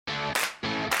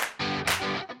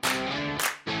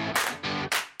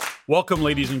Welcome,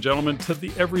 ladies and gentlemen, to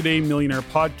the Everyday Millionaire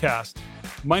Podcast.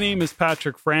 My name is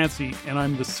Patrick Francie, and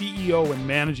I'm the CEO and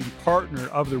managing partner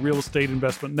of the Real Estate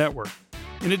Investment Network.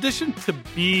 In addition to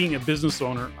being a business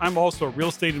owner, I'm also a real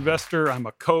estate investor. I'm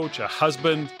a coach, a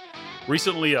husband,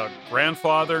 recently a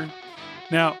grandfather.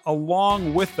 Now,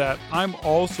 along with that, I'm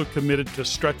also committed to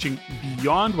stretching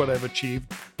beyond what I've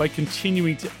achieved by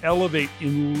continuing to elevate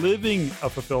in living a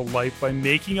fulfilled life by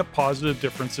making a positive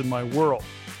difference in my world.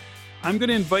 I'm going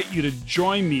to invite you to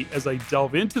join me as I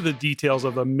delve into the details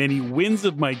of the many wins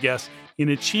of my guests in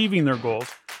achieving their goals,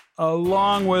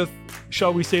 along with,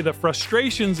 shall we say, the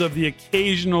frustrations of the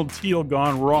occasional deal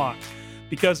gone wrong.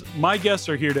 Because my guests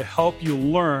are here to help you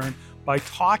learn by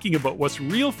talking about what's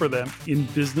real for them in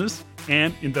business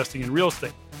and investing in real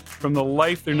estate. From the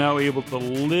life they're now able to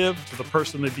live to the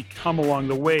person they've become along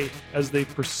the way as they've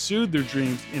pursued their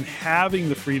dreams in having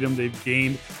the freedom they've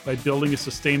gained by building a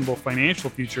sustainable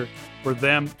financial future for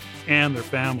them and their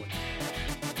family.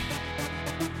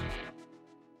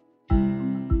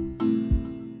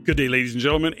 Good day, ladies and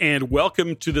gentlemen, and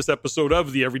welcome to this episode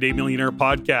of the Everyday Millionaire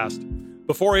Podcast.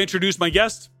 Before I introduce my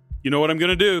guest, you know what I'm going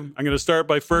to do. I'm going to start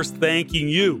by first thanking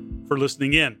you for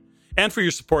listening in and for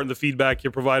your support and the feedback you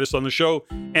provide us on the show,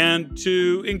 and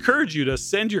to encourage you to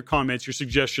send your comments, your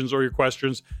suggestions, or your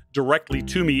questions directly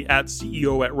to me at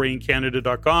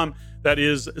ceo@reincanada.com. That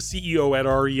is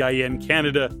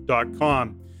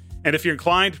ceo@reincanada.com. And if you're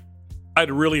inclined, I'd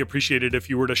really appreciate it if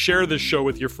you were to share this show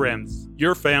with your friends,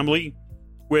 your family,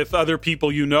 with other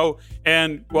people you know,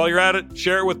 and while you're at it,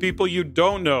 share it with people you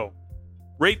don't know.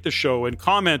 Rate the show and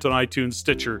comment on iTunes,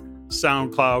 Stitcher,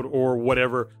 SoundCloud, or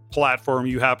whatever platform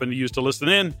you happen to use to listen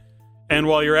in. And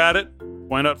while you're at it,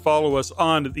 why not follow us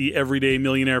on the Everyday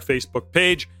Millionaire Facebook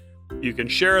page? You can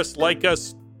share us, like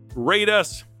us, rate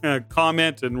us,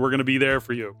 comment, and we're going to be there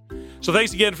for you. So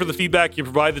thanks again for the feedback you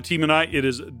provide the team and I. It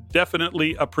is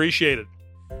definitely appreciated.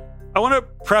 I want to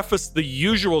preface the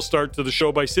usual start to the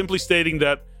show by simply stating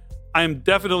that I am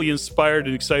definitely inspired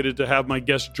and excited to have my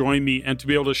guests join me and to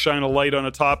be able to shine a light on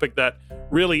a topic that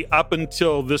really, up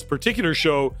until this particular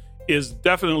show, is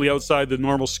definitely outside the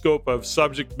normal scope of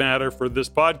subject matter for this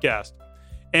podcast.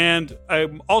 And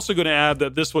I'm also going to add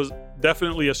that this was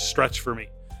definitely a stretch for me.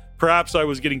 Perhaps I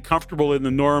was getting comfortable in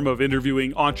the norm of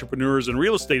interviewing entrepreneurs and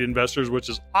real estate investors, which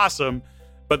is awesome,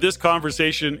 but this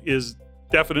conversation is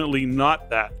definitely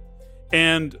not that.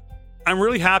 And I'm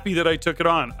really happy that I took it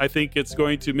on. I think it's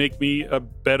going to make me a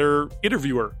better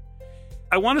interviewer.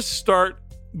 I want to start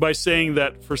by saying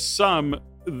that for some,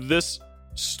 this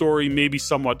story may be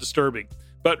somewhat disturbing,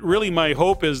 but really my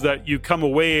hope is that you come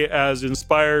away as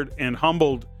inspired and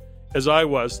humbled as I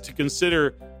was to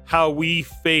consider how we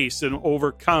face and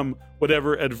overcome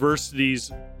whatever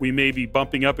adversities we may be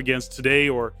bumping up against today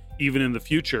or even in the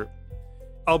future.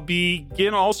 I'll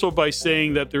begin also by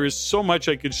saying that there is so much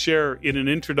I could share in an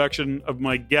introduction of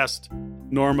my guest,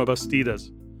 Norma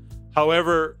Bastidas.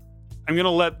 However, I'm going to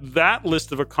let that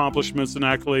list of accomplishments and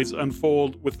accolades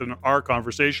unfold within our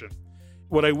conversation.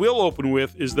 What I will open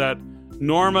with is that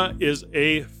Norma is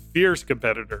a fierce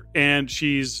competitor, and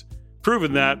she's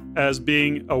proven that as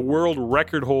being a world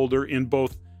record holder in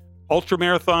both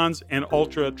ultramarathons and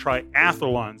ultra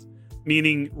triathlons,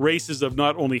 meaning races of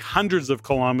not only hundreds of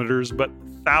kilometers, but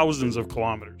thousands of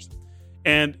kilometers.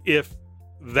 And if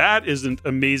that isn't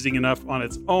amazing enough on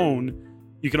its own,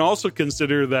 you can also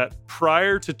consider that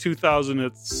prior to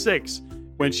 2006,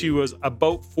 when she was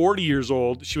about 40 years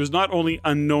old, she was not only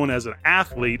unknown as an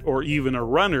athlete or even a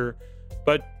runner,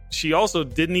 but she also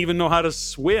didn't even know how to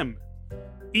swim.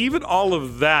 Even all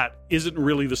of that isn't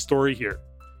really the story here.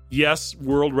 Yes,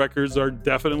 world records are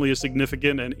definitely a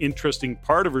significant and interesting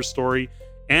part of her story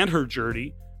and her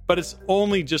journey, but it's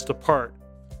only just a part.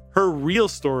 Her real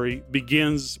story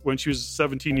begins when she was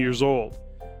 17 years old,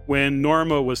 when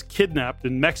Norma was kidnapped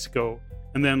in Mexico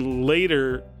and then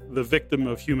later the victim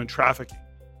of human trafficking.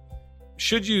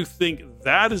 Should you think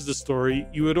that is the story,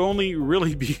 you would only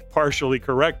really be partially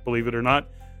correct, believe it or not,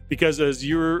 because as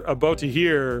you're about to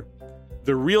hear,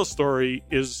 the real story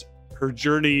is her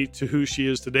journey to who she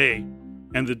is today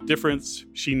and the difference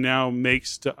she now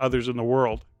makes to others in the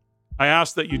world. I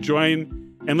ask that you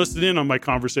join and listen in on my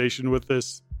conversation with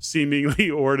this seemingly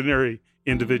ordinary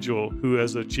individual who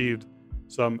has achieved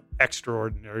some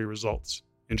extraordinary results.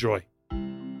 Enjoy.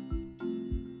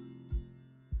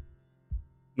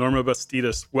 Norma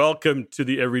Bastidas, welcome to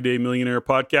the Everyday Millionaire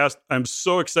Podcast. I'm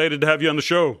so excited to have you on the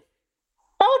show.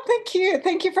 Oh, thank you.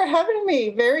 Thank you for having me.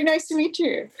 Very nice to meet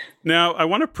you. Now, I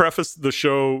want to preface the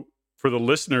show for the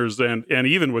listeners and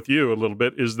even with you a little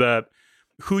bit is that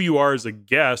who you are as a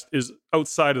guest is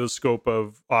outside of the scope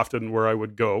of often where I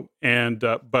would go. And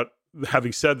but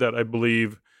having said that, I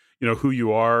believe, who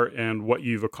you are and what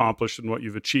you've accomplished and what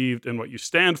you've achieved and what you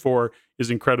stand for is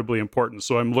incredibly important.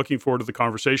 So I'm looking forward to the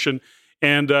conversation.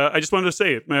 And I just wanted to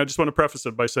say it. I just want to preface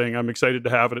it by saying I'm excited to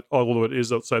have it, although it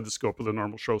is outside the scope of the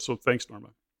normal show. So thanks, Norma.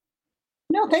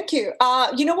 No, thank you.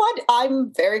 You know what?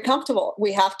 I'm very comfortable.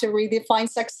 We have to redefine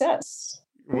success.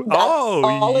 That's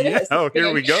all it is. Oh,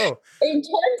 here we go. In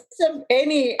terms of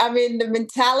the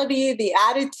mentality, the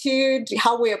attitude,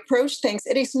 how we approach things,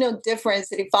 it is no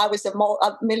difference if I was a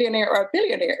millionaire or a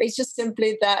billionaire. It's just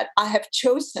simply that I have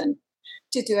chosen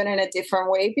to do it in a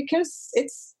different way because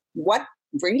it's what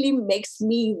really makes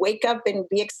me wake up and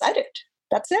be excited.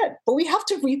 That's it. But we have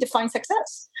to redefine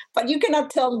success. But you cannot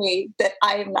tell me that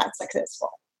I am not successful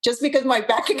just because my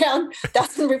bank account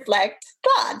doesn't reflect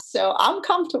that. So I'm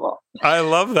comfortable. I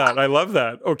love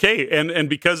that. Okay. And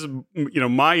because,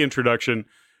 my introduction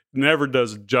never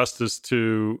does justice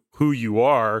to who you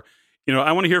are,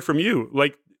 I want to hear from you.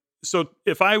 So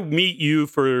if I meet you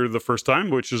for the first time,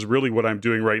 which is really what I'm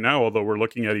doing right now, although we're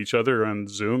looking at each other on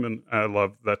Zoom and I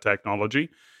love that technology,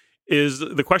 is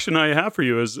the question I have for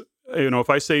you is, if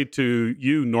I say to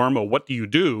you, Norma, what do you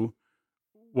do?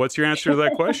 What's your answer to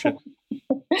that question?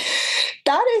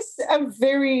 That is a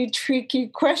very tricky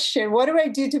question. What do I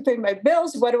do to pay my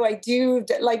bills? What do I do?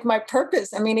 My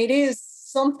purpose. It is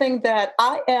something that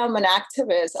I am an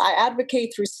activist. I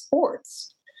advocate through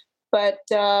sports. But,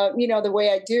 the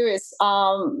way I do is,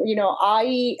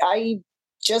 I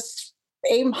just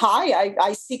aim high.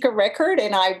 I seek a record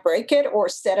and I break it or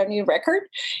set a new record.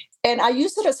 And I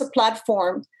use it as a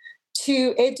platform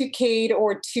to educate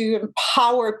or to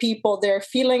empower people. They're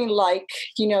feeling like,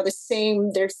 the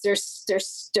same, there's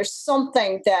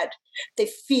something that they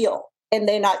feel. And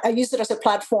then I use it as a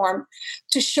platform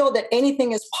to show that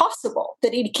anything is possible,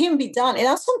 that it can be done. And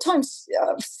I sometimes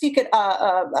seek it,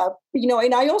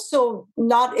 and I also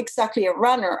not exactly a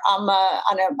runner. I'm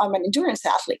an endurance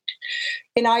athlete.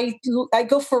 And I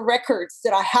go for records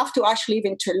that I have to actually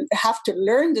have to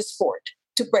learn the sport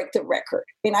to break the record.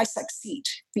 And I succeed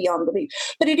beyond belief.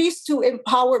 But it is to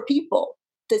empower people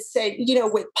that say,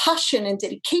 with passion and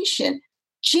dedication,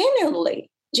 genuinely,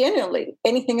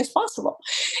 anything is possible.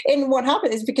 And what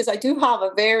happened is because I do have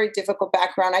a very difficult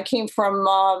background. I came from,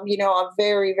 a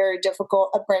very, very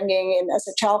difficult upbringing and as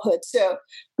a childhood. So,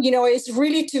 it's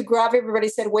really to grab everybody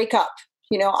said, wake up.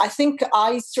 I think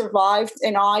I survived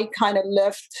and I kind of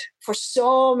lived for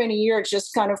so many years,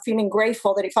 just kind of feeling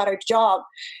grateful that if I had a job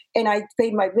and I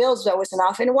paid my bills, that was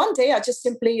enough. And one day I just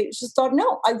simply thought,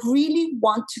 no, I really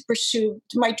want to pursue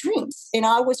my dreams and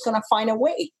I was going to find a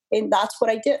way. And that's what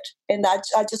I did. And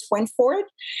I just went for it.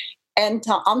 And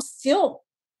I'm still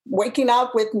waking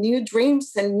up with new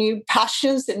dreams and new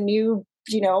passions and new,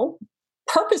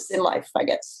 purpose in life, I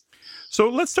guess. So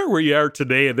let's start where you are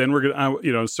today, and then we're going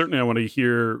to, certainly I want to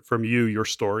hear from you, your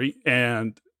story.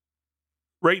 And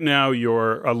right now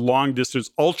you're a long distance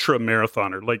ultra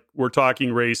marathoner. Like we're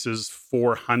talking races,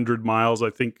 400 miles. I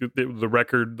think the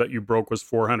record that you broke was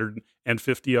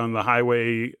 450 on the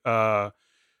highway, the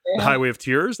Highway of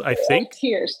Tears, I think.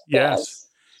 Tears. Yes.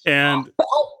 And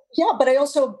but I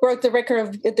also broke the record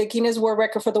of the Guinness World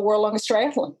Record for the world longest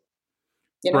triathlon.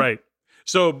 Right.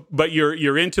 So, but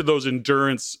you're into those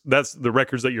endurance. That's the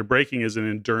records that you're breaking is an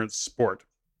endurance sport,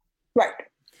 right?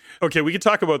 Okay, we can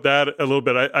talk about that a little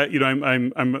bit.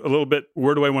 I'm a little bit.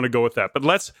 Where do I want to go with that? But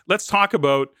let's talk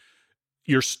about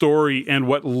your story and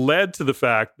what led to the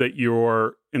fact that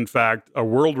you're in fact a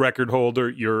world record holder.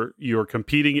 You're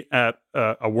competing at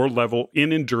a world level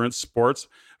in endurance sports,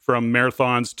 from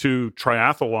marathons to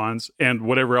triathlons and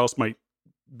whatever else might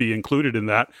be included in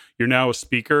that. You're now a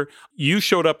speaker. You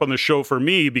showed up on the show for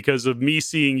me because of me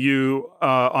seeing you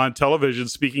on television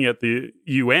speaking at the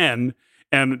UN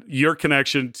and your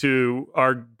connection to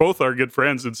both our good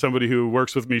friends and somebody who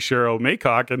works with me, Cheryl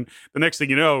Maycock. And the next thing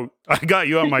you know, I got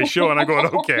you on my show and I'm going,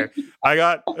 okay,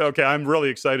 I'm really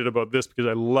excited about this because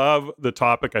I love the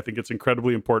topic. I think it's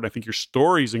incredibly important. I think your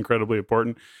story is incredibly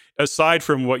important, aside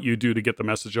from what you do to get the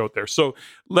message out there. So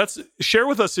let's share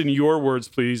with us in your words,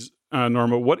 please,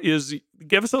 Norma,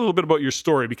 give us a little bit about your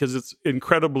story because it's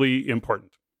incredibly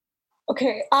important.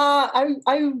 Okay.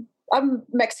 I'm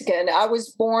Mexican. I was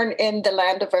born in the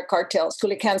land of cartels,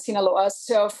 Culiacan, Sinaloa.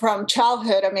 So from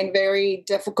childhood, very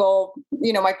difficult.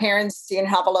 My parents didn't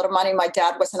have a lot of money. My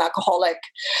dad was an alcoholic,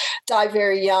 died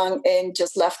very young and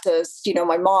just left us,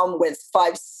 my mom with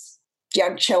 5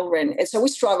 young children. And so we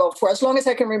struggled for as long as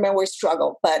I can remember, we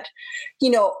struggled. But,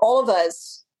 all of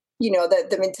us,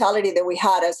 the mentality that we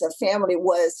had as a family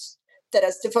was that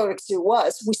as difficult as it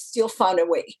was, we still found a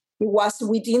way.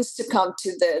 We didn't succumb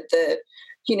to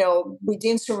we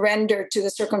didn't surrender to the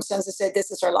circumstances, said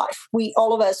this is our life. We,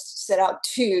 all of us, set out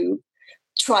to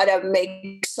try to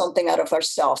make something out of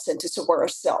ourselves and to support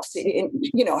ourselves in,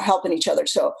 helping each other.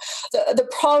 So the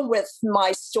problem with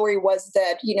my story was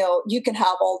that, you can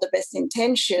have all the best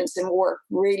intentions and work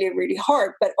really, really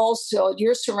hard, but also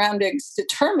your surroundings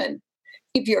determine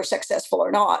if you're successful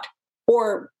or not,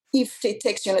 or if it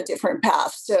takes you on a different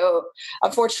path. So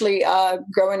unfortunately,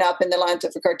 growing up in the land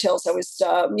of the cartels, I was,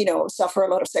 suffer a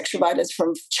lot of sexual violence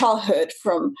from childhood,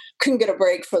 couldn't get a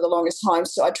break for the longest time.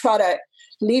 So I try to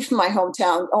leave my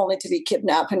hometown only to be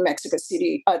kidnapped in Mexico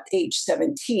City at age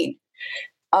 17.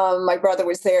 My brother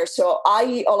was there. So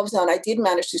all of a sudden, I did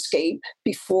manage to escape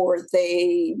before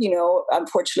they,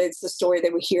 unfortunately, it's the story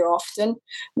that we hear often,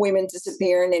 women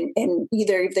disappearing and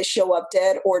either if they show up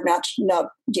dead or not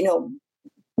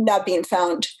being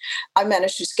found. I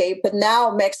managed to escape, but now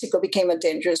Mexico became a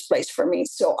dangerous place for me.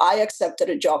 So I accepted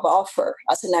a job offer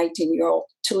as a 19-year-old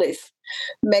to leave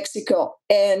Mexico.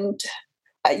 And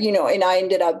and I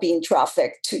ended up being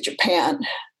trafficked to Japan.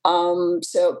 And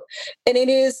it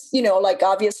is,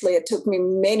 obviously it took me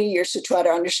many years to try to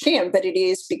understand, but it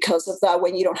is because of that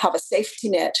when you don't have a safety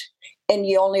net and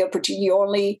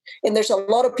and there's a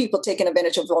lot of people taking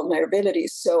advantage of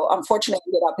vulnerabilities. So unfortunately, I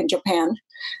ended up in Japan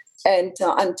and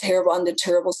under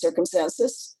terrible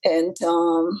circumstances. And,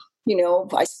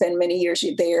 I spent many years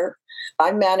there.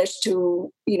 I managed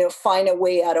to, find a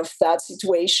way out of that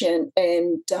situation.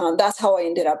 And that's how I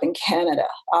ended up in Canada.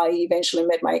 I eventually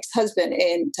met my ex-husband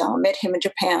and met him in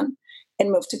Japan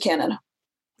and moved to Canada.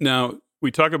 Now,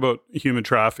 we talk about human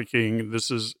trafficking.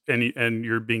 And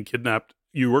you're being kidnapped.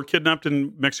 You were kidnapped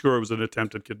in Mexico, or was it an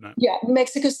attempted kidnapping? Yeah,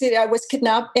 Mexico City, I was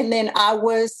kidnapped. And then I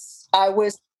was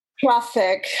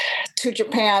trafficked to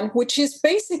Japan, which is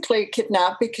basically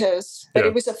kidnapped but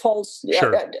it was a false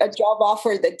a job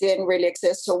offer that didn't really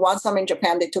exist. So once I'm in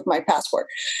Japan, they took my passport.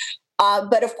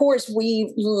 But of course,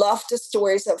 we love the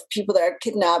stories of people that are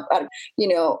kidnapped,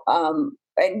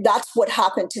 and that's what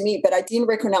happened to me. But I didn't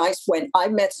recognize when I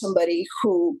met somebody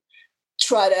who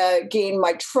tried to gain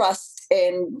my trust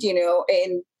and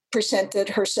presented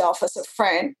herself as a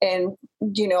friend and,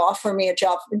 offered me a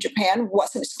job in Japan.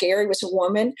 Wasn't scary. Was a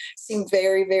woman, seemed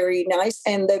very, very nice.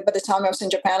 And by the time I was in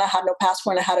Japan, I had no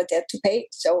passport and I had a debt to pay.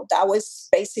 So that was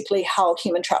basically how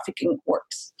human trafficking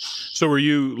works. So were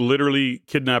you literally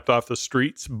kidnapped off the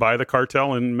streets by the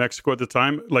cartel in Mexico at the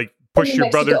time? Like push your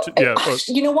brother to...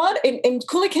 You know what? In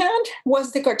Culiacan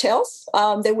was the cartels.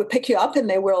 They would pick you up and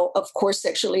they will, of course,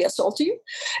 sexually assault you.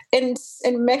 In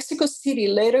Mexico City,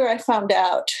 later I found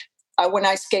out when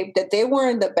I escaped that they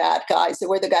weren't the bad guys. They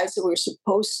were the guys that were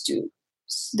supposed to.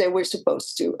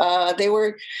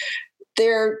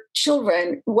 They're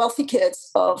children, wealthy kids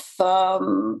of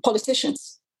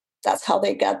politicians. That's how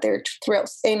they got their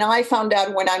thrills. And I found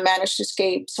out when I managed to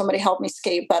escape, somebody helped me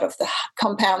escape out of the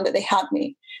compound that they had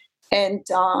me. And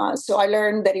so I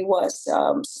learned that it was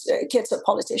kids of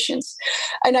politicians.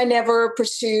 And I never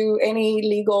pursue any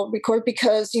legal record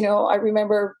because, I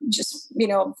remember just,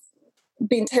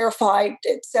 being terrified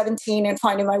at 17 and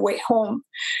finding my way home.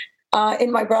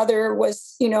 And my brother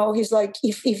was, he's like,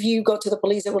 if you go to the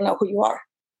police, they will know who you are.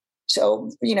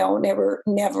 So, never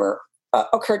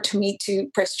occurred to me to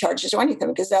press charges or anything,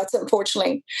 because that's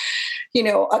unfortunately,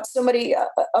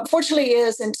 unfortunately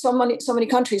is in so many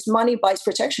countries, money buys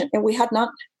protection, and we had none.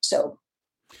 So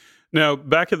now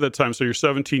back at that time, so you're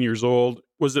 17 years old.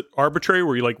 Was it arbitrary?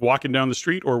 Were you like walking down the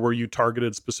street, or were you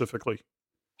targeted specifically?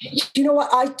 You know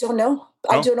what? I don't know.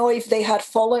 Oh. I don't know if they had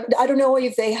fallen. I don't know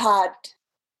if they had,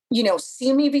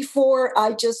 seen me before.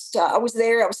 I just, I was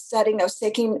there. I was studying. I was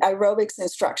taking aerobics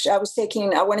instruction. I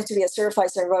wanted to be a certified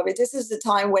aerobic. This is the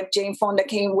time when Jane Fonda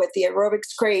came with the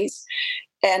aerobics craze.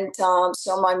 And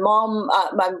so my mom,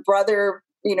 my brother,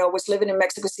 was living in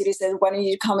Mexico City, said, why don't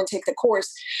you come and take the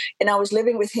course? And I was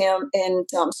living with him. And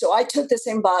so I took the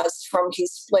same bus from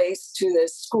his place to the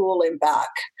school and back.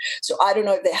 So I don't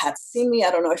know if they had seen me. I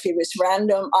don't know if it was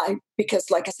random. Because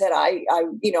like I said, I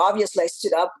obviously I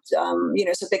stood up,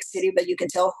 it's a big city, but you can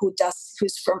tell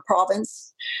who's from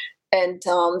province. And,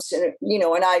 and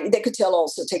they could tell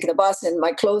also taking the bus and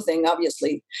my clothing,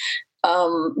 obviously,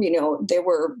 they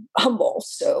were humble.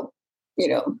 So,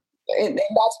 and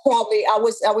that's probably,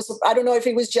 I don't know if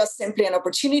it was just simply an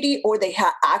opportunity or they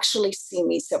had actually seen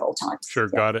me several times. Sure.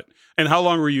 Yeah. Got it. And how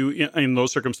long were you in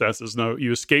those circumstances? No,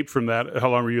 you escaped from that. How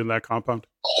long were you in that compound?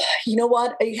 You know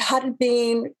what? It hadn't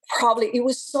been it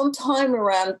was sometime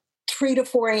around 3 to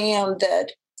 4 a.m.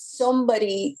 that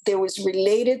somebody that was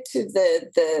related to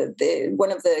the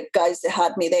one of the guys that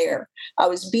had me there. I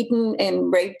was beaten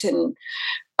and raped and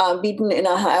beaten, and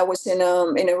I was in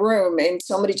a room, and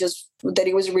somebody just that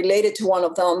he was related to one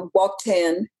of them walked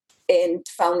in and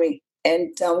found me.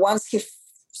 And once he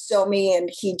saw me, and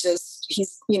he's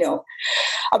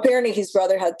apparently his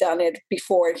brother had done it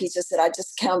before. He just said, I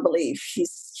just can't believe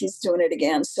he's doing it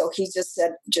again. So he just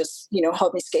said,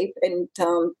 help me escape, and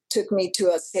took me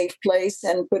to a safe place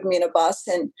and put me in a bus.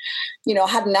 And, I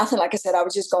had nothing. Like I said, I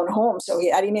was just going home. So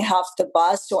I didn't have the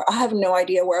bus, or I have no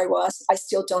idea where I was. I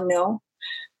still don't know.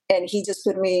 And he just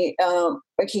put me,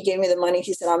 he gave me the money.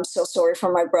 He said, I'm so sorry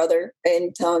for my brother,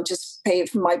 and just paid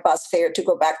for my bus fare to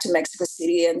go back to Mexico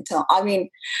City. And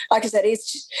like I said, I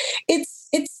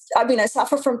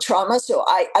suffer from trauma. So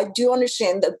I do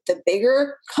understand the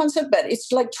bigger concept, but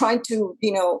it's like trying to,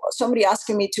 somebody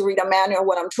asking me to read a manual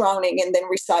when I'm drowning and then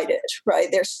recite it,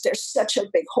 right? There's such a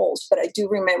big holes, but I do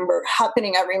remember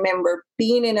happening. I remember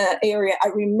being in an area. I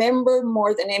remember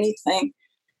more than anything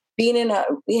being in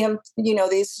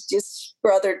this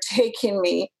brother taking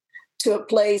me to a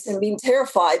place and being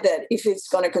terrified that if it's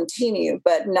going to continue,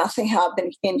 but nothing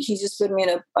happened. And he just put me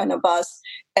in a bus.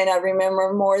 And I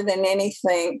remember more than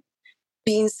anything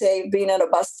being safe, being at a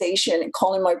bus station and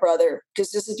calling my brother,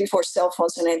 because this is before cell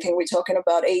phones and anything. We're talking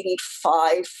about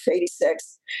 85,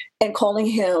 86, and calling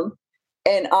him.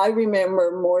 And I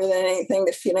remember more than anything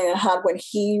the feeling I had when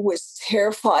he was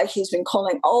terrified. He's been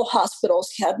calling all hospitals.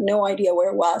 He had no idea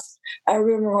where it was. I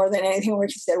remember more than anything where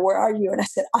he said, where are you? And I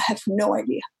said, I have no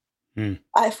idea. I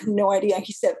have no idea.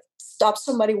 He said, stop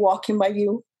somebody walking by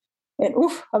you. And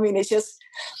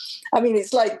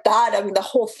it's like that. The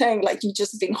whole thing, like you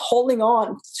just been holding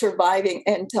on, surviving.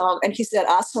 And he said,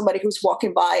 ask somebody who's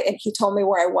walking by. And he told me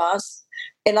where I was.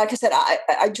 And like I said,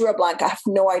 I drew a blank. I have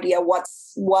no idea what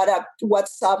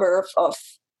suburb of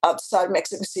outside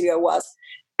Mexico City I was.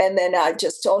 And then I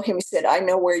just told him, he said, I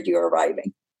know where you're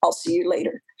arriving. I'll see you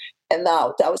later. And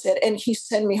that was it. And he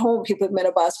sent me home. He put me in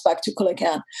a bus back to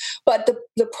Culiacan. But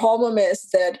the problem is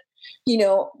that,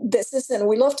 this isn't,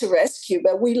 we love to rescue,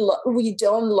 but we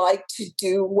don't like to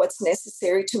do what's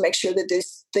necessary to make sure that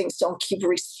these things don't keep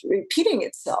repeating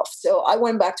itself. So I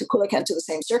went back to Culiacan to the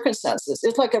same circumstances.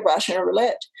 It's like a Russian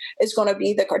roulette. It's going to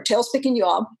be the cartels picking you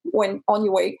up when on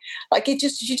your way. Like you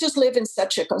just live in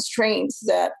such a constraints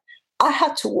that I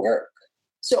had to work.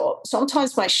 So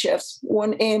sometimes my shifts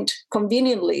won't end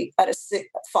conveniently at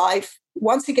 5.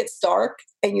 Once it gets dark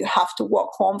and you have to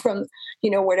walk home from,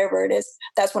 wherever it is,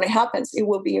 that's when it happens. It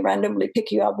will be randomly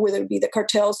pick you up, whether it be the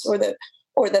cartels or the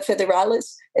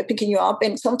federales picking you up.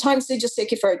 And sometimes they just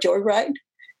take you for a joyride.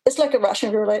 It's like a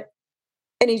Russian roulette.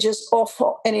 And it's just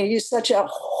awful. And it is such a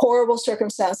horrible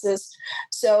circumstances.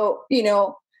 So,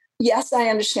 yes, I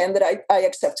understand that I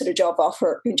accepted a job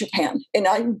offer in Japan. And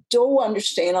I do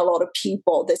understand a lot of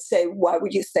people that say, why were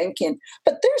you thinking?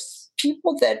 But there's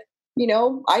people that,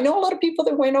 I know a lot of people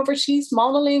that went overseas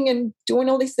modeling and doing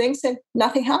all these things and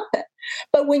nothing happened.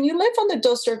 But when you live under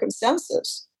those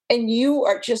circumstances and you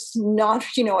are just not,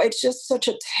 it's just such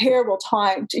a terrible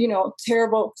time,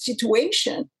 terrible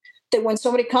situation, that when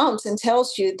somebody comes and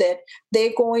tells you that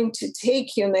they're going to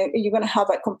take you and you're going to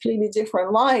have a completely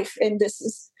different life, and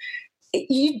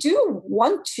you do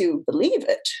want to believe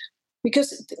it,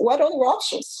 because what other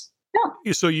options?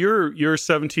 Yeah. So you're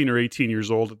 17 or 18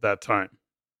 years old at that time.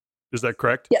 Is that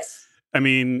correct? Yes.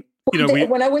 When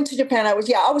I went to Japan, I was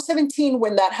 17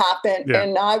 when that happened,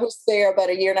 and I was there about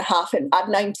a year and a half. And at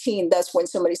 19, that's when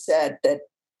somebody said that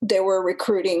they were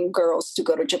recruiting girls to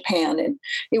go to Japan, and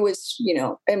it was,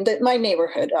 my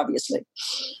neighborhood, obviously.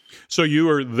 So you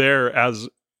were there as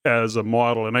a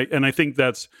model, and I think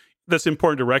that's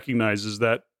important to recognize, is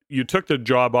that you took the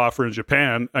job offer in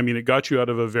Japan. It got you out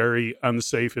of a very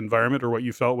unsafe environment, or what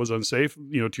you felt was unsafe.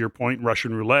 To your point,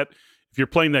 Russian roulette. If you're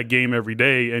playing that game every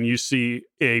day and you see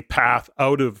a path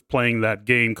out of playing that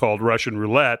game called Russian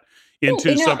roulette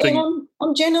into something,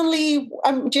 I'm generally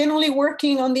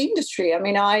working on the industry. I have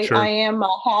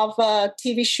a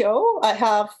TV show. I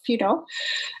have,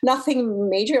 nothing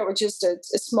major. I was just a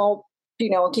small, I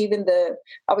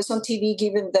was on TV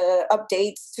giving the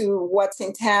updates to what's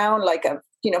in town, like a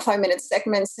 5-minute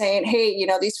segment saying, hey,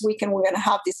 this weekend we're going to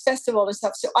have this festival and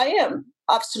stuff. So I am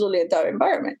absolutely in that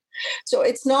environment. So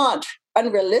it's not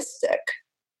unrealistic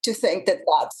to think that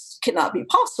cannot be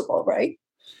possible, right?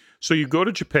 So you go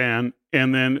to Japan,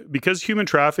 and then because human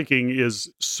trafficking is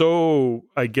so,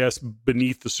 I guess,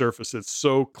 beneath the surface, it's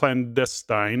so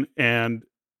clandestine and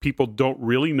people don't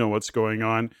really know what's going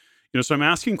on. So I'm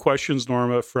asking questions,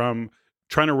 Norma, from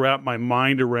trying to wrap my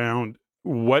mind around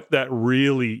what that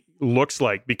really looks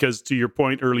like. Because to your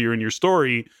point earlier in your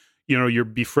story, you're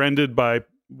befriended by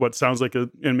what sounds like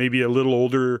and maybe a little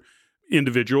older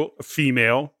individual, a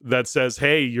female, that says,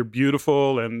 hey, you're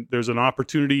beautiful and there's an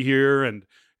opportunity here, and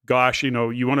gosh, you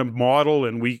want to model,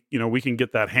 and we can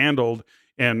get that handled,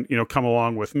 and come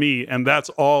along with me. And that's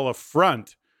all a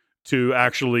front to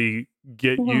actually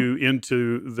get you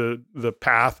into the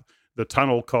path, the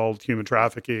tunnel called human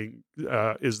trafficking.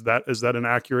 Is that an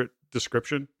accurate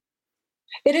description?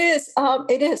 It is.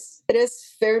 It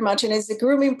is very much, and it's a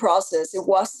grooming process. It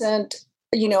wasn't,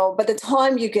 by the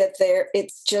time you get there,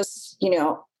 it's just,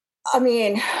 I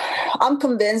mean, I'm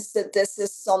convinced that this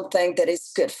is something that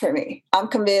is good for me. I'm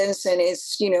convinced, and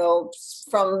it's,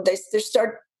 from they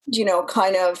start,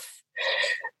 kind of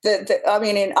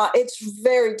it's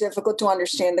very difficult to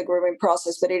understand the grooming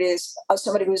process, but it is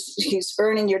somebody who's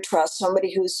earning your trust,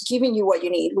 somebody who's giving you what you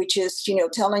need, which is,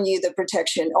 telling you the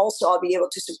protection. Also, I'll be able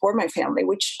to support my family,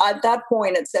 which at that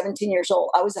point, at 17 years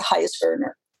old, I was the highest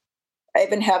earner. I've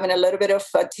been having a little bit of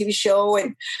a TV show,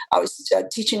 and I was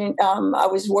teaching. I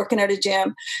was working at a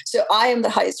gym, so I am the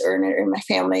highest earner in my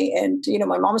family. And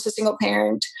my mom is a single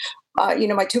parent.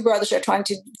 My two brothers are trying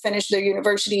to finish their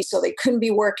university, so they couldn't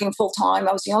be working full time.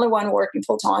 I was the only one working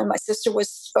full time. My sister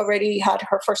was already had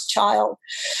her first child,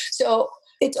 so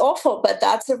it's awful. But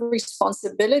that's a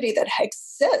responsibility that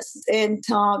exists, and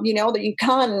that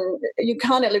you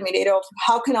can eliminate. Of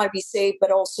how can I be safe,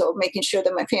 but also making sure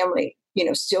that my family,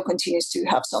 still continues to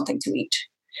have something to eat.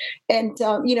 And,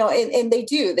 and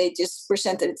they just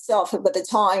presented itself. By the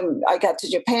time I got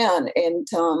to Japan, and,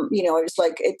 it was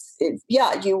like,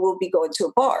 you will be going to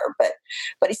a bar, but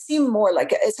it seemed more like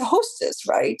it's a hostess,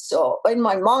 right? So in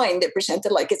my mind, they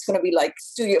presented like it's going to be like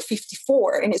Studio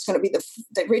 54, and it's going to be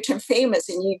the rich and famous,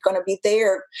 and you're going to be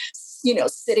there,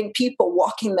 sitting people,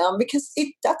 walking them, because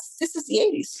this is the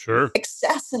 80s. Sure.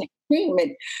 Excess and extreme.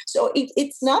 And so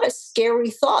it's not a scary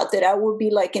thought that I would be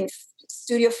like in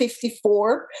Studio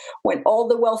 54 when all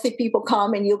the wealthy people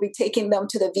come, and you'll be taking them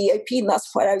to the VIP. And that's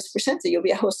what I was presented. You'll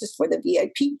be a hostess for the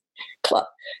VIP club.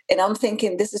 And I'm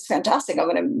thinking, this is fantastic. I'm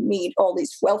going to meet all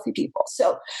these wealthy people.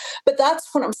 So, but that's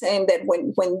what I'm saying, that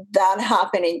when that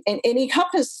happened, and it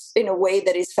happens in a way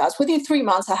that is fast. Within 3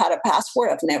 months, I had a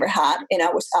passport I've never had, and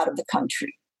I was out of the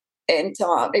country. And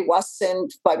it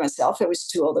wasn't by myself. It was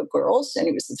two other girls, and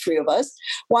it was the three of us.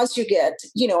 Once you get,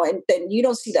 and then you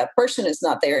don't see that person is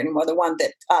not there anymore, the one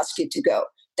that asked you to go.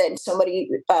 Then somebody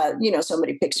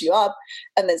picks you up,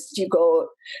 and then you go.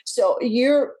 So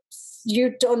you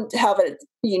don't have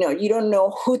you don't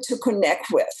know who to connect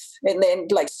with. And then,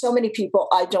 like so many people,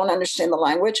 I don't understand the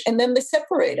language. And then they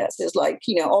separate us. It's like,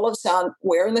 all of a sudden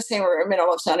we're in the same room, and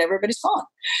all of a sudden everybody's gone.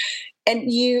 And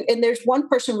there's one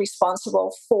person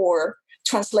responsible for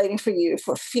translating for you,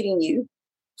 for feeding you,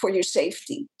 for your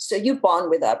safety. So you bond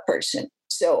with that person.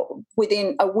 So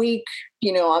within a week,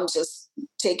 I'm just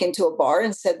taken to a bar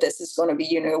and said, this is going to be,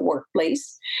 your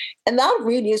workplace. And that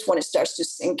really is when it starts to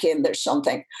sink in, there's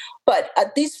something. But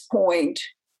at this point,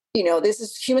 this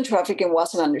is human trafficking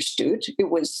wasn't understood.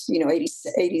 It was,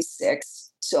 86.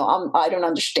 So I don't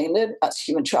understand it as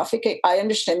human trafficking. I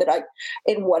understand that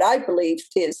and what I believed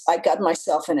is I got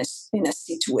myself in a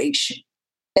situation,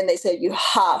 and they said, you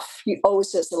owe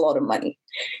us a lot of money.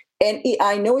 And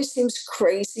I know it seems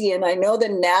crazy. And I know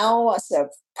that now, as a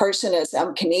person, as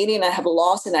I'm Canadian, I have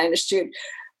lost, and I understood.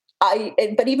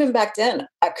 But even back then,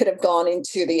 I could have gone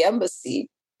into the embassy.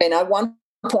 And at one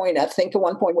point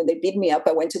when they beat me up,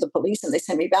 I went to the police and they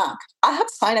sent me back. I had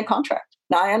signed a contract.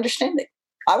 Now I understand it.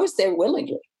 I was there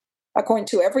willingly, according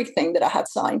to everything that I had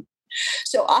signed.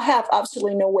 So I have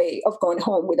absolutely no way of going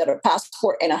home without a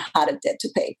passport, and I had a debt to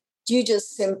pay. You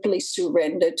just simply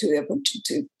surrender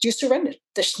you surrender.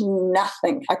 There's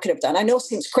nothing I could have done. I know it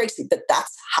seems crazy, but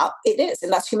that's how it is.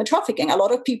 And that's human trafficking. A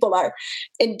lot of people are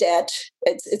in debt.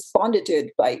 It's bonded to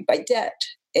it by debt.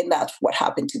 And that's what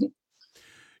happened to me.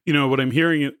 What I'm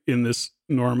hearing in this,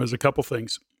 Norm, is a couple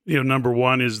things. Number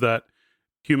one is that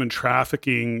human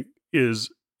trafficking is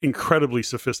incredibly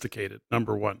sophisticated,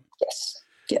 number one.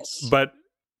 Yes. But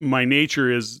my nature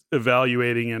is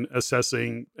evaluating and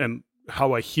assessing, and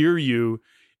how I hear you,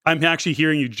 I'm actually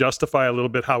hearing you justify a little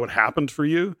bit how it happened for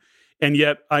you. And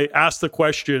yet I asked the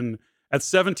question, at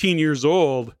 17 years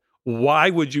old, why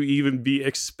would you even be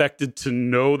expected to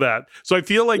know that? So I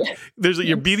feel like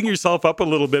you're beating yourself up a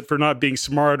little bit for not being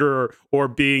smarter or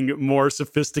being more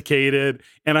sophisticated.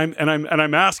 And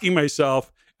I'm asking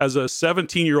myself, as a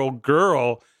 17-year-old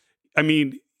girl, I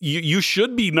mean, you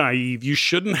should be naive. You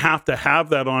shouldn't have to have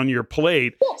that on your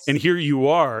plate. Yes. And here you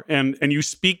are. And you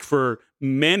speak for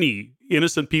many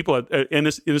innocent people,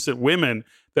 innocent women,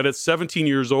 that at 17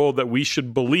 years old, that we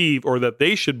should believe, or that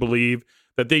they should believe,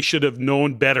 that they should have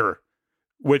known better,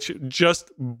 which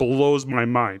just blows my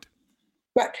mind.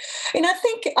 Right. And I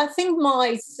think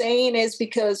my saying is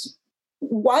because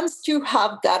once you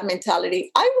have that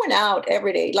mentality, I went out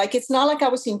every day. Like it's not like I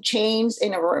was in chains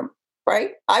in a room,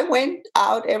 right? I went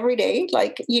out every day,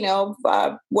 like,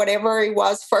 whatever it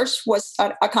was. First was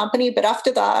a company, but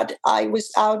after that, I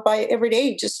was out by every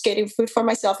day, just getting food for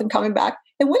myself and coming back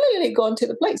and willingly going to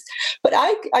the place. But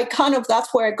I kind of,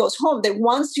 that's where it goes home. That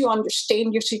once you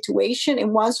understand your situation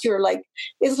and once you're like,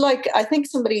 it's like, I think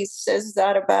somebody says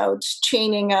that about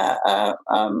chaining an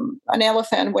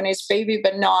elephant when it's baby,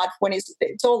 but not when it's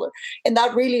older. And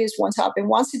that really is what's happened.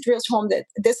 Once it drills home that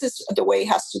this is the way it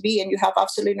has to be and you have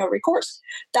absolutely no recourse,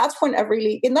 that's when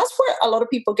and that's where a lot of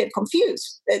people get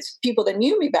confused. It's people that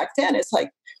knew me back then. It's like,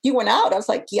 you went out. I was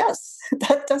like, yes,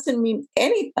 that doesn't mean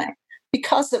anything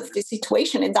because of the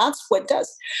situation. And that's what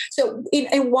does. So,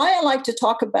 and why I like to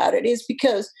talk about it is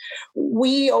because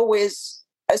we always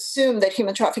assume that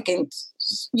human trafficking,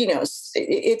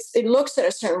 it looks at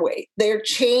a certain way. They're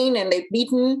chained and they're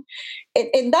beaten.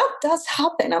 And that does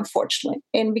happen, unfortunately.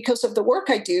 And because of the work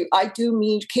I do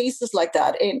meet cases like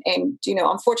that. And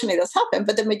unfortunately, that's happened.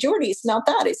 But the majority is not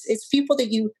that. It's people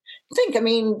that you think. I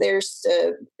mean, there's,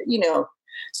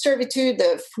 servitude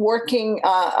of working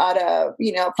at a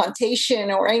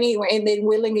plantation or anywhere and then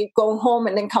willingly going home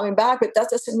and then coming back, but that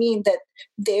doesn't mean that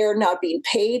they're not being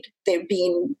paid. They're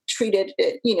being treated,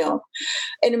 and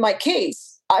in my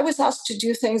case I was asked to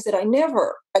do things that I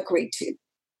never agreed to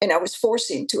and I was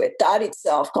forced into it. That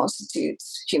itself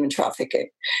constitutes human trafficking.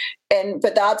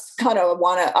 But that's kind of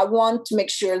I want to make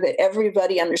sure that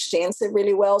everybody understands it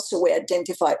really well, so we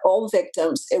identify all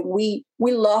victims. And we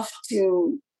love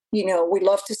to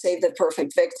save the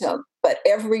perfect victim, but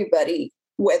everybody,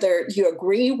 whether you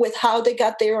agree with how they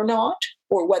got there or not,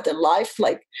 or what the life,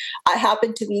 like I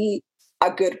happened to be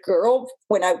a good girl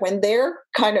when I went there,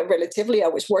 kind of relatively, I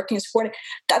was working and supporting.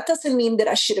 That doesn't mean that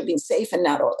I should have been safe and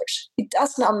not others. It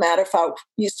does not matter if I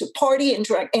used to party and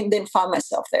drink and then found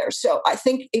myself there. So I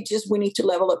think we need to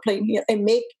level the playing field and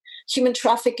make human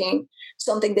trafficking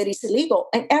something that is illegal.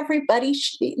 And everybody,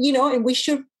 and we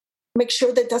should make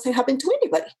sure that doesn't happen to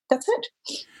anybody. That's it.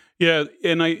 Yeah,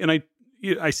 and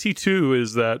I see too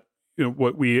is that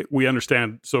what we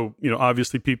understand. So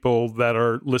obviously people that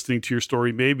are listening to your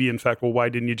story may be in fact, well, why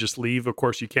didn't you just leave? Of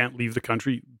course, you can't leave the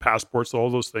country, passports,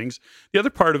 all those things. The other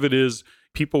part of it is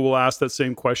people will ask that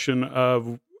same question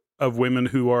of women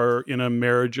who are in a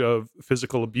marriage of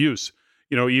physical abuse,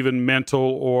 even mental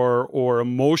or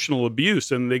emotional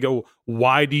abuse, and they go,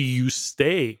 why do you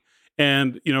stay?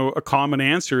 And, a common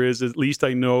answer is, at least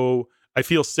I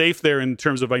feel safe there in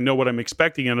terms of I know what I'm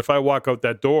expecting. And if I walk out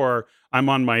that door, I'm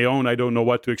on my own. I don't know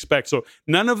what to expect. So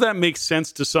none of that makes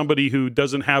sense to somebody who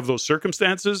doesn't have those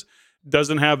circumstances,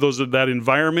 doesn't have that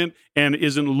environment, and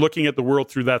isn't looking at the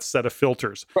world through that set of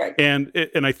filters. Right. And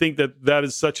I think that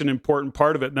is such an important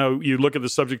part of it. Now, you look at the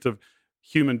subject of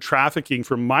human trafficking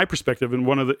from my perspective, and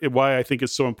why I think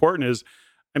it's so important is,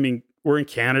 we're in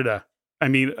Canada.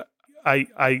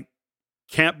 I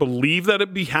can't believe that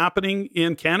it'd be happening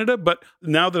in Canada, but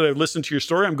now that I've listened to your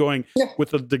story, I'm going,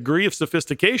 with a degree of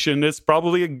sophistication, it's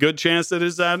probably a good chance that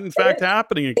is that in fact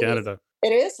happening in Canada. It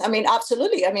is.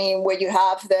 Absolutely. Where you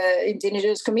have the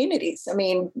indigenous communities,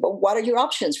 what are your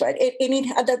options, right?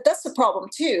 That's the problem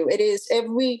too. It is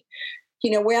we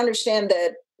understand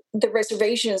that the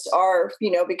reservations are,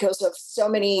 because of so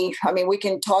many, we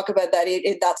can talk about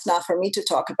that. That's not for me to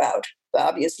talk about,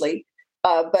 obviously.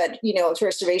 But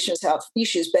reservations have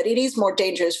issues, but it is more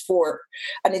dangerous for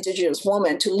an indigenous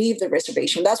woman to leave the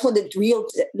reservation. That's when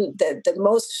the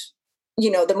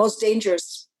most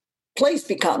dangerous place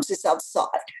becomes is outside.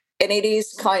 And it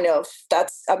is kind of,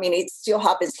 it still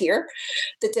happens here.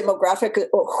 The demographic,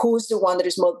 who's the one that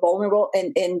is most vulnerable,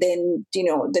 and then,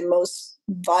 the most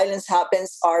violence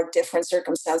happens are different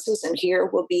circumstances. And here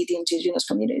will be the indigenous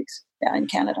communities in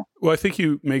Canada. Well, I think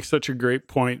you make such a great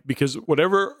point, because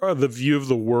whatever the view of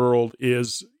the world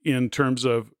is in terms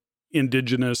of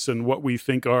indigenous and what we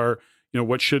think are,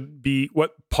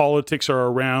 what politics are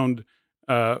around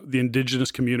the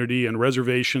indigenous community and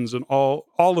reservations and all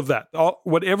of that,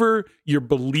 whatever your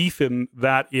belief in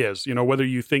that is, whether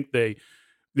you think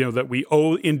that we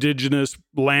owe indigenous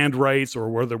land rights or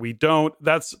whether we don't,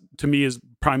 that's to me is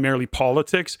primarily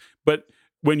politics. But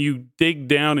when you dig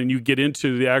down and you get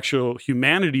into the actual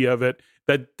humanity of it,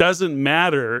 that doesn't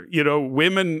matter,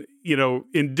 women,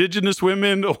 indigenous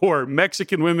women or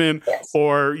Mexican women, yes,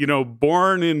 or,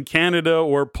 born in Canada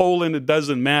or Poland, it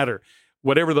doesn't matter.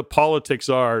 Whatever the politics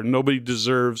are, nobody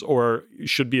deserves or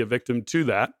should be a victim to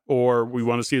that, or we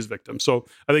want to see as victims. So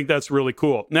I think that's really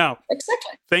cool. Now,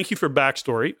 exactly. Thank you for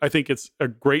backstory. I think it's a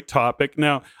great topic.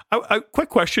 Now, a quick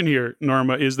question here,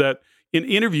 Norma, is that, in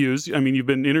interviews, I mean, you've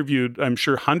been interviewed, I'm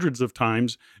sure, hundreds of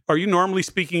times. Are you normally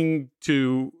speaking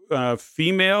to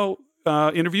female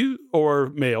interview or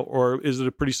male, or is it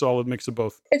a pretty solid mix of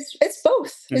both? It's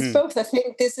both. It's both. I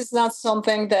think this is not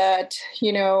something that,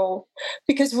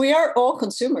 because we are all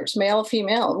consumers, male,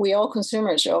 female. We all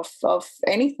consumers of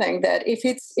anything that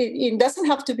it doesn't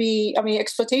have to be. I mean,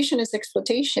 exploitation is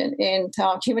exploitation, and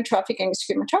human trafficking is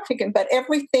human trafficking. But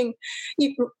everything,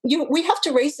 we have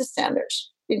to raise the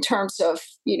standards in terms of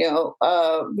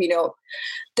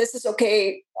this is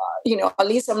okay. At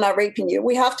least I'm not raping you.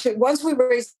 We have to, once we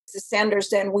raise the standards,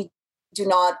 then we do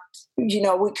not,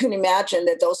 we couldn't imagine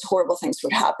that those horrible things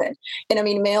would happen. And I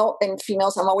mean, male and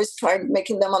females, I'm always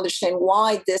making them understand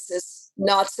why this is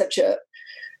not such a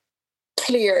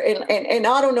clear, and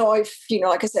I don't know if,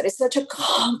 like I said, it's such a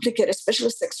complicated, especially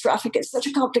sex trafficking, it's such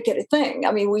a complicated thing.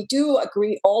 I mean, we do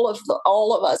agree, all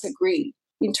of us agree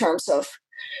in terms of,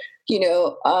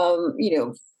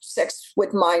 sex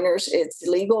with minors, it's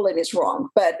illegal and it's wrong.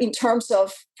 But in terms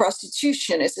of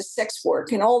prostitution, it's a sex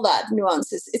work and all that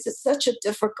nuances, it's such a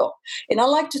difficult. And I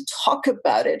like to talk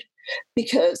about it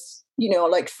because,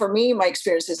 like for me, my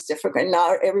experience is different. And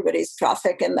not everybody's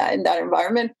trafficked in that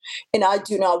environment. And I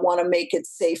do not want to make it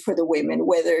safe for the women,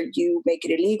 whether you make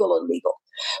it illegal or legal.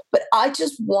 But I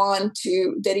just want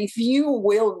that if you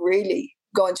will really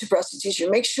go into prostitution,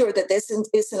 make sure that this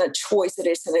isn't a choice, that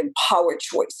it's an empowered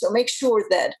choice. So make sure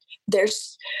that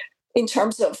there's, in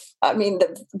terms of, I mean,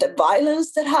 the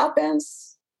violence that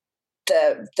happens,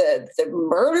 the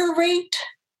murder rate,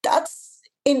 that's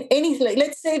in anything.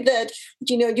 Let's say that,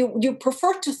 you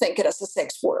prefer to think it as a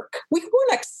sex work. We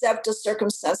won't accept the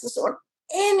circumstances or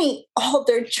any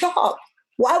other job.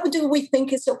 Why do we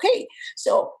think it's okay?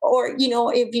 So, or,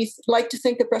 if you like to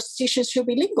think that prostitution should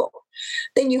be legal,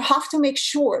 then you have to make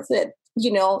sure that,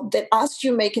 that as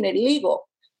you're making it legal,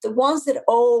 the ones that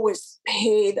always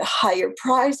pay the higher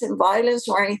price in violence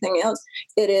or anything else,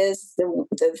 it is the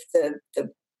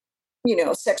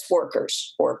sex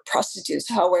workers or prostitutes,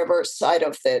 however side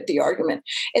of the argument.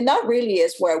 And that really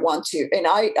is where I want to. And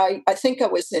I think I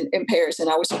was in Paris and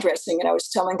I was addressing and I was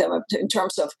telling them in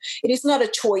terms of, it is not a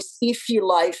choice if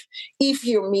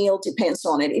your meal depends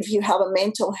on it, if you have a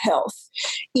mental health,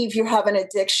 if you have an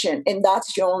addiction, and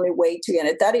that's your only way to get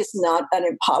it. That is not an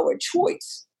empowered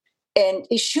choice. And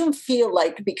it shouldn't feel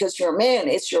like because you're a man,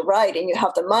 it's your right and you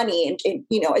have the money. And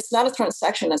it's not a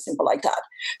transaction as simple like that.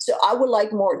 So I would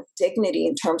like more dignity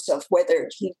in terms of whether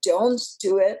you don't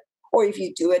do it or if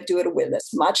you do it with as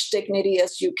much dignity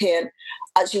as you can,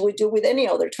 as you would do with any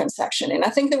other transaction. And I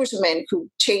think there was a man who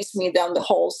chased me down the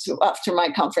halls after my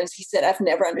conference. He said, I've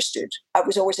never understood. I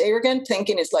was always arrogant,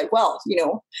 thinking it's like, well,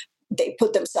 they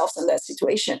put themselves in that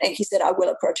situation. And he said, I will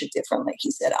approach it differently. He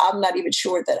said, I'm not even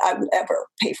sure that I would ever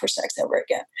pay for sex ever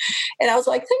again. And I was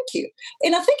like, thank you.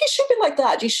 And I think it should be like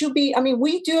that. It should be, I mean,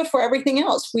 we do it for everything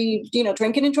else. We,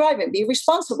 drinking and driving, be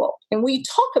responsible. And we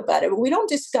talk about it, but we don't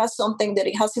discuss something that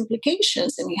it has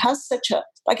implications. And it has such a,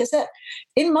 like I said,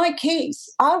 in my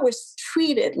case, I was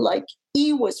treated like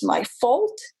it was my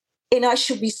fault. And I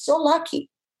should be so lucky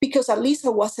because at least I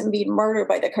wasn't being murdered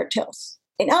by the cartels.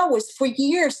 And for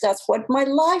years, that's what my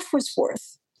life was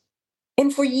worth.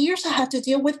 And for years, I had to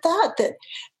deal with that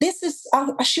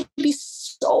I should be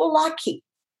so lucky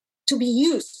to be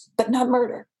used, but not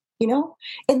murdered,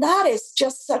 And that is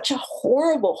just such a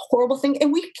horrible, horrible thing.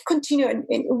 And we continue, and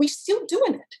we're still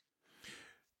doing it.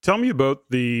 Tell me about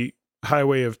the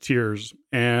Highway of Tears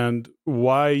and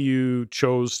why you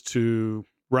chose to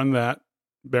run that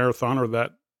marathon or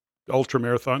that ultra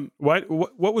marathon. What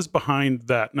was behind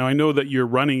that? Now I know that you're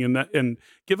running in that, and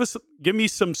give me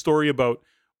some story about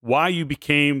why you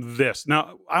became this.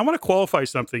 Now I want to qualify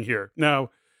something here. Now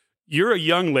you're a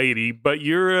young lady, but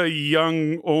you're a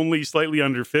young, only slightly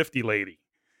under 50 lady.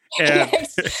 And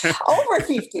yes, over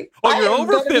 50. Oh, you're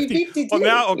over 50. Oh,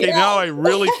 now I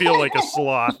really feel like a Yeah.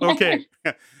 sloth. Okay.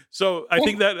 So I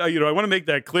think that, I want to make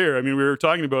that clear. I mean, we were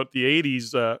talking about the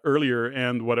 80s earlier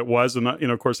and what it was. And,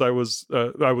 of course, I was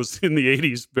in the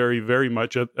 80s very, very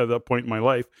much at that point in my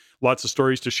life. Lots of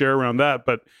stories to share around that.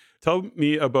 But tell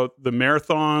me about the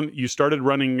marathon. You started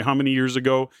running how many years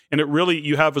ago? And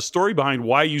you have a story behind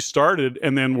why you started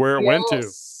and then where it went to.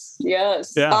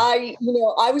 Yes. Yeah. I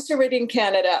was already in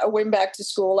Canada. I went back to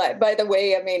school. By the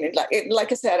way, I mean,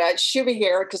 like I said, I should be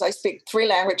here because I speak 3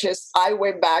 languages. I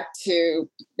went back to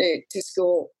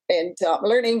school and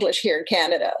learn English here in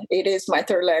Canada. It is my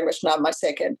 3rd language, not my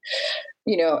 2nd.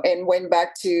 And went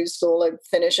back to school and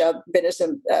finished up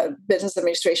business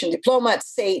administration diploma at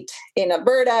SAIT in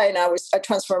Alberta. And I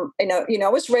transformed, I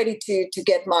was ready to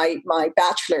get my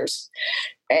bachelor's.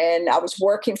 And I was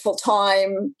working full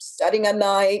time, studying at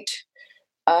night,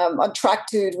 on track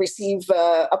to receive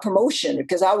a promotion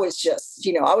because I was just,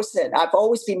 I've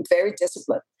always been very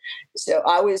disciplined. So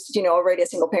I was, already a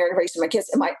single parent raising my kids.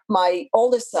 And my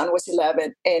oldest son was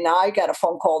 11, and I got a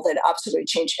phone call that absolutely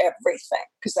changed everything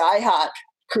because I had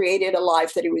created a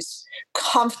life that it was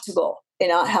comfortable.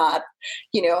 And I had,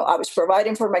 I was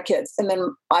providing for my kids. And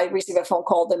then I received a phone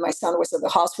call that my son was at the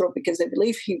hospital because they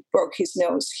believe he broke his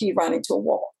nose. He ran into a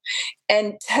wall.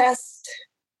 And test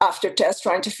after test,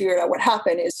 trying to figure out what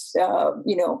happened is,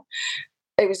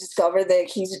 it was discovered that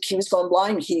he was going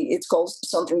blind. It's called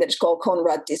something that's called cone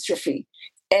rod dystrophy.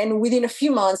 And within a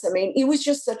few months, it was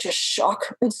just such a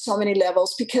shock on so many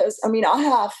levels because, I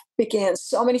have began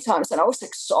so many times and I was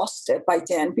exhausted by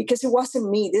then because it wasn't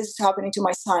me. This is happening to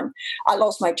my son. I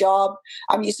lost my job.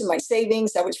 I'm using my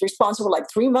savings. I was responsible like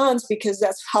 3 months because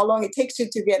that's how long it takes you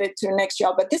to get it to the next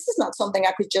job. But this is not something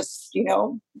I could just,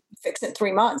 fix in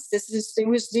 3 months. This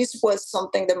was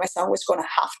something that my son was going to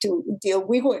have to deal.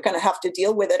 We were going to have to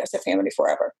deal with it as a family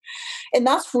forever. And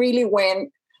that's really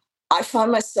when I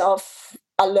found myself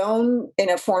alone in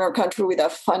a foreign country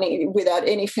without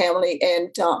any family.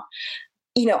 And,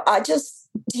 I just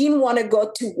didn't want to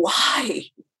go to why.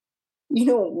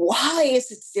 Why is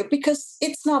it still? Because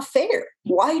it's not fair.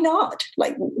 Why not?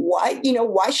 Like, why,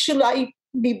 why should I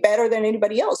be better than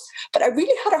anybody else? But I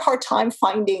really had a hard time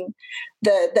finding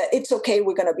the it's okay,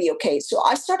 we're going to be okay. So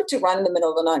I started to run in the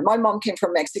middle of the night. My mom came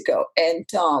from Mexico and,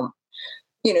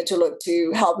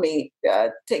 to help me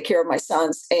take care of my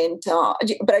sons. And,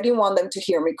 but I didn't want them to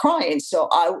hear me crying. So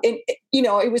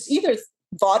it was either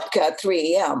vodka at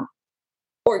 3 a.m.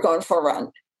 or going for a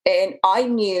run. And I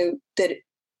knew that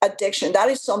addiction, that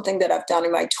is something that I've done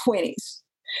in my 20s,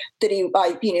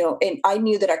 and I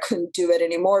knew that I couldn't do it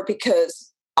anymore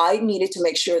because I needed to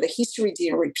make sure the history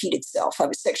didn't repeat itself. I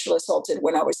was sexually assaulted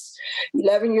when I was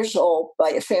 11 years old by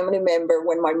a family member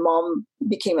when my mom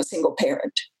became a single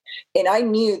parent. And I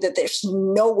knew that there's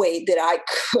no way that I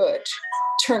could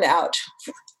turn out,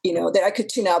 that I could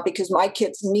tune out because my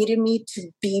kids needed me to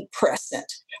be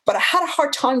present. But I had a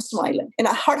hard time smiling and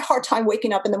I had a hard time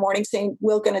waking up in the morning saying,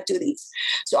 we're going to do these.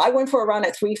 So I went for a run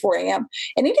at 4 a.m.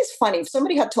 And it is funny. If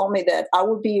somebody had told me that I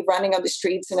would be running on the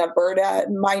streets in Alberta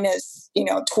minus,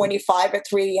 25 at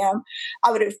 3 a.m.,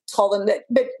 I would have told them that.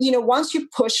 But, once you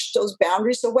push those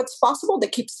boundaries of what's possible, they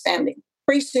keep expanding.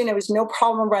 Pretty soon, it was no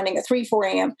problem running at 4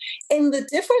 a.m. And the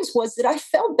difference was that I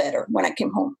felt better when I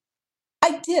came home.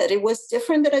 I did. It was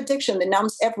different than addiction that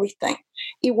numbs everything.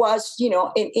 It was, and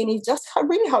it's just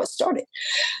really how it started.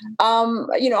 I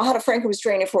had a friend who was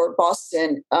training for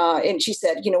Boston, and she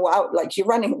said, wow, like you're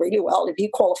running really well. If you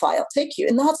qualify, I'll take you.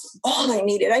 And that's all I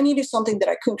needed. I needed something that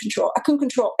I couldn't control. I couldn't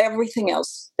control everything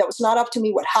else. That was not up to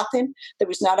me what happened. That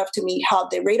was not up to me how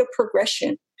the rate of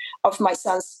progression of my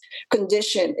son's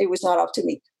condition. It was not up to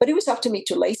me, but it was up to me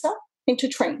to lace up and to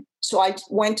train. So I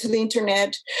went to the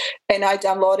internet and I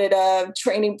downloaded a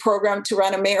training program to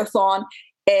run a marathon.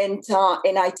 And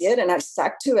I did, and I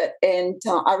stuck to it. And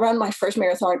I ran my first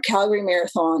marathon, Calgary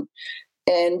Marathon.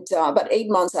 And about 8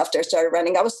 months after I started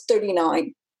running, I was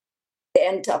 39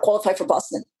 and qualified for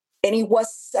Boston. And it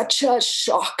was such a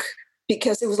shock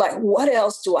because it was like, what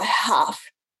else do I have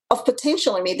of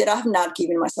potential in me that I have not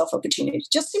given myself opportunity?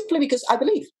 Just simply because I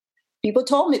believe. People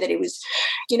told me that it was,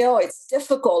 it's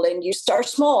difficult and you start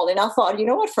small. And I thought,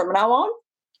 what, from now on,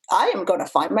 I am going to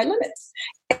find my limits.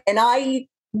 And I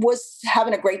was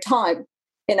having a great time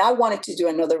and I wanted to do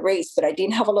another race, but I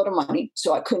didn't have a lot of money.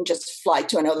 So I couldn't just fly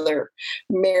to another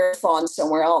marathon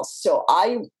somewhere else. So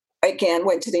I, again,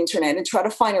 went to the internet and tried to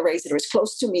find a race that was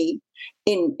close to me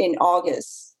in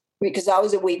August, because that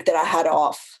was a week that I had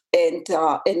off. And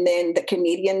then the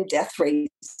Canadian death race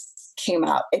came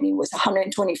out and it was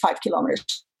 125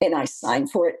 kilometers and I signed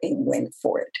for it and went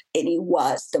for it. And it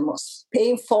was the most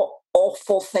painful,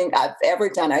 awful thing I've ever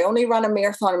done. I only ran a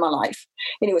marathon in my life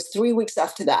and it was 3 weeks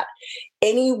after that.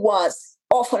 And it was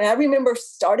awful. And I remember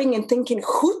starting and thinking,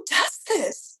 who does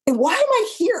this? And why am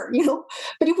I here?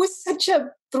 But it was such a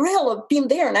thrill of being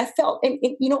there. And I felt, and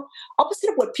opposite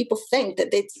of what people think, that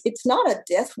it's not a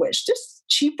death wish, just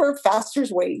cheaper, faster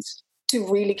ways to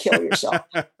really kill yourself.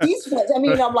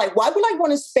 I'm like, why would I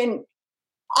want to spend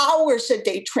hours a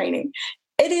day training?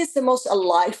 It is the most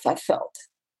alive I felt.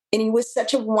 And it was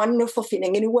such a wonderful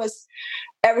feeling. And it was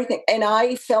everything. And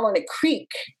I fell in a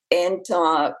creek and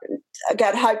I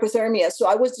got hypothermia. So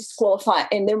I was disqualified.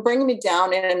 And they're bringing me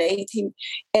down in an 18.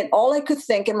 And all I could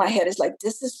think in my head is like,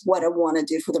 this is what I want to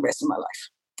do for the rest of my life.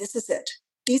 This is it.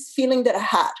 This feeling that I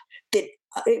had, that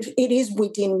it is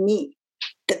within me,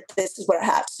 that this is what I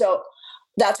had. So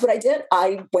that's what I did.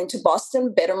 I went to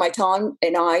Boston, better my time,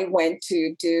 and I went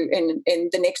to do, in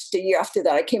the next year after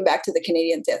that, I came back to the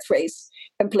Canadian death race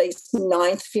and placed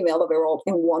ninth female overall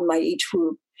and won my age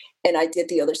group. And I did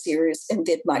the other series and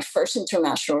did my first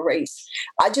international race.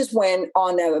 I just went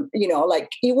on a, like,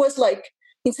 it was like,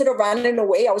 instead of running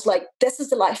away, I was like, this is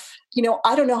the life.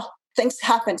 I don't know. Things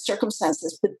happen,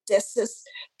 circumstances, but this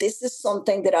is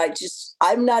something that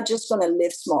I'm not just going to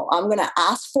live small. I'm going to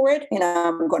ask for it, and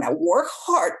I'm going to work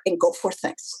hard and go for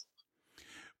things.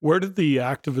 Where did the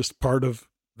activist part of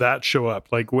that show up?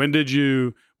 Like, when did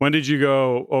you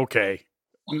go, okay,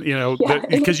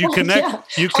 because you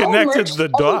connected the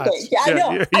dots. Yeah, I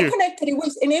know. I connected.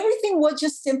 And everything was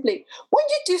just simply, when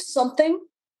you do something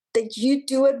that you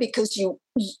do it because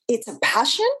it's a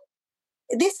passion.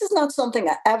 This is not something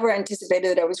I ever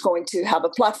anticipated that I was going to have a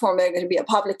platform, that I'm going to be a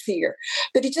public figure.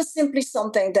 But it's just simply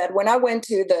something that when I went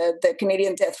to the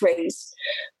Canadian death race,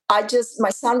 my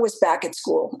son was back at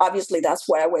school. Obviously, that's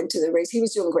why I went to the race. He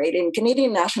was doing great. And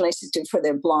Canadian National Institute for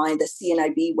the Blind, the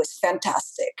CNIB, was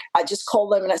fantastic. I just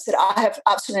called them and I said, I have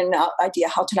absolutely no idea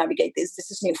how to navigate this. This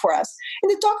is new for us. And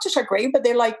the doctors are great, but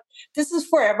they're like, this is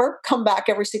forever. Come back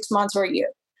every 6 months or a year.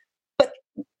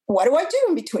 What do I do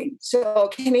in between? So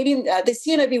the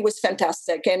CNIB was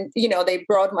fantastic. And, they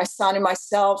brought my son and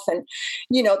myself and,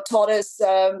 taught us,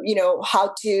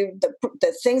 how to,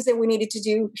 the things that we needed to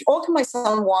do. All my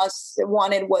son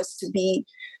wanted was to be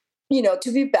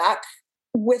back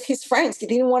with his friends. He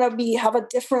didn't want to have a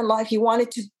different life. He wanted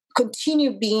to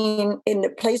continue being in the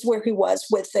place where he was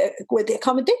with the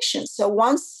accommodations. So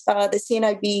once the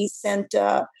CNIB sent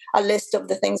a list of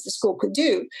the things the school could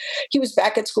do, he was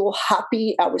back at school,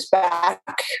 happy. I was back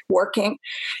working,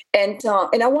 and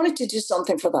I wanted to do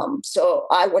something for them. So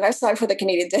when I signed for the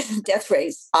Canadian death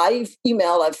race, I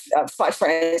emailed 5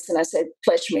 friends and I said,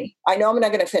 pledge me. I know I'm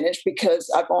not going to finish because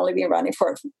I've only been running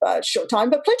for a short time,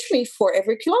 but pledge me for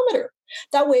every kilometer.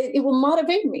 That way it will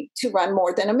motivate me to run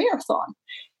more than a marathon.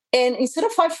 And instead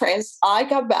of 5 friends, I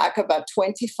got back about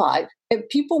 25, and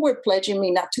people were pledging me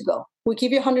not to go. We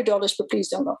give you $100, but please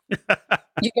don't go.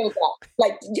 You can go.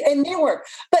 And they were.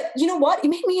 But you know what? It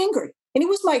made me angry. And it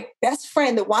was my best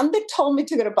friend, the one that told me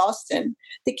to go to Boston.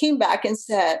 They came back and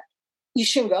said, you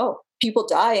shouldn't go. People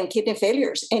die in kidney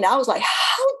failures. And I was like,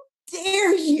 how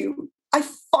dare you? I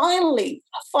finally,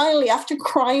 after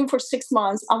crying for 6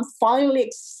 months, I'm finally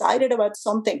excited about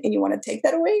something. And you want to take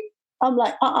that away? I'm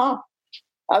like,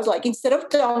 I was like, instead of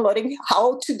downloading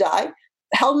how to die,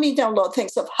 help me download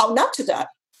things of how not to die.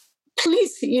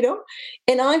 Please,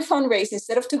 And I fundraised,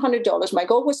 instead of $200, my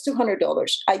goal was $200.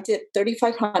 I did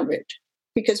 $3,500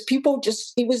 because people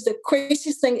it was the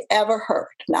craziest thing ever heard.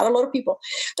 Not a lot of people.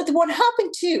 But what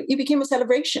happened too, it became a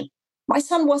celebration. My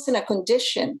son wasn't a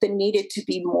condition that needed to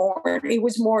be more. It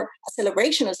was more a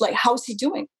celebration. It's like, how's he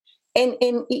doing? And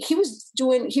he was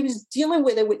dealing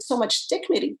with it with so much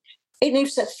dignity. And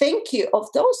it's a thank you of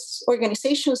those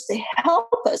organizations to help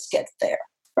us get there,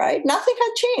 right? Nothing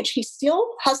had changed. He still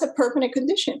has a permanent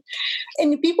condition.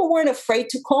 And people weren't afraid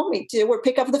to call me. They would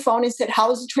pick up the phone and said,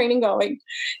 how's the training going?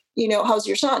 How's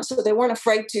your son? So they weren't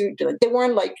afraid they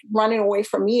weren't like running away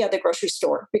from me at the grocery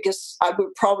store because I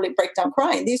would probably break down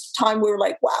crying. This time we were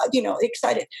like, wow,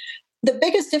 excited. The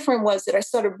biggest difference was that I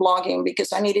started blogging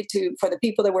because I needed to, for the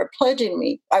people that were pledging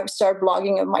me, I started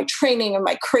blogging of my training and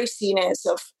my craziness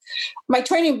of my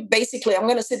training. Basically, I'm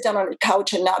going to sit down on the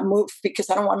couch and not move because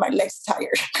I don't want my legs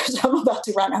tired because I'm about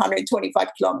to run 125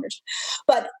 kilometers.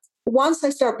 But once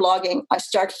I start blogging, I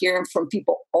start hearing from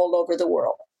people all over the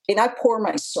world. And I pour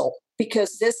my soul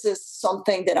because this is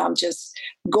something that I'm just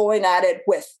going at it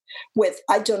with.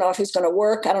 I don't know if it's going to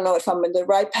work. I don't know if I'm in the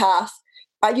right path.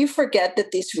 You forget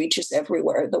that this reaches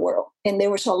everywhere in the world. And there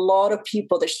was a lot of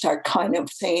people that start kind of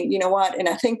saying, you know what? And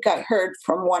I think I heard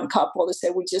from one couple that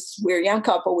said, we're a young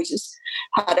couple. We just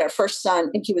had our first son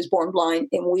and he was born blind.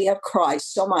 And we have cried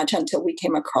so much until we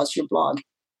came across your blog.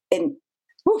 And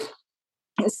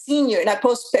seeing you, and I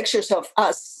post pictures of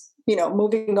us,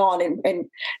 moving on and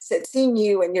said, seeing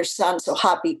you and your son so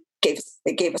happy gave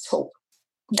us hope.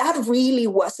 That really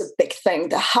was a big thing.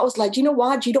 The house, like, you know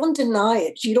what? You don't deny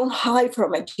it. You don't hide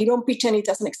from it. You don't pretend it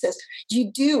doesn't exist.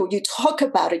 You do. You talk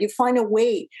about it. You find a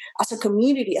way as a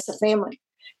community, as a family.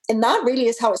 And that really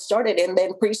is how it started. And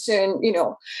then pretty soon,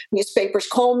 newspapers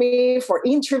call me for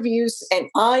interviews. And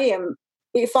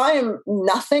if I am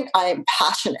nothing, I am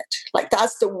passionate. Like,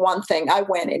 that's the one thing I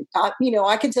went in.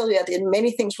 I can tell you I did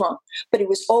many things wrong, but it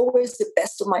was always the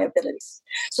best of my abilities.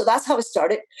 So that's how it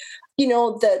started.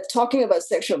 The talking about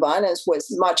sexual violence was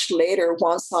much later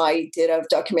once I did a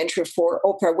documentary for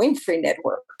Oprah Winfrey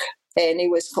Network. and it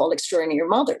was called Extraordinary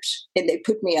Mothers. And they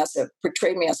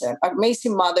portrayed me as an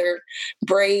amazing mother,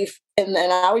 brave. And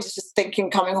then I was just thinking,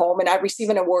 coming home, and I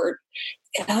received an award.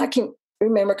 And I can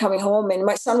remember coming home, and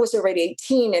my son was already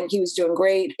 18 and he was doing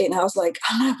great. And I was like,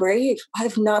 I'm not brave.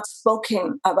 I've not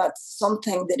spoken about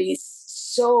something that is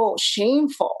so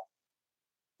shameful.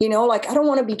 Like, I don't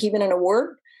want to be given an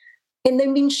award and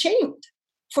then being shamed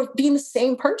for being the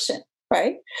same person,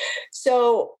 right?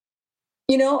 So,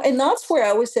 and that's where I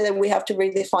always say that we have to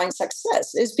redefine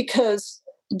success, is because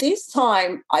this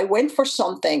time I went for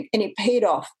something and it paid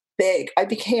off big. I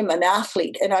became an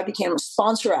athlete and I became a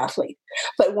sponsor athlete.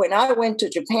 But when I went to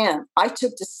Japan, I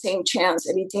took the same chance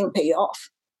and it didn't pay off.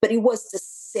 But it was the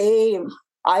same.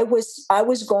 I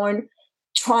was going,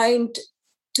 trying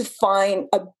to find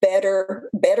a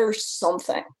better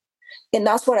something. And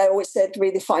that's what I always said,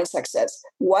 redefine success.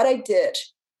 What I did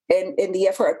and the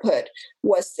effort I put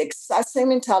was the exact same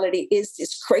mentality. Is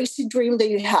this crazy dream that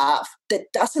you have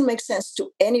that doesn't make sense to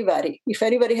anybody. If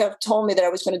anybody have told me that I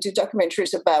was going to do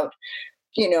documentaries about,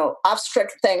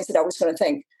 abstract things that I was going to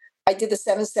think, I did the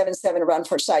 777 run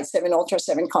for sight, 7 ultra,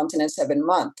 7 continents, 7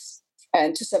 months,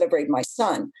 and to celebrate my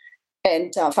son.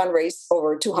 And fundraised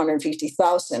over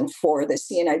 $250,000 for the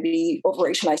CNIB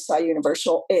Operation I Saw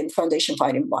Universal and Foundation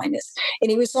Fighting Blindness. And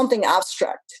it was something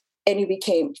abstract, and it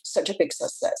became such a big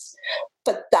success.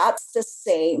 But that's the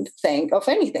same thing of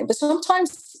anything. But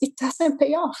sometimes it doesn't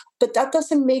pay off. But that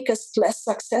doesn't make us less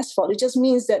successful. It just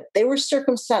means that there were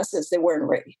circumstances that weren't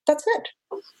ready. That's it.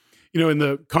 In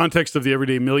the context of the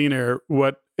Everyday Millionaire,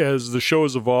 as the show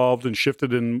has evolved and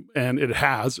shifted, and it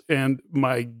has, and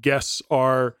my guests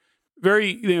are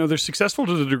very, they're successful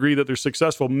to the degree that they're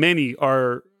successful. Many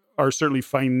are certainly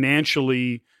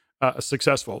financially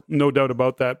successful, no doubt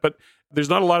about that. But there's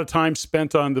not a lot of time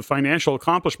spent on the financial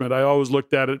accomplishment. I always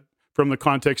looked at it from the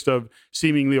context of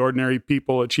seemingly ordinary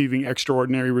people achieving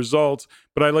extraordinary results,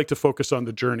 but I like to focus on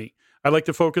the journey. I like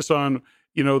to focus on,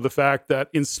 the fact that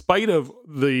in spite of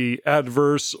the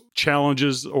adverse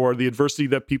challenges or the adversity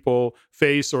that people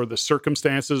face or the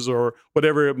circumstances or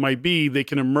whatever it might be, they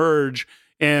can emerge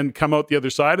and come out the other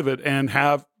side of it and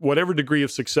have whatever degree of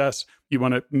success you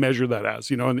want to measure that as,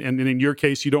 and in your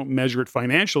case, you don't measure it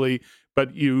financially,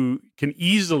 but you can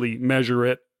easily measure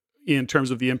it in terms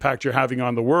of the impact you're having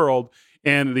on the world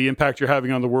and the impact you're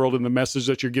having on the world and the message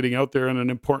that you're getting out there on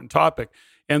an important topic.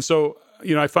 And so,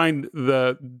 I find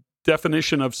the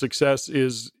definition of success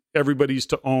is everybody's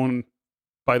to own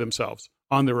by themselves,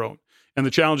 on their own. And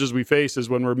the challenges we face is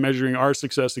when we're measuring our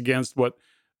success against what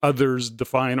others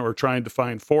define or try and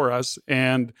define for us.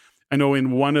 And I know in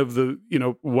one of the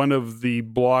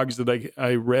blogs that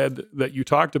I read that you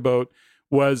talked about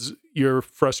was your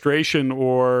frustration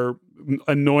or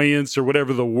annoyance or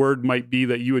whatever the word might be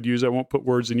that you would use. I won't put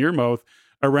words in your mouth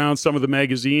around some of the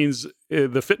magazines,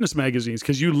 the fitness magazines,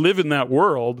 because you live in that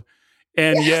world.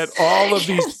 And yet all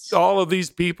of these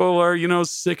people are,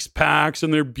 six packs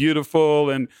and they're beautiful.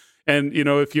 And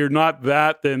if you're not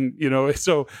that, then,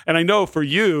 so, and I know for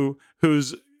you,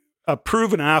 who's a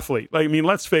proven athlete,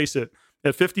 let's face it,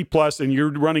 at 50 plus and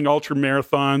you're running ultra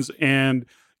marathons and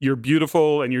you're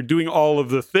beautiful and you're doing all of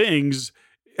the things.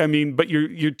 But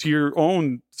you're to your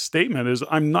own statement is,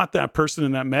 I'm not that person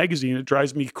in that magazine. It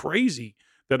drives me crazy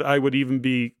that I would even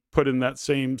be put in that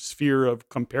same sphere of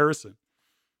comparison.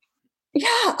 Yeah,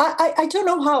 I don't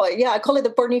know how. I call it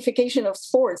the pornification of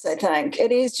sports, I think. It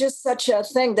is just such a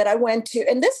thing that I went to,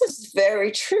 and this is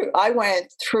very true. I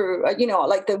went through,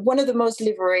 one of the most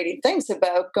liberating things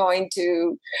about going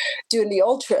to doing the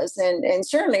ultras. And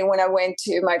certainly when I went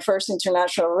to my first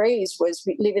international race was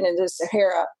living in the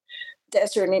Sahara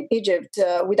desert in Egypt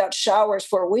without showers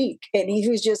for a week. And it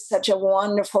was just such a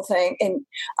wonderful thing. And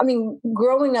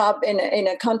growing up in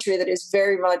a country that is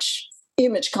very much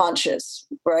image conscious,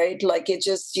 right? Like it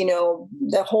just,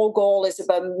 the whole goal is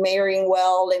about marrying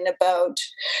well and about,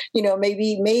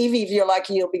 maybe if you're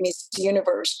lucky, you'll be Miss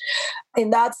Universe.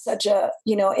 And that's such a,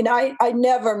 and I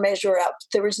never measure up.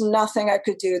 There was nothing I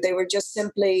could do. They were just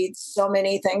simply so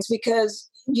many things because,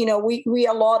 we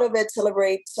a lot of it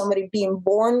celebrate somebody being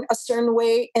born a certain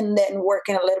way and then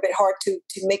working a little bit hard to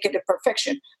make it a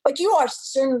perfection. But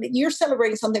you're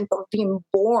celebrating something for being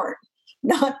born.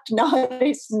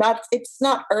 It's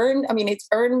not earned. It's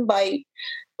earned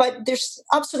but there's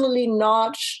absolutely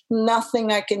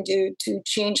nothing I can do to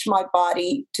change my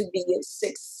body to be a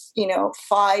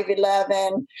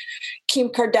 5'11" Kim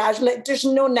Kardashian. There's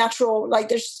no natural,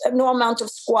 there's no amount of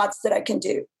squats that I can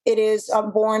do. It is,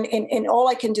 I'm born and all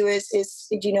I can do is,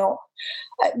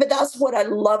 but that's what I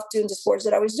loved doing the sports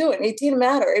that I was doing. It didn't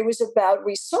matter. It was about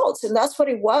results. And that's what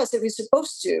it was. It was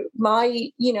supposed to.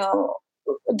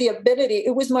 the ability,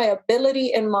 it was my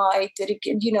ability and my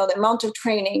dedication, the amount of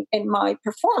training and my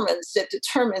performance that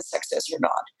determines success or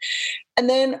not. And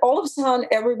then all of a sudden,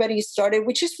 everybody started,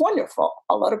 which is wonderful.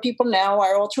 A lot of people now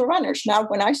are ultra runners. Now,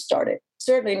 when I started,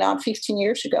 certainly not 15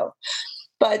 years ago.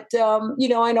 But,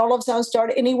 and all of a sudden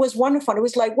started, and it was wonderful. It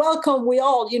was like, welcome, we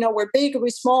all, we're big, we're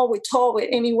small, we're tall.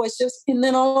 And it was just, and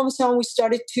then all of a sudden we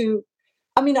started to,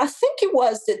 I think it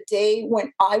was the day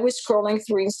when I was scrolling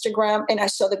through Instagram and I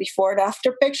saw the before and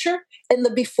after picture, and the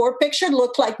before picture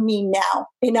looked like me now.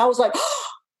 And I was like, oh,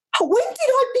 when did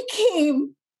I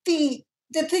become the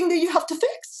thing that you have to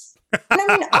fix? And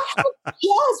I had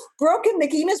just broken the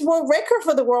Guinness World Record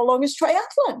for the world longest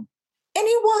triathlon. And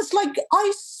it was like,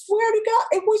 I swear to God,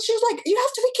 it was just like, you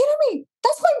have to be kidding me.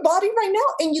 That's my body right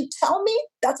now. And you tell me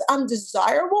that's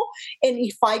undesirable. And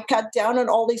if I cut down on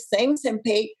all these things and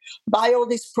buy all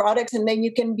these products, and then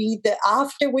you can be the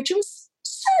after, which was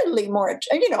certainly more,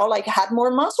 had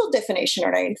more muscle definition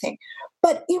or anything.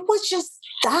 But it was just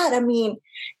that. And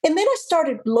then I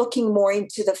started looking more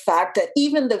into the fact that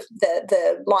even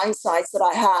the blind sides that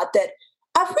I had, that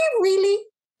are we really,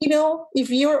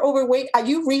 if you're overweight, are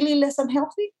you really less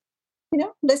unhealthy?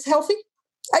 Less healthy?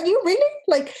 Are you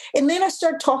really? And then I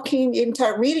start talking and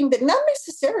start reading that not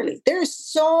necessarily. There's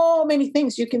so many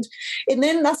things you can, and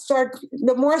then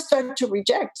the more I started to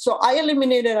reject. So I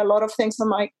eliminated a lot of things on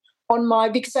my,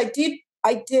 because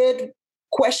I did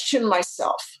question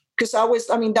myself, because that was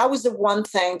the one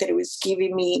thing that it was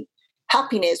giving me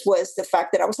happiness, was the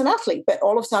fact that I was an athlete. But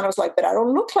all of a sudden I was like, but I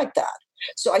don't look like that.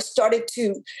 So I started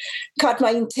to cut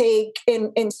my intake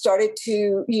and started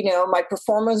to, my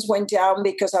performance went down,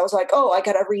 because I was like, oh, I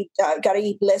gotta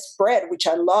eat less bread, which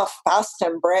I love, pasta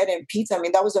and bread and pizza.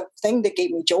 That was a thing that gave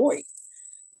me joy.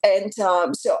 And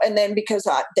and then because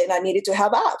I needed to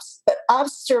have abs, but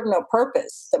abs serve no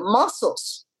purpose. The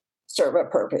muscles serve a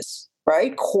purpose,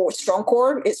 right? Strong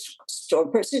core is strong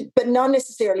person, but not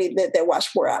necessarily the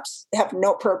washboard abs. They have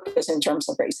no purpose in terms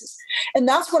of races. And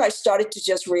that's when I started to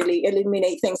just really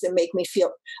eliminate things that make me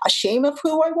feel ashamed of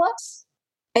who I was,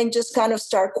 and just kind of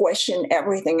start questioning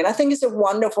everything. And I think it's a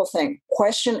wonderful thing.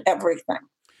 Question everything.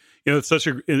 It's such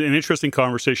an interesting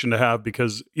conversation to have,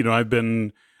 because,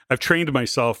 I've trained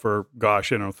myself for,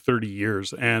 30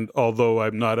 years. And although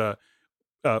I'm not a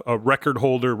record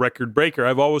holder, record breaker,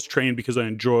 I've always trained because I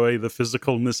enjoy the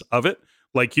physicalness of it.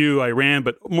 Like you, I ran,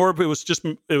 but more of it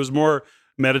was more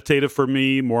meditative for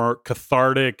me, more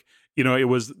cathartic. It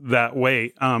was that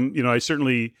way. I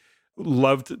certainly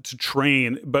loved to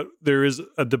train, but there is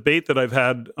a debate that I've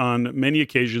had on many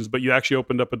occasions, but you actually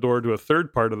opened up a door to a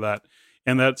third part of that.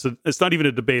 And it's not even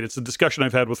a debate. It's a discussion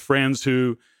I've had with friends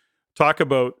who talk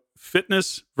about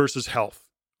fitness versus health.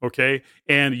 Okay.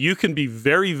 And you can be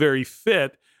very, very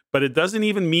fit, but it doesn't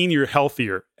even mean you're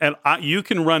healthier. And you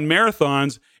can run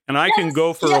marathons, and I can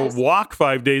go for a walk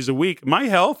 5 days a week. My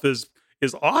health is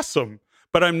awesome,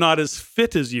 but I'm not as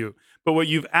fit as you. But what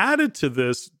you've added to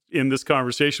this in this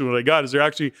conversation, what I got is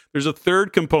there's a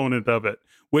third component of it,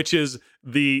 which is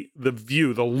the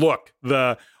view, the look,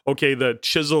 the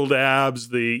chiseled abs,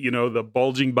 the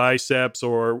bulging biceps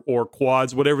or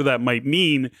quads, whatever that might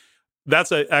mean.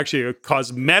 That's actually a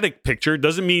cosmetic picture. It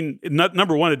doesn't mean,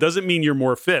 number one, it doesn't mean you're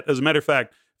more fit. As a matter of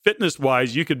fact,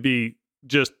 fitness-wise, you could be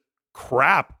just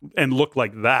crap and look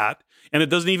like that. And it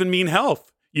doesn't even mean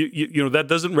health. That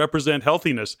doesn't represent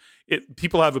healthiness.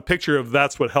 People have a picture of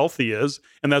that's what healthy is,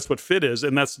 and that's what fit is,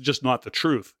 and that's just not the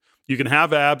truth. You can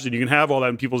have abs and you can have all that,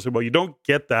 and people say, well, you don't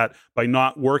get that by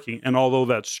not working. And although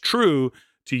that's true,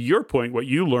 to your point, what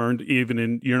you learned,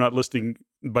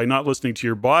 by not listening to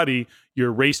your body,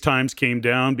 your race times came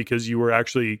down because you were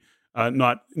actually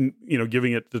not,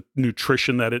 giving it the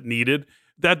nutrition that it needed.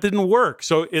 That didn't work.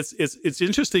 So it's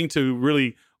interesting to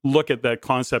really look at that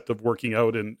concept of working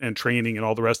out and training and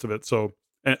all the rest of it. So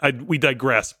we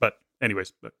digress, but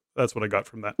anyways, that's what I got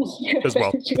from that as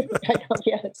well. I know,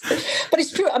 yes. But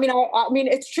it's true. I mean,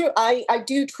 it's true. I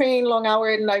do train long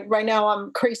hours, and right now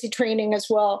I'm crazy training as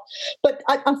well. But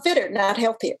I'm fitter, not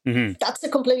healthier. Mm-hmm. That's a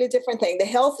completely different thing. The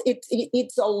health,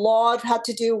 it's a lot had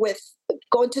to do with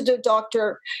going to the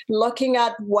doctor, looking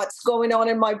at what's going on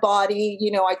in my body.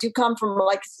 I do come from,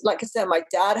 like I said, my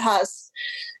dad has.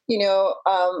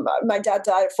 My dad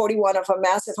died at 41 of a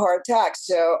massive heart attack.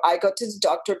 So I go to the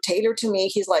doctor, tailored to me.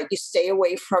 He's like, you stay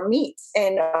away from meat.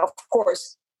 And of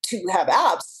course, to have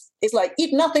abs, it's like,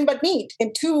 eat nothing but meat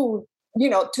and two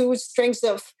strings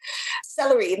of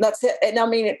celery. And that's it. And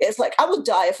it's like, I would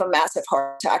die of a massive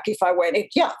heart attack if I went,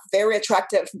 very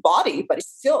attractive body, but it's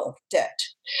still dead.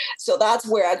 So that's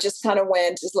where I just kind of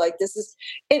went, is like, this is,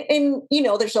 and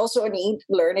there's also a need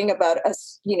learning about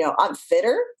us, I'm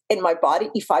fitter. in my body,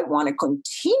 if I want to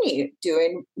continue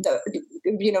doing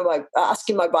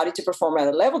asking my body to perform at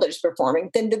a level that it's performing,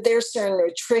 then there's certain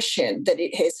nutrition that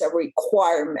it has a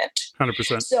requirement.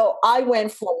 100%. So I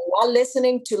went from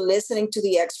listening to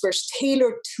the experts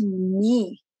tailored to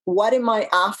me. What am I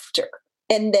after?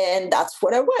 And then that's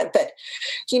what I went. But,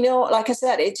 like I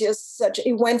said,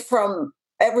 it went from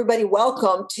everybody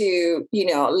welcome to,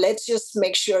 let's just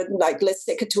make sure, let's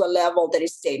take it to a level that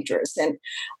is dangerous. And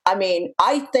I mean,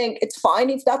 I think it's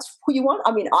fine if that's who you want.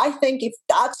 I mean, I think if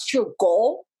that's your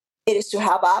goal, it is to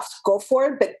have abs, go for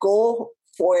it, but go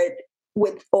for it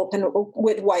with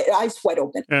eyes wide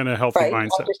open. And a healthy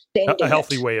mindset, a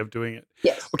healthy way of doing it.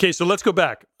 Yes. Okay, so let's go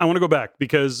back. I want to go back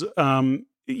because,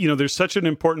 there's such an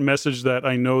important message that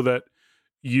I know that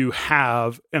you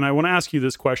have. And I want to ask you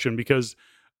this question because,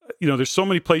 there's so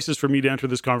many places for me to enter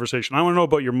this conversation. I want to know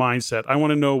about your mindset. I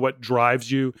want to know what drives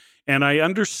you. And I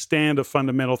understand a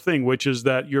fundamental thing, which is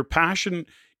that your passion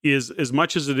is, as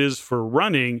much as it is for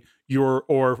running,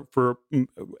 or for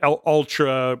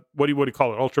ultra, what do you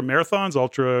call it? Ultra marathons,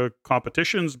 ultra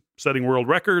competitions, setting world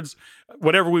records,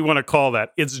 whatever we want to call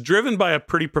that. It's driven by a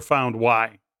pretty profound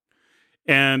why.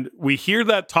 And we hear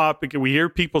that topic and we hear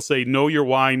people say, know your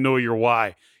why, know your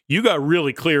why. You got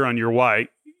really clear on your why.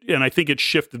 And I think it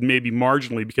shifted maybe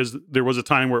marginally because there was a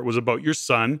time where it was about your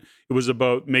son. It was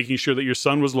about making sure that your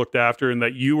son was looked after and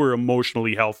that you were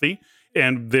emotionally healthy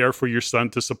and there for your son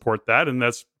to support that. And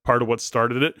that's part of what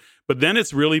started it. But then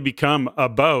it's really become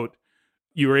about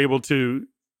you were able to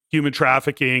human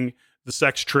trafficking, the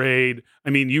sex trade.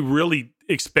 I mean, you really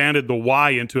expanded the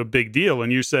why into a big deal.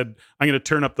 And you said, I'm going to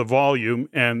turn up the volume.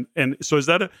 And so is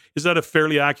that a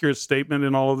fairly accurate statement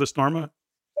in all of this, Norma?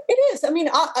 It is. I mean,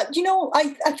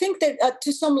 I think that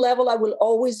to some level, I will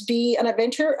always be an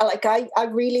adventurer. Like I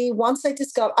really, once I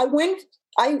discovered, I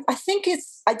think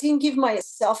I didn't give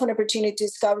myself an opportunity to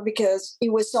discover because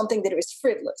it was something that was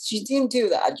frivolous. You didn't do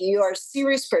that. You are a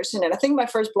serious person. And I think my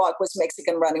first blog was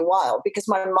Mexican Running Wild because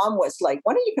my mom was like,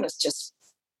 when are you going to just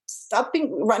stop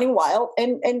running wild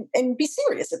and be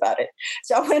serious about it?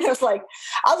 So when I was like,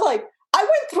 I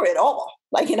went through it all.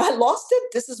 And I lost it.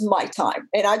 This is my time.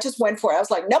 And I just went for it. I was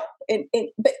like, nope. And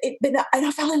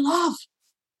I fell in love.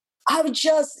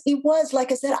 It was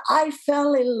like I said, I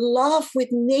fell in love with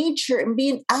nature and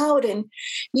being out. And,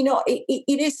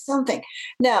 it is something.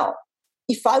 Now,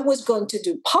 if I was going to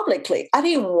do publicly, I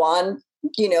didn't want,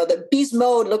 the beast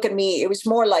mode, look at me. It was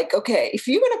more like, okay, if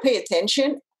you're going to pay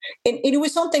attention, and it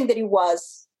was something that it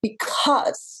was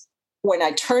because when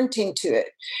I turned into it,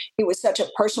 it was such a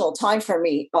personal time for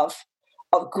me of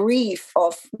grief,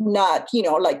 of not,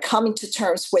 coming to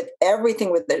terms with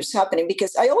everything that is happening.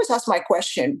 Because I always ask my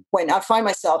question when I find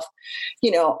myself,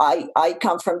 I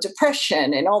come from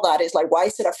depression and all that is like, why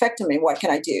is it affecting me? What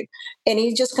can I do? And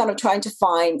he's just kind of trying to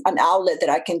find an outlet that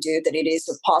I can do that it is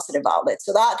a positive outlet.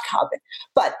 So that happened.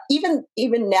 But even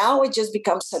now, it just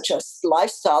becomes such a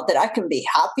lifestyle that I can be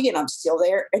happy and I'm still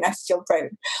there and I'm still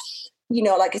praying.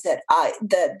 Like I said,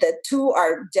 the two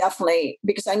are definitely,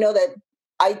 because I know that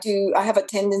I have a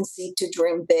tendency to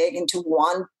dream big and to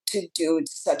want to do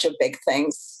such a big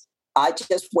things. I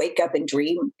just wake up and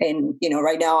dream. And,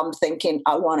 right now I'm thinking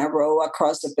I want to row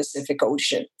across the Pacific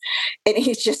Ocean. And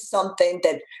it's just something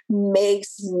that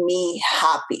makes me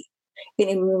happy. And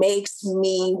it makes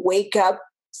me wake up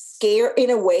scared in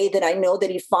a way that I know that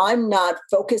if I'm not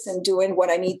focused and doing what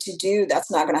I need to do,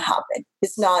 that's not going to happen.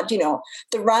 It's not,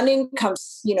 the running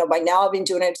comes, by now I've been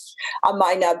doing it. I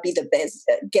might not be the best,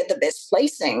 get the best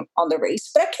placing on the race,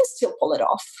 but I can still pull it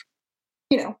off,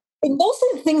 And those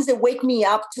are the things that wake me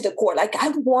up to the core. Like I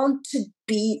want to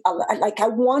be, I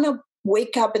want to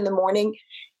wake up in the morning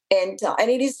and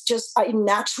it is just, I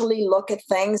naturally look at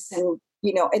things and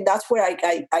that's where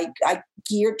I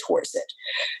gear towards it.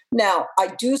 Now, I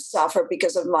do suffer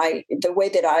because of the way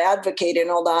that I advocate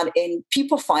and all that, and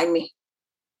people find me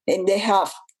and they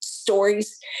have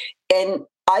stories, and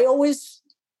I always,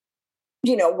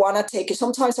 want to take it.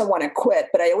 Sometimes I want to quit,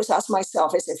 but I always ask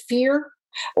myself, is it fear?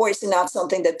 Or is it not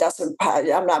something that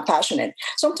I'm not passionate?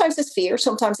 Sometimes it's fear.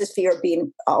 Sometimes it's fear of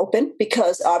being open,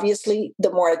 because obviously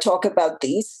the more I talk about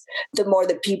these, the more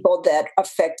the people that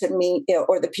affected me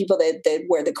or the people that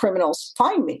were the criminals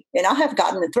find me. And I have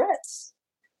gotten the threats.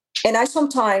 And I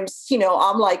sometimes,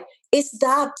 I'm like, is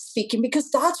that speaking? Because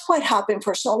that's what happened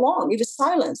for so long. It was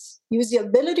silence. It was the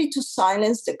ability to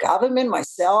silence the government,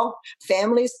 myself,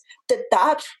 families,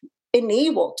 that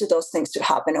enable to those things to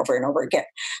happen over and over again.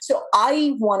 So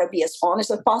I want to be as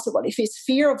honest as possible. If it's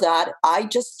fear of that, I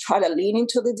just try to lean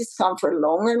into the discomfort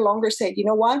longer and longer, say, you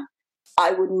know what?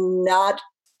 I would not,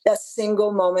 a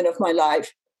single moment of my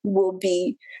life will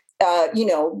be,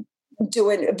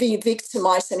 be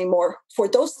victimized anymore for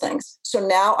those things. So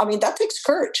now, I mean, that takes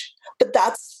courage, but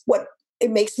that's what it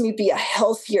makes me be a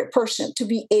healthier person, to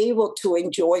be able to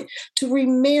enjoy, to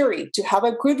remarry, to have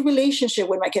a good relationship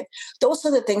with my kid. Those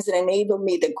are the things that enable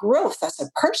me the growth as a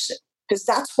person, because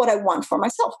that's what I want for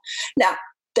myself. Now,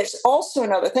 there's also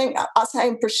another thing. As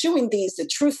I'm pursuing the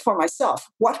truth for myself,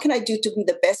 what can I do to be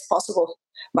the best possible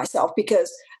myself?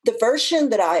 Because the version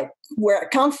where I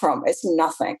come from is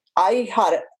nothing. I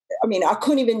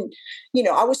couldn't even,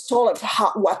 I was told of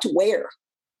what to wear,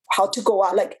 how to go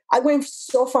out. Like, I went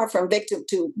so far from victim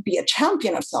to be a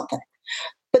champion of something.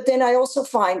 But then I also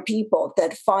find people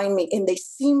that find me and they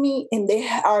see me and they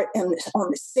are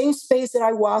on the same space that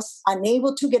I was,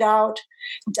 unable to get out,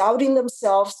 doubting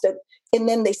themselves, and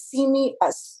then they see me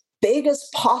as big as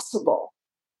possible,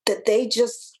 that they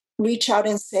just reach out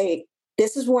and say,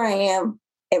 this is where I am,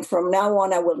 and from now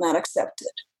on, I will not accept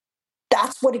it.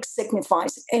 That's what it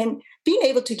signifies. And being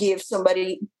able to give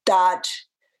somebody that,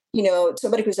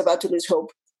 somebody who's about to lose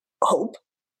hope,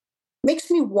 makes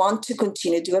me want to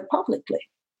continue to do it publicly.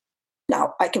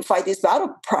 Now, I can fight this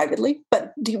battle privately,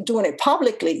 but doing it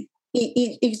publicly,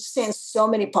 it sends so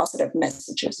many positive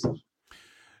messages.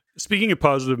 Speaking of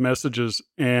positive messages,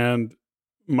 and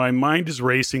my mind is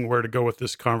racing where to go with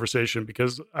this conversation,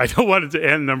 because I don't want it to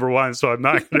end, number one, so I'm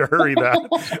not going to hurry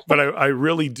that. But I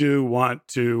really do want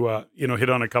to, hit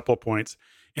on a couple of points.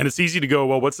 And it's easy to go,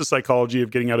 well, what's the psychology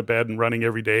of getting out of bed and running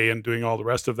every day and doing all the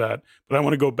rest of that? But I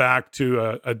want to go back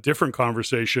to a different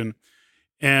conversation.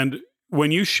 And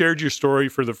when you shared your story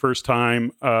for the first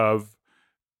time and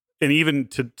even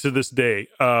to this day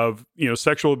of,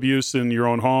 sexual abuse in your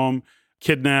own home,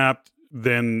 kidnapped,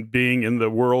 then being in the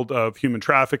world of human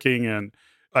trafficking, and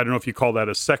I don't know if you call that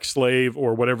a sex slave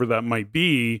or whatever that might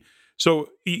be. So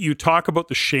you talk about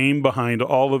the shame behind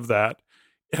all of that.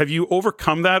 Have you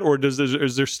overcome that, or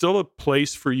is there still a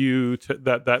place for you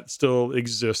that still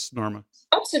exists, Norma?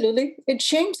 Absolutely.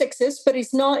 Shame exists, but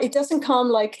it doesn't come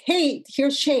like, hey,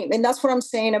 here's shame. And that's what I'm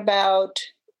saying about,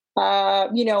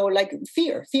 like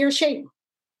fear, shame,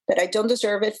 that I don't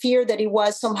deserve it, fear that it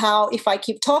was somehow, if I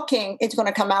keep talking, it's going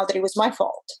to come out that it was my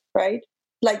fault, right?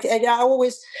 Like, I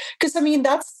always, because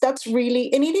that's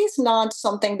really, and it is not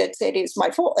something that it is my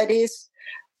fault. It is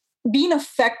being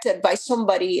affected by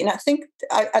somebody. And I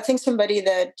think somebody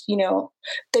that,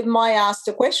 they might ask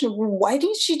the question, why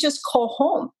didn't she just call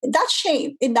home? That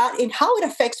shame in how it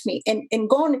affects me, and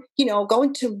going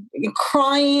to and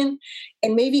crying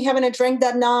and maybe having a drink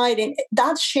that night, and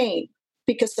that shame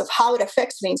because of how it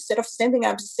affects me, instead of standing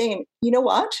up and saying, you know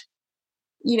what?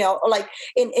 Like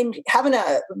in having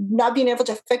not being able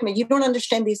to affect me. You don't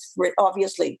understand this,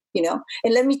 obviously,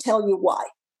 and let me tell you why.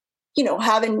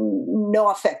 Having no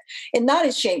effect. And that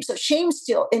is shame. So shame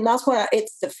still, and that's why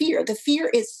it's the fear. The fear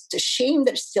is the shame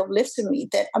that still lives in me,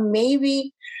 that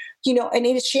maybe, and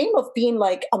it is shame of being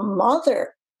like a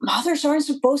mother. Mothers aren't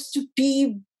supposed to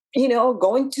be,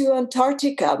 going to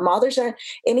Antarctica. Mothers are,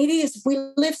 and it is, we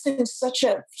live in such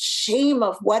a shame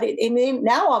of what it, and then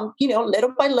now I'm,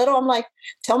 little by little, I'm like,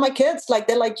 tell my kids, like,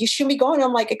 they're like, you shouldn't be going.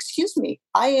 I'm like, excuse me,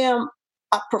 I am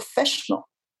a professional.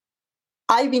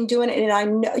 I've been doing it, and I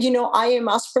know, I am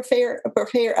as prepared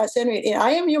as any, and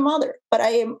I am your mother, but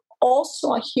I am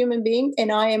also a human being,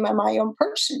 and I am my own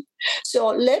person. So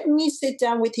let me sit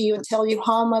down with you and tell you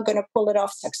how am I going to pull it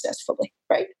off successfully,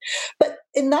 right?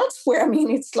 And that's where,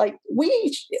 it's like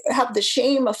we have the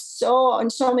shame of on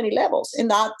so many levels, and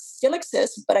that still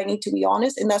exists, but I need to be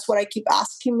honest, and that's what I keep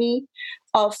asking me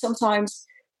of sometimes.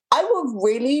 I will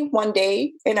really one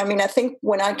day, and I think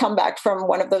when I come back from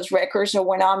one of those records, or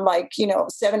when I'm like,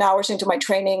 7 hours into my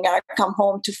training, and I come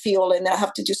home to feel, and I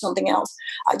have to do something else,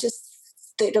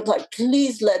 they're like,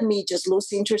 please let me just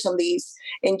lose interest in these,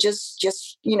 and just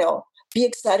be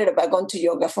excited about going to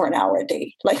yoga for an hour a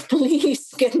day. Like, please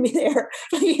get me there.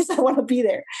 Please, I want to be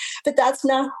there. But that's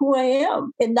not who I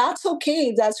am. And that's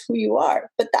okay. That's who you are.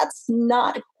 But that's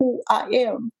not who I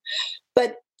am.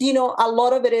 But a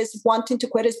lot of it is wanting to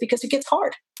quit is because it gets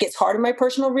hard. It gets hard in my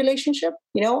personal relationship.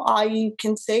 I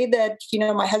can say that,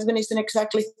 my husband isn't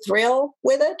exactly thrilled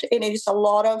with it. And it is a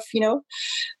lot of,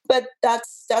 but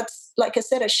that's, like I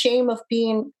said, a shame of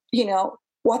being,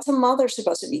 what's a mother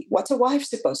supposed to be? What's a wife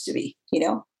supposed to be?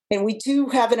 And we do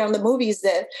have it on the movies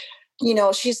that,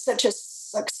 she's such a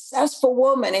successful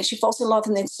woman and she falls in love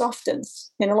and then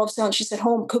softens. And all of a sudden she's at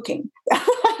home cooking.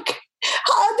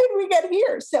 How did we get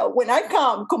here? So when I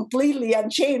come completely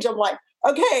unchanged, I'm like,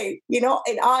 okay, and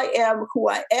I am who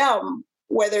I am,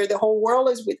 whether the whole world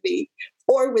is with me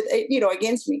or with,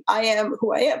 against me. I am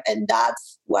who I am. And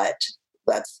that's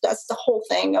the whole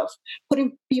thing of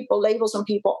putting labels on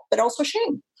people, but also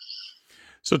shame.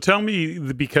 So tell me,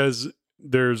 because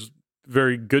there's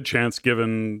very good chance,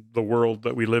 given the world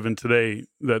that we live in today,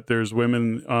 that there's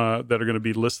women that are going to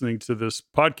be listening to this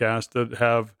podcast that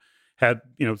have had,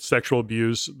 sexual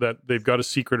abuse, that they've got a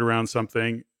secret around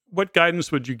something. What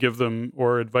guidance would you give them,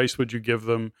 or advice would you give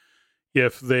them,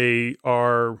 if they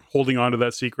are holding on to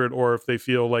that secret, or if they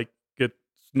feel like it's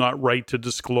not right to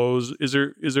disclose? Is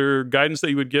there guidance that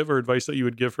you would give, or advice that you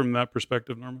would give from that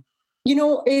perspective, Norma?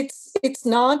 It's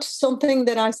not something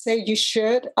that I say you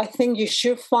should. I think you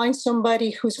should find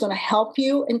somebody who's going to help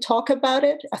you and talk about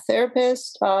it, a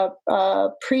therapist, a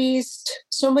priest,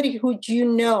 somebody who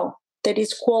that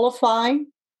is qualified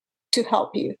to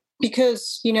help you.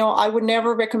 Because, I would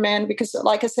never recommend, because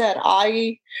like I said,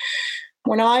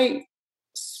 when I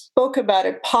spoke about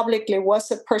it publicly, it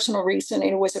was a personal reason,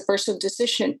 it was a personal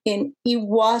decision, and it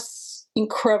was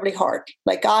incredibly hard.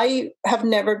 Like, I have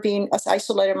never been as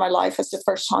isolated in my life as the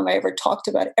first time I ever talked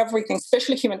about everything,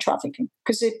 especially human trafficking,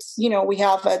 because it's, we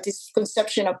have this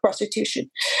conception of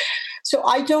prostitution. So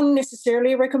I don't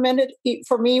necessarily recommend it.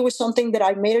 For me, it was something that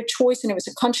I made a choice, and it was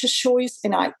a conscious choice,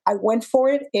 and I went for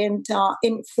it. And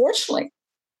fortunately,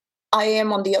 I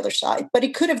am on the other side, but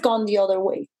it could have gone the other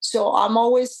way. So I'm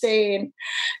always saying,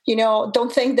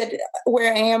 don't think that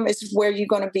where I am is where you're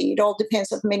going to be. It all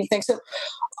depends on many things. So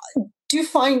do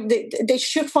find that they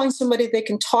should find somebody they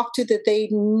can talk to, that they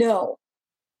know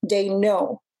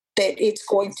that it's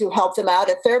going to help them out,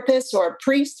 a therapist or a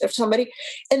priest or somebody.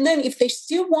 And then if they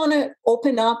still want to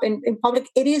open up in public,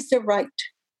 it is their right.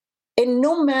 And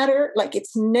no matter,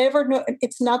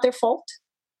 it's not their fault.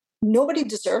 Nobody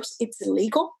deserves, it's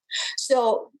illegal.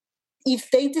 So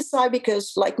if they decide,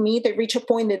 because like me, they reach a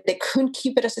point that they couldn't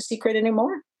keep it as a secret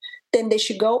anymore, then they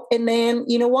should go. And then,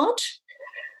 you know what?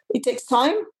 It takes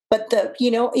time, but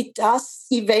it does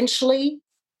eventually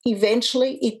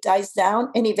it dies down,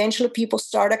 and eventually people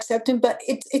start accepting. But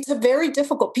it's a very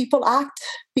difficult. People act,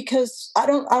 because I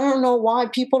don't know why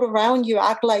people around you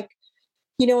act like,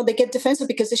 they get defensive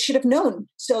because they should have known.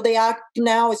 So they act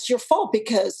now it's your fault,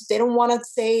 because they don't want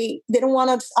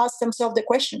to ask themselves the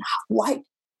question, why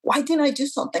didn't I do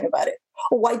something about it?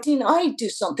 Or why didn't I do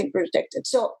something protected?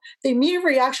 So the immediate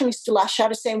reaction is to lash out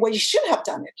and saying, well, you should have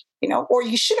done it, or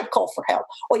you should have called for help,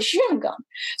 or you should have gone.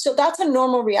 So that's a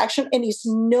normal reaction, and is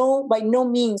by no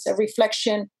means a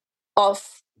reflection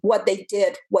of what they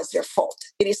did was their fault.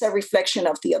 It is a reflection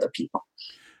of the other people.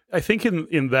 I think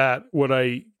in that, what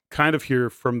I kind of hear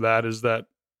from that is that,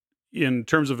 in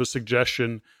terms of a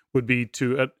suggestion, would be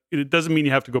to, it doesn't mean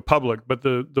you have to go public, but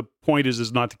the point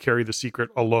is not to carry the secret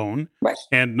alone. Right.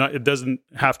 And it doesn't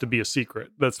have to be a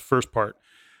secret. That's the first part.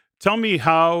 Tell me,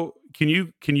 how can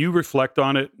you reflect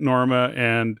on it, Norma?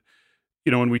 And,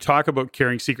 when we talk about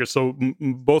carrying secrets, so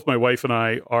both my wife and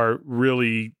I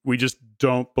we just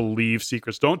don't believe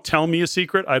secrets. Don't tell me a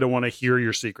secret. I don't want to hear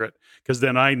your secret, because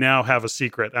then I now have a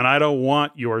secret, and I don't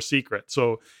want your secret.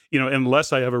 So,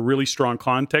 unless I have a really strong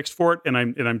context for it, and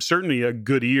I'm certainly a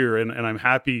good ear, and I'm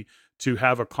happy to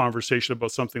have a conversation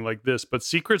about something like this. But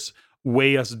secrets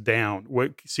weigh us down.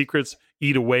 Secrets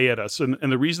eat away at us. And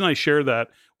the reason I share that,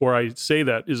 or I say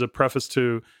that, is a preface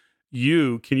to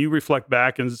you. Can you reflect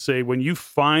back and say, when you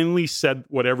finally said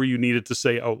whatever you needed to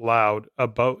say out loud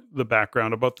about the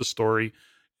background, about the story,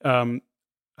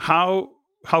 how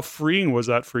freeing was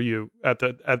that for you?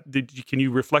 Can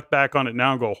you reflect back on it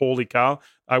now and go, holy cow,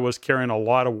 I was carrying a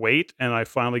lot of weight and I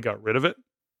finally got rid of it?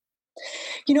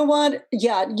 You know what?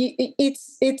 Yeah,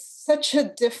 it's such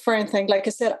a different thing. Like I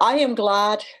said, I am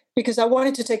glad, because I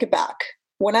wanted to take it back.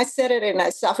 When I said it and I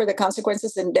suffered the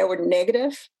consequences and they were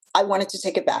negative, I wanted to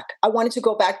take it back. I wanted to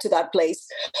go back to that place.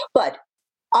 But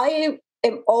I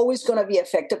am always going to be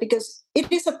affected, because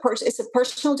it's a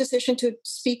personal decision to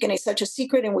speak, and it's such a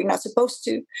secret, and we're not supposed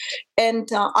to. And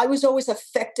I was always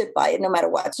affected by it, no matter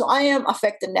what. So I am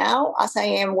affected now as I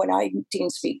am when I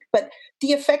didn't speak. But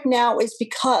the effect now is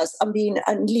because I'm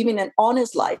living an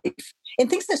honest life, and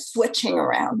things are switching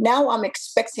around. Now I'm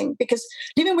expecting, because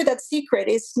living with that secret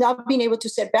is not being able to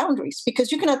set boundaries,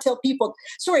 because you cannot tell people,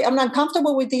 sorry, I'm not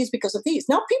comfortable with these because of these.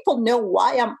 Now people know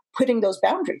why I'm putting those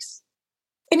boundaries.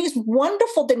 And it's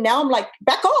wonderful that now I'm like,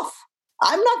 back off.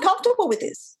 I'm not comfortable with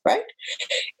this, right?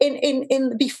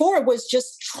 And before, it was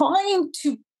just trying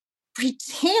to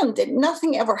pretend that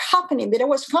nothing ever happened, and that I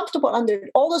was comfortable under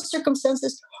all those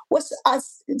circumstances. I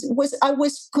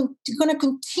was going to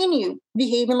continue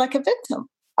behaving like a victim.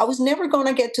 I was never going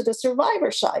to get to the survivor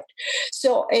side.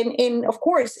 So, and of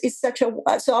course, it's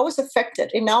so I was affected,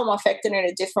 and now I'm affected in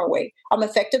a different way. I'm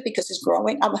affected because it's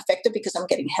growing. I'm affected because I'm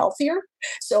getting healthier.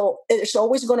 So there's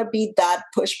always going to be that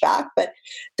pushback, but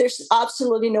there's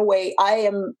absolutely no way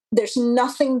there's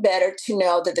nothing better to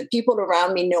know that the people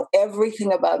around me know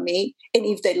everything about me. And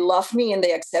if they love me and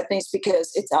they accept me, it's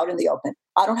because it's out in the open.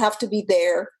 I don't have to be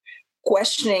there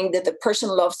questioning that the person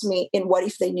loves me, and what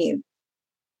if they knew?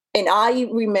 And I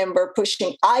remember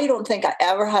pushing. I don't think I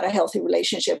ever had a healthy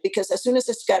relationship, because as soon as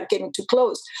it got getting too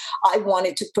close, I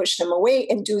wanted to push them away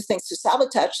and do things to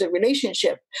sabotage the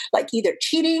relationship, like either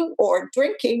cheating or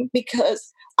drinking,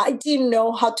 because I didn't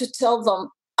know how to tell them,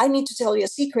 I need to tell you a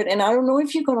secret, and I don't know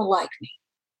if you're going to like me.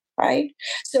 Right.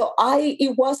 So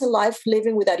it was a life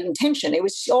living without intention. It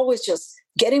was always just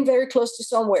getting very close to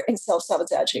somewhere and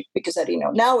self-sabotaging, because I didn't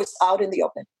know. Now it's out in the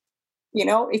open.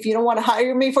 If you don't want to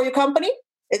hire me for your company,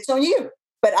 it's on you,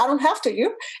 but I don't have to.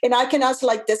 And I can ask,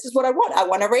 like, this is what I want. I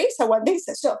want a raise. I want this.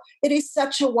 So it is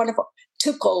such a wonderful,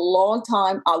 took a long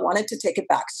time. I wanted to take it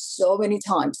back so many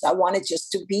times. I wanted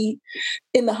just to be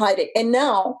in the hiding. And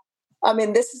now, I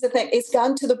mean, this is the thing. It's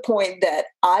gotten to the point that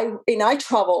I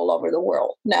travel all over the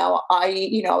world. Now, I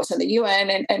was in the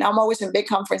UN, and I'm always in big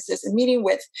conferences and meeting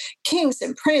with kings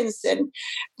and princes and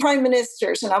prime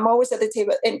ministers. And I'm always at the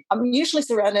table, and I'm usually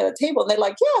surrounded at a table. And they're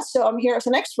like, yeah, so I'm here as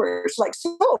an expert. It's like,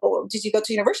 so did you go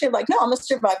to university? I'm like, no, I'm a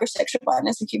survivor of sexual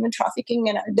violence and human trafficking.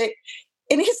 And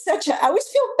it's I always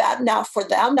feel bad now for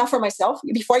them, not for myself.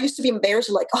 Before I used to be embarrassed,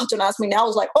 like, oh, don't ask me now. I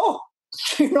was like, oh,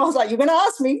 I was like, you're going to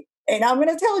ask me. And I'm going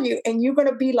to tell you, and you're going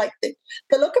to be like the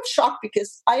look of shock,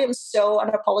 because I am so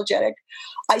unapologetic.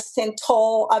 I stand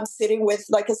tall. I'm sitting with,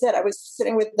 like I said, I was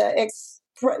sitting with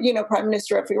the Prime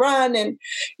Minister of Iran, and,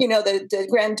 the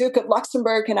Grand Duke of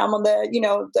Luxembourg, and I'm on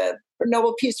the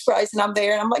Nobel Peace Prize, and I'm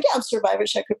there, and I'm like, yeah, I'm survivor of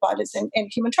sexual violence and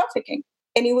human trafficking.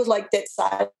 And he was like dead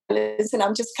silence. And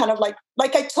I'm just kind of like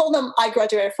I told him I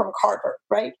graduated from Harvard,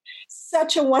 right?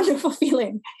 Such a wonderful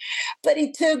feeling. But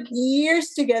it took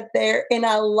years to get there, and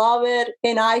I love it.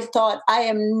 And I thought, I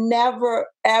am never,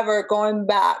 ever going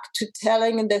back to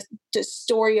telling the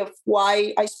story of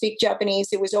why I speak Japanese.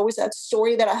 It was always that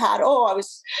story that I had. Oh, I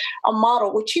was a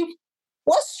model, which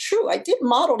was true. I did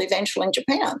model eventually in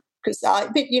Japan, but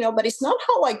it's not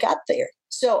how I got there.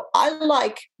 So I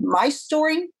like my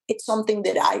story. It's something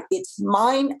that it's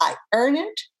mine. I earn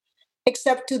it,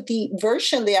 except to the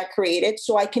version that I created,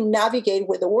 so I can navigate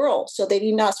with the world. So they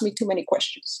didn't ask me too many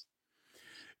questions.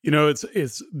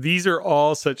 It's these are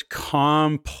all such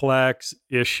complex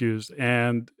issues,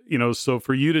 and so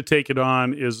for you to take it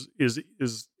on is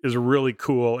really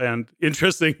cool and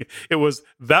interesting. It was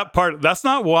that part. That's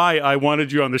not why I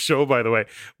wanted you on the show, by the way.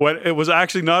 It was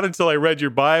actually not until I read your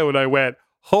bio and I went,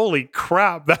 holy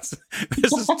crap, this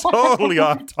is totally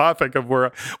off topic of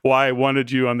why I wanted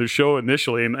you on the show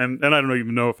initially. And I don't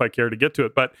even know if I care to get to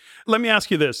it. But let me ask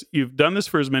you this. You've done this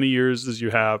for as many years as you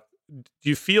have. Do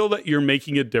you feel that you're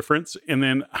making a difference? And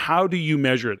then how do you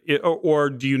measure it?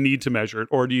 Or do you need to measure it?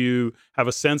 Or do you have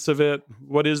a sense of it?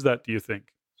 What is that, do you think?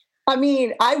 I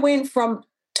mean, I went from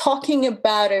talking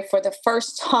about it for the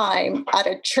first time at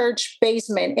a church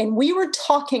basement, and we were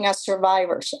talking as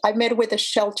survivors. I met with a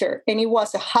shelter, and it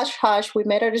was a hush-hush. We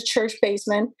met at a church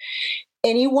basement,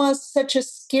 and it was such a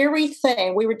scary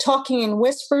thing. We were talking in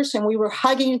whispers, and we were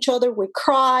hugging each other. We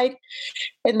cried,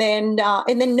 and then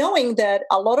knowing that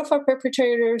a lot of our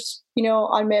perpetrators,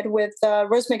 I met with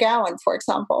Rose McGowan, for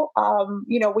example.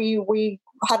 We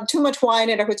had too much wine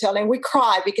at a hotel, and we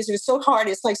cried because it was so hard.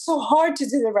 It's like so hard to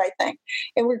do the right thing,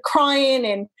 and we're crying,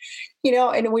 and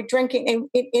and we're drinking. And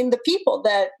in the people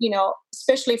that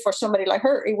especially for somebody like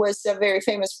her, it was a very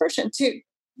famous person too.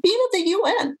 Being at the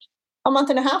UN a month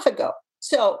and a half ago.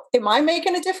 So am I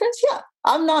making a difference? Yeah.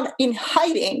 I'm not in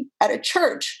hiding at a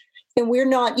church, and we're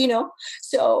not,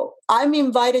 so I'm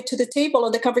invited to the table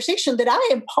of the conversation that I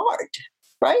am part,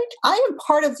 right? I am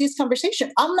part of this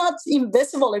conversation. I'm not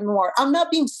invisible anymore. I'm not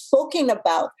being spoken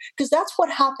about, because that's what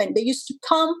happened. They used to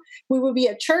come, we would be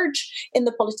at church, and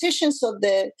the politicians of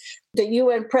the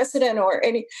UN president or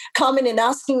any coming and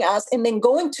asking us, and then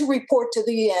going to report to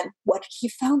the UN what he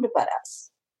found about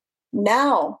us.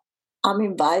 Now, I'm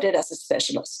invited as a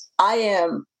specialist. I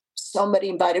am somebody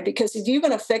invited, because if you're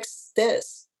going to fix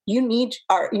this, you need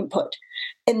our input.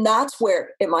 And that's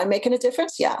where, am I making a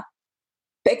difference? Yeah.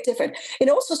 Big difference. It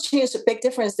also changed a big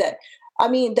difference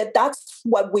that's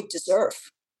what we deserve.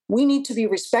 We need to be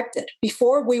respected.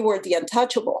 Before, we were the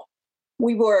untouchable.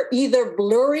 We were either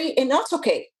blurry, and that's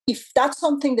okay. If that's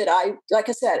something that like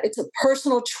I said, it's a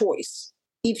personal choice.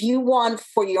 If you want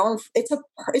for your own, it's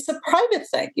a private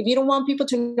thing. If you don't want people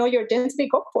to know your identity,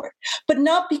 go for it. But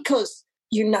not because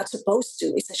you're not supposed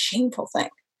to. It's a shameful thing.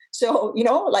 So,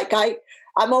 like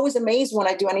I'm always amazed when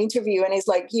I do an interview and it's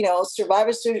like,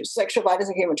 survivors of sexual violence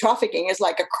and human trafficking is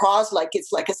like a cross, like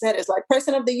it's like I said, it's like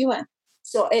president of the UN.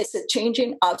 So it's a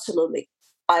changing, absolutely.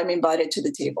 I'm invited to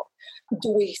the table.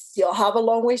 Do we still have a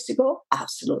long ways to go?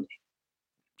 Absolutely.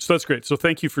 So that's great. So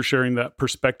thank you for sharing that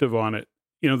perspective on it.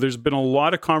 There's been a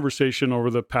lot of conversation over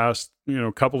the past,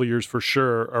 couple of years for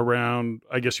sure around,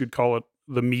 I guess you'd call it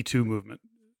the Me Too movement.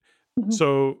 Mm-hmm.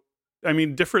 So,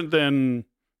 different than,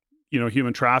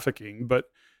 human trafficking, but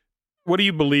what do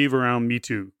you believe around Me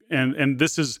Too? And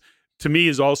this is, to me,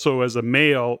 is also as a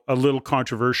male, a little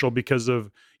controversial because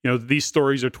of, these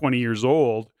stories are 20 years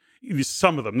old.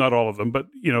 Some of them, not all of them, but,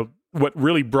 what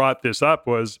really brought this up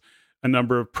was a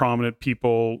number of prominent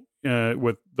people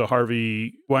with the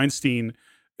Harvey Weinstein.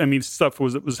 Stuff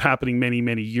was happening many,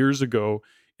 many years ago.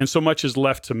 And so much is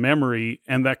left to memory,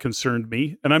 and that concerned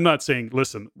me. And I'm not saying,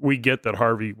 listen, we get that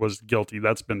Harvey was guilty.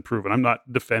 That's been proven. I'm not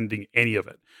defending any of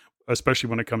it,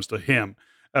 especially when it comes to him.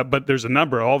 But there's a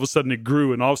number. All of a sudden it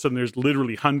grew, and all of a sudden there's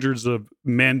literally hundreds of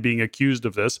men being accused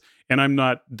of this. And I'm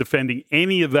not defending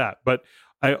any of that. But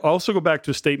I also go back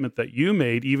to a statement that you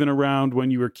made, even around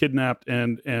when you were kidnapped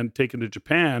and taken to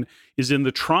Japan, is in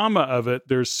the trauma of it,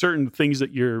 there's certain things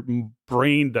that your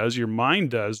brain does, your mind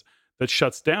does, that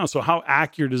shuts down. So how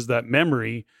accurate is that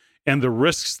memory, and the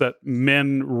risks that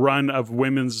men run of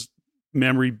women's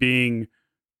memory being,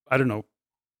 I don't know,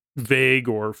 vague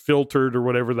or filtered or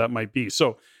whatever that might be.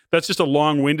 So that's just a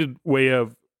long-winded way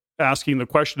of asking the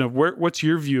question of what's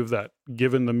your view of that,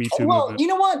 given the Me Too movement? Well, you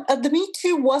know what? The Me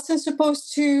Too wasn't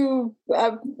supposed to,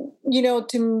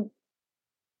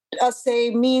 say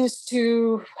means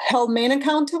to hold men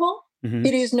accountable. Mm-hmm.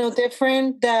 It is no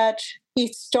different that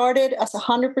it started as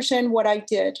 100% what I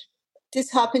did.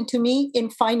 This happened to me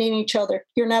in finding each other.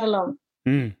 You're not alone.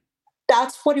 Mm.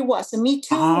 That's what it was. And Me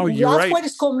Too. Oh, you're that's right. what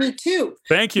it's called. Me Too.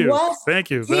 Thank you. Thank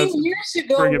you. 10 years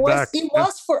ago, it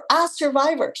was for us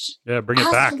survivors. Yeah, bring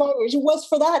it back. Survivors. It was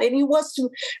for that. And it was to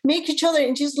make each other,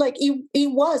 and just like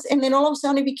it was. And then all of a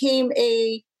sudden it became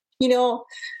a, to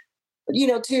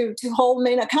hold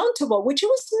men accountable, which it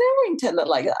was never intended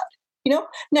like that.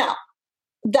 Now,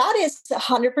 that is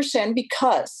 100%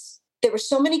 because there were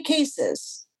so many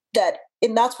cases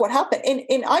and that's what happened.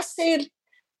 And I say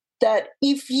that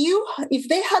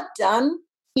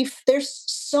if there's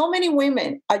so many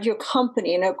women at your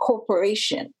company in a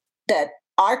corporation that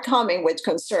are coming with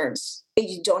concerns and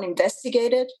you don't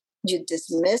investigate it, you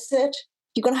dismiss it,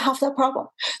 you're going to have that problem.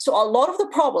 So a lot of the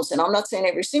problems, and I'm not saying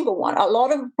every single one, a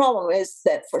lot of the problem is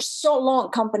that for so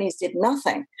long, companies did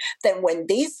nothing. Then when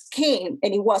this came,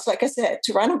 and it was, like I said,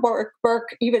 Tarana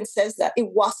Burke even says that it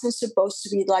wasn't supposed to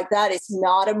be like that. It's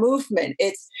not a movement.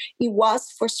 It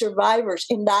was for survivors.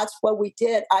 And that's what we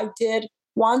did. I did.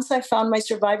 Once I found my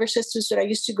survivor sisters that I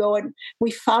used to go, and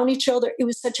we found each other. It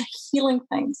was such a healing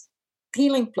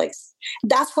place.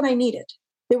 That's what I needed.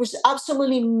 There was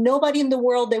absolutely nobody in the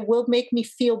world that will make me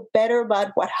feel better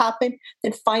about what happened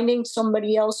than finding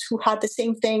somebody else who had the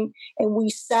same thing. And we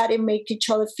sat and made each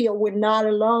other feel we're not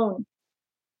alone.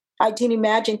 I didn't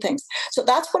imagine things. So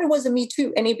that's what it was in Me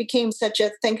Too. And it became such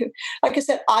a thing. Like I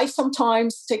said, I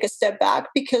sometimes take a step back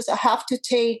because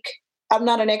I'm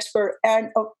not an expert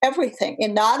of everything.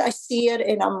 In that, I see it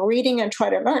and I'm reading and try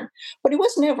to learn. But it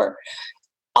was never.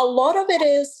 A lot of it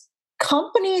is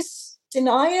companies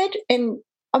deny it, and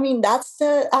that's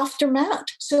the aftermath.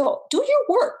 So do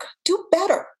your work, do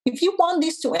better. If you want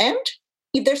this to end,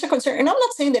 if there's a concern, and I'm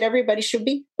not saying that everybody should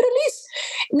be, but at least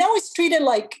now it's treated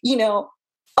like,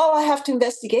 I have to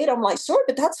investigate. I'm like, sorry,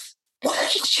 but that's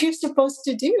what you're supposed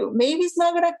to do. Maybe it's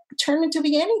not going to turn into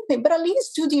be anything, but at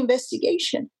least do the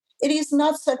investigation. It is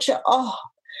not such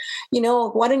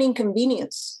what an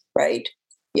inconvenience, right?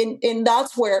 And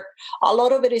that's where a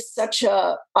lot of it is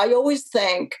I always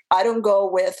think, I don't go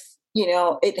with,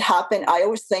 it happened. I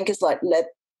always think it's like,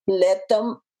 let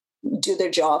them do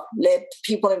their job. Let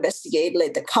people investigate.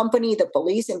 Let the company, the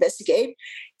police investigate.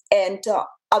 And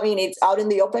it's out in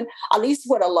the open. At least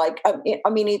what I like,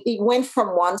 it went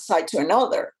from one side to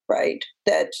another, right?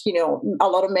 That, a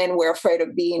lot of men were afraid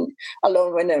of being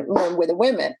alone with the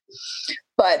women.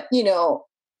 But,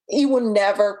 it will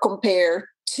never compare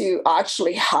to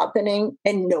actually happening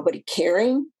and nobody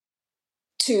caring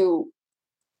to,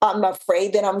 I'm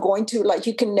afraid that I'm going to, like,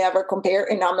 you can never compare.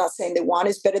 And I'm not saying that one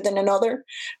is better than another.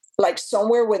 Like,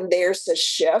 somewhere when there's a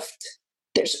shift,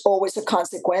 there's always a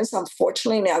consequence.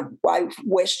 Unfortunately, now I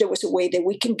wish there was a way that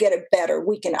we can get it better.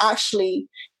 We can actually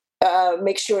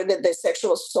make sure that the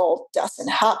sexual assault doesn't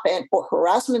happen or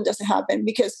harassment doesn't happen.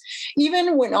 Because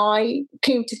even when I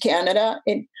came to Canada,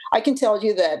 and I can tell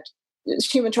you that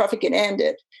human trafficking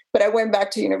ended, but I went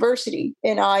back to university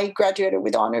and I graduated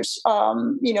with honors.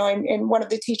 And one of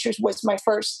the teachers was my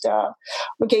first,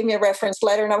 gave me a reference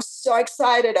letter, and I was so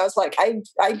excited. I was like,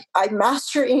 I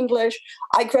master English.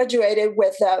 I graduated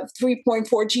with a 3.4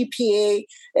 GPA,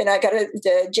 and I got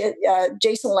the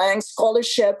Jason Lang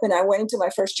scholarship, and I went into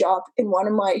my first job I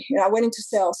went into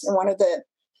sales, and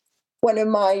one of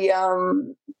my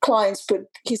clients put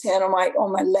his hand on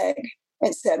my leg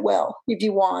and said, well, if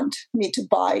you want me to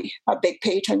buy a big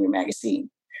page on your magazine.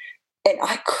 And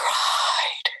I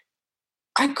cried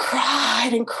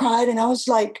and cried. And I was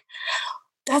like,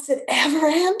 does it ever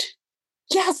end?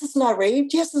 Yes, it's not rape.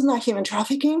 Yes, it's not human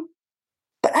trafficking.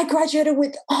 But I graduated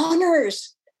with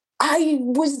honors. I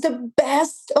was the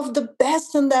best of the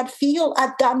best in that field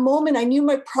at that moment. I knew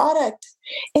my product.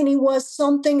 And it was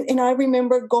something, and I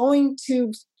remember going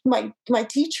to my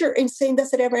teacher and saying,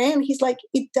 does it ever end? He's like,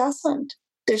 it doesn't.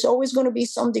 There's always going to be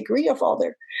some degree of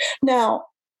other. Now,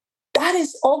 that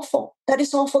is awful. That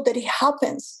is awful that it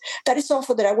happens. That is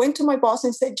awful that I went to my boss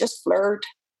and said, just flirt.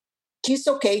 He's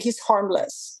okay. He's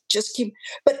harmless. Just keep.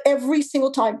 But every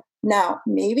single time, now,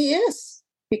 maybe it is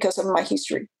because of my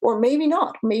history, or maybe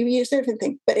not. Maybe it's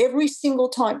everything. But every single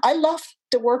time, I left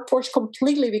the workforce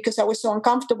completely because I was so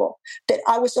uncomfortable that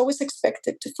I was always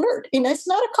expected to flirt. And it's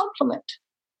not a compliment.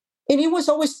 And he was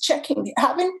always checking,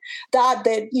 having that,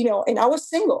 and I was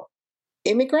single,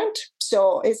 immigrant.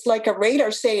 So it's like a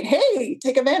radar saying, hey,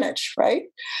 take advantage, right?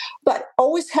 But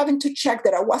always having to check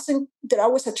that I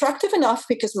was attractive enough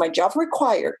because my job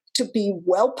required to be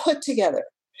well put together,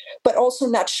 but also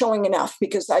not showing enough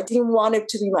because I didn't want it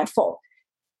to be my fault.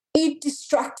 It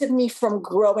distracted me from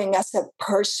growing as a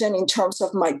person in terms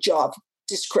of my job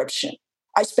description.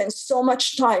 I spent so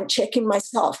much time checking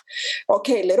myself.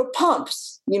 Okay, little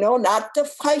pumps, not the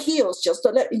high heels, just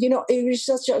it was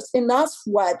just, and that's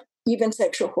what even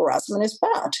sexual harassment is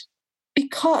bad,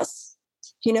 because,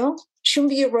 shouldn't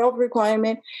be a real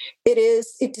requirement.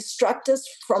 It distracts us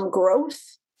from growth.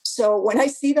 So when I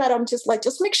see that, I'm just like,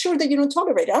 just make sure that you don't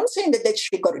tolerate it. I'm saying that they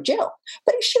should go to jail,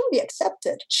 but it shouldn't be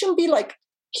accepted. It shouldn't be like,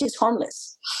 he's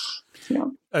harmless.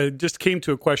 I just came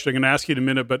to a question I'm going to ask you in a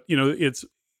minute, but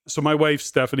so my wife,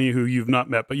 Stephanie, who you've not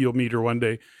met, but you'll meet her one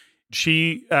day,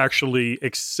 she actually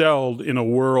excelled in a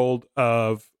world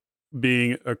of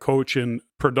being a coach in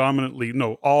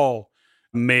all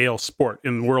male sport,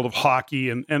 in the world of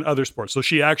hockey and other sports. So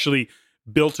she actually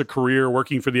built a career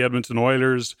working for the Edmonton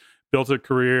Oilers, built a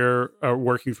career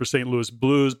working for St. Louis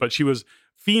Blues, but she was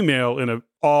female in an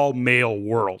all male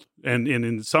world. And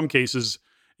in some cases,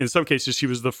 she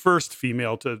was the first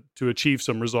female to achieve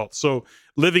some results. So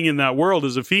living in that world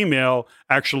as a female,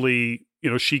 actually,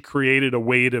 she created a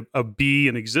way to be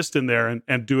and exist in there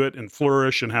and do it and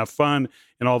flourish and have fun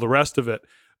and all the rest of it.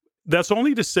 That's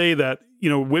only to say that,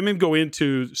 women go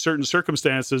into certain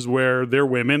circumstances where they're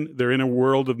women, they're in a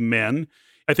world of men.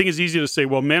 I think it's easy to say,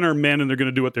 well, men are men and they're going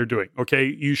to do what they're doing. Okay,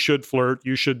 you should flirt,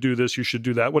 you should do this, you should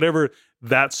do that, whatever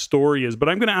that story is. But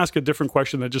I'm going to ask a different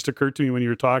question that just occurred to me when you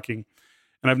were talking.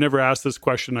 And I've never asked this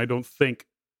question, I don't think.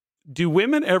 Do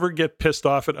women ever get pissed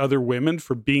off at other women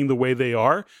for being the way they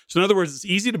are? So in other words, it's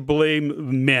easy to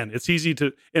blame men. It's easy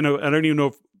to, I don't even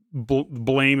know if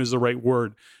blame is the right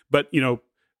word, but,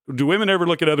 do women ever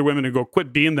look at other women and go,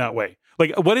 quit being that way?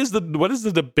 Like, what is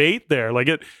the debate there? Like,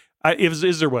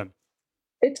 is there one?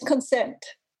 It's consent.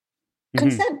 Mm-hmm.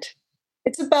 Consent.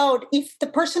 It's about if the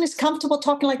person is comfortable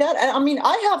talking like that. I mean,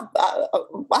 I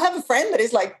have a friend that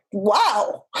is like,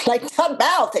 wow, like that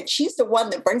mouth, and she's the one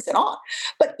that brings it on.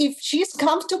 But if she's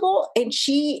comfortable and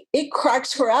it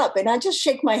cracks her up, and I just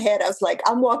shake my head, I was like,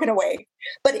 I'm walking away.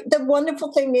 But the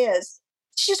wonderful thing is,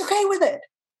 she's okay with it.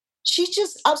 She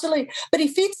just absolutely, but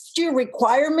if it's your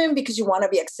requirement because you want to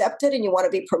be accepted and you want to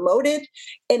be promoted,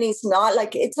 and it's not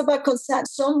like, it's about consent.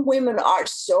 Some women are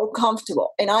so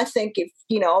comfortable. And I think if,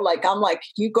 I'm like,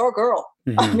 you go girl.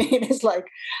 Mm-hmm. I mean, it's like,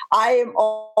 I am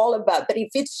all about, but if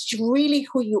it's really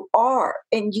who you are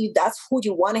and that's who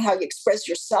you want and how you express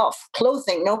yourself,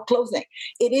 no clothing,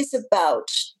 it is about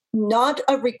not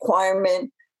a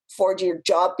requirement for your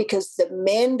job, because the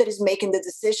man that is making the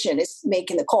decision is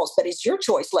making the calls, but it's your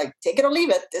choice. Like, take it or leave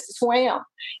it. This is who I am.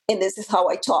 And this is how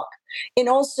I talk. And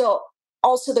also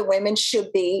the women should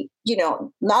be,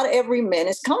 not every man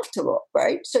is comfortable,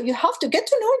 right? So you have to get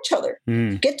to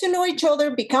know each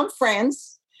other, become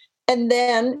friends, and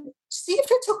then see if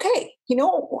it's okay.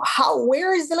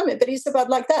 Where is the limit? But it's about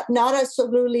like that, not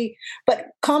absolutely,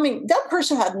 but that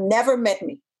person had never met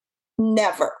me.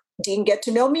 Never. didn't get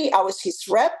to know me. I was his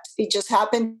rep. It just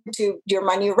happened to, you're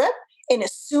my new rep, and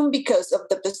assume because of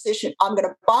the position I'm going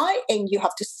to buy and you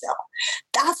have to sell.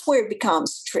 That's where it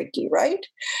becomes tricky, right?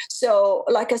 So,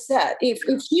 like I said, if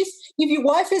your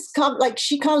wife is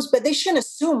she comes, but they shouldn't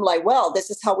assume like, well, this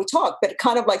is how we talk, but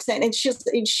kind of like saying, and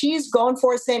she's going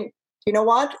for it saying, you know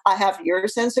what? I have your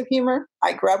sense of humor.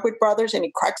 I grew up with brothers and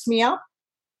it cracks me up.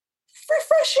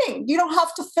 Refreshing. You don't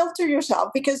have to filter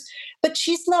yourself but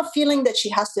she's not feeling that she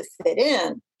has to fit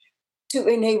in to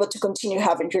enable to continue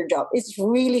having her job. It's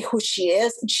really who she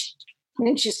is,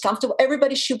 and she's comfortable.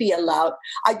 Everybody should be allowed.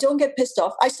 I don't get pissed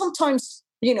off. I sometimes,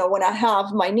 when I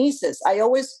have my nieces, I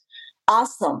always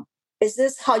ask them, is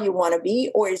this how you want to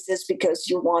be, or is this because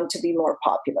you want to be more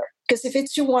popular? Because if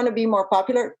it's you want to be more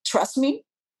popular, trust me,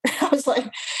 I was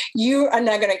like, you are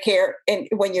not going to care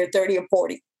when you're 30 or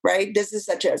 40. Right? This is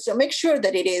so make sure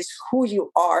that it is who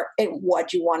you are and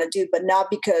what you want to do, but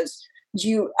not because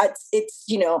it's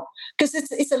because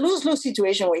it's a lose-lose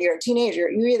situation when you're a teenager.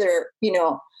 You either,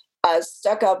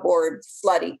 stuck up or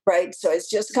slutty, right? So it's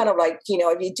just kind of like,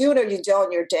 if you do it or you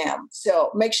don't, you're damned.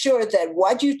 So make sure that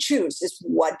what you choose is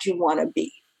what you want to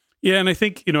be. Yeah. And I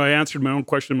think, I answered my own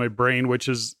question in my brain, which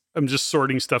is I'm just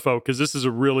sorting stuff out because this is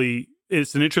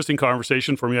it's an interesting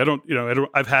conversation for me.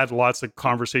 I've had lots of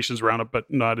conversations around it, but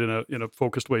not in a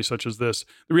focused way such as this.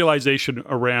 The realization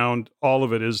around all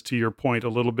of it is, to your point a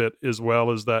little bit as well,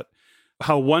 is that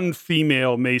how one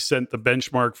female may set the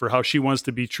benchmark for how she wants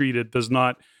to be treated does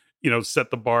not, set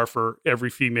the bar for every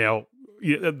female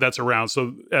that's around.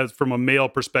 So as from a male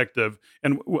perspective,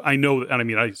 and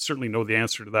I certainly know the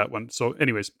answer to that one. So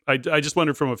anyways, I just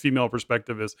wondered from a female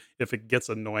perspective is if it gets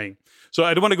annoying. So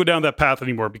I don't want to go down that path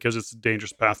anymore because it's a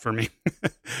dangerous path for me.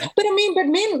 but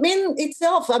men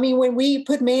itself, when we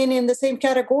put men in the same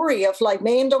category of like,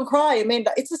 men don't cry,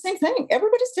 it's the same thing.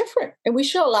 Everybody's different. And we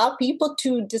should allow people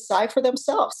to decide for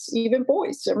themselves, even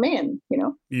boys or men,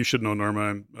 You should know,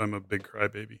 Norma, I'm a big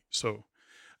crybaby. So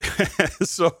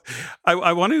so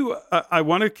I want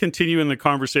to continue in the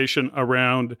conversation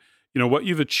around, what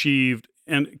you've achieved.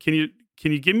 And can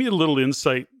you give me a little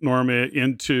insight, Norma,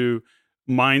 into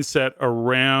mindset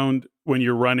around when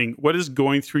you're running? What is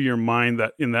going through your mind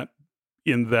that in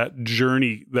that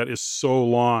journey that is so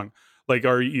long? Like,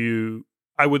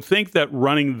 I would think that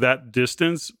running that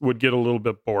distance would get a little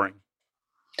bit boring.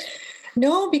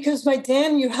 No, because by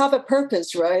then you have a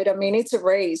purpose, right? It's a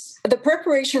race. The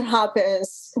preparation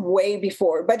happens way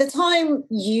before. By the time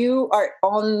you are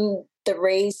on the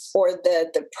race or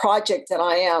the project that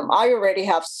I already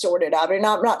have sorted out. And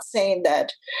I'm not saying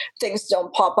that things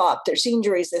don't pop up. There's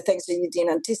injuries and things that you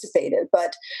didn't anticipate it.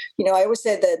 But, I always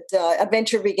say that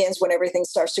adventure begins when everything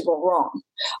starts to go wrong.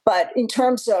 But in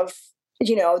terms of,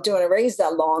 doing a race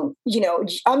that long,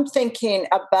 I'm thinking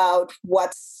about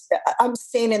I'm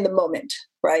staying in the moment,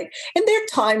 right? And there are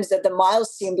times that the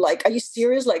miles seem like, are you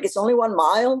serious? Like it's only 1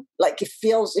 mile? Like it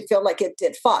felt like it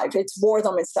did 5. It's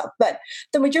boredom and stuff. But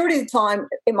the majority of the time,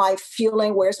 am I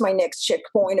feeling where's my next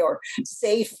checkpoint or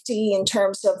safety in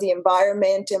terms of the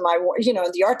environment? Am I,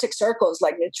 the Arctic Circle is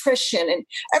like nutrition and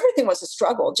everything was a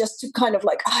struggle just to kind of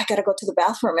like, I got to go to the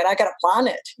bathroom and I got to plan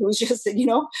it. It was just,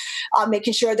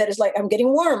 making sure that it's like, I'm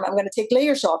getting warm. I'm going to take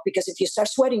layers off because if you start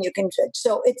sweating, you can.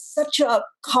 So it's such a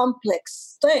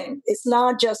complex thing. It's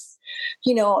not just,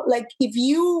 like if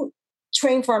you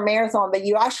train for a marathon, but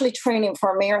you actually training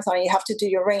for a marathon, you have to do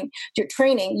your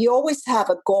training. You always have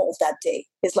a goal that day.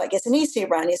 It's like, it's an easy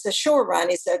run, it's a short run,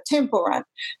 it's a tempo run.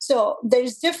 So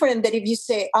there's different that if you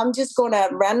say, I'm just going to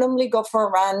randomly go for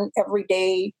a run every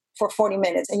day for 40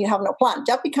 minutes and you have no plan,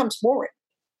 that becomes boring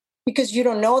because you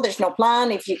don't know, there's no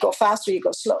plan. If you go fast or you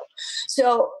go slow.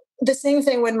 So the same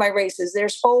thing with my races,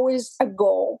 there's always a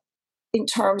goal in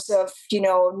terms of,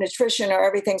 nutrition or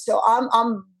everything. So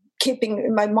I'm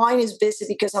keeping, my mind is busy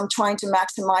because I'm trying to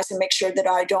maximize and make sure that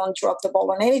I don't drop the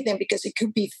ball on anything because it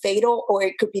could be fatal or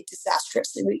it could be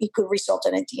disastrous. It could result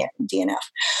in a DNF.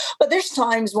 But there's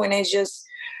times when it's just,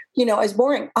 it's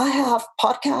boring. I have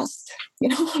podcasts,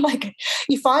 like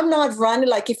if I'm not running,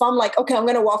 like if I'm like, okay, I'm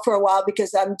going to walk for a while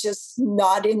because I'm just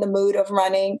not in the mood of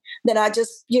running, then I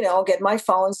just, get my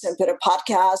phones and put a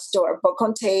podcast or a book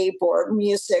on tape or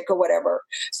music or whatever.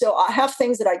 So I have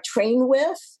things that I train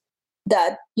with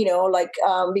that,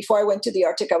 before I went to the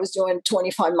Arctic, I was doing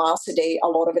 25 miles a day. A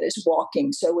lot of it is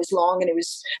walking. So it was long and it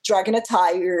was dragging a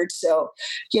tired. So,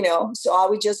 so I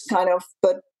would just kind of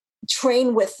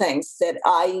train with things that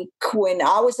when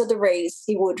I was at the race,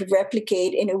 it would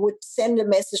replicate and it would send a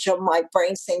message of my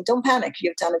brain saying, don't panic,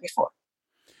 you've done it before.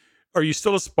 Are you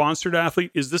still a sponsored athlete?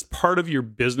 Is this part of your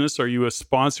business? Are you a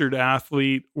sponsored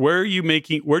athlete? Where do you make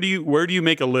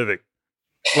a living?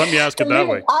 Let me ask it that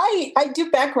way. I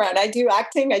do background. I do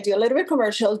acting. I do a little bit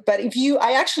commercials. But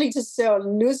I actually just saw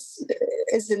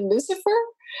is it Lucifer?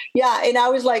 Yeah. And I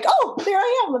was like, oh, there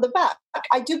I am on the back.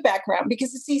 I do background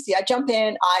because it's easy. I jump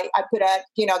in. I put a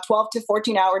 12 to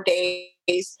 14-hour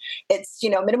days. It's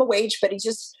minimum wage, but it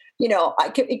just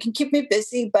it can keep me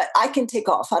busy, but I can take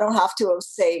off. I don't have to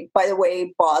say, by the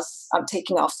way, boss, I'm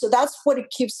taking off. So that's what it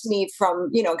keeps me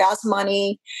from, gas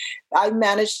money. I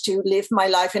managed to live my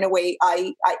life in a way.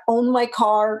 I own my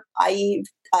car. I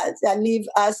live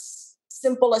as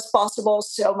simple as possible.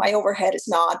 So my overhead is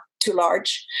not too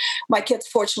large. My kids,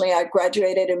 fortunately, I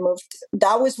graduated and moved.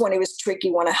 That was when it was tricky,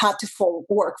 when I had to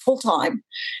work full time.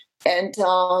 And,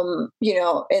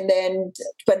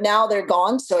 but now they're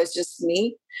gone. So it's just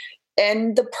me.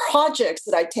 And the projects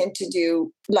that I tend to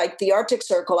do, like the Arctic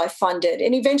Circle, I funded.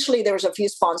 And eventually there was a few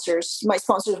sponsors. My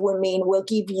sponsors will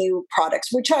give you products,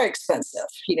 which are expensive.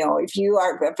 If you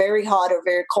are very hot or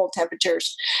very cold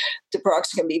temperatures, the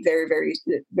products can be very, very,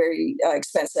 very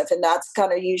expensive. And that's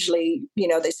kind of usually,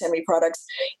 they send me products.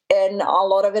 And a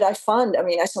lot of it I fund. I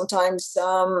mean, I sometimes,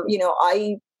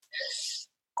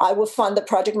 I will fund the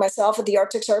project myself at the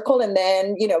Arctic Circle and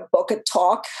then, book a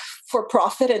talk for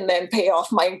profit and then pay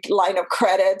off my line of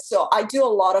credit. So I do a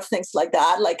lot of things like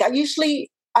that. Like I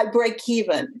break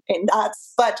even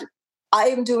but I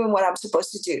am doing what I'm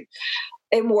supposed to do.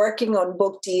 I'm working on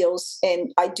book deals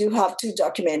and I do have 2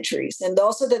 documentaries. And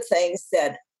those are the things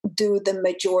that do the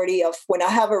majority of when I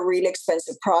have a really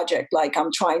expensive project, like I'm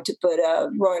trying to put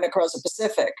a rowing across the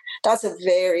Pacific. I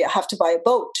have to buy a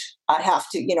boat. I have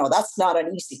to, that's not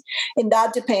an easy. And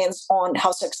that depends on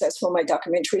how successful my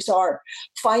documentaries are.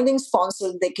 Finding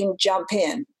sponsors, they can jump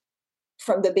in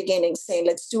from the beginning saying,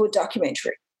 let's do a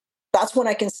documentary. That's when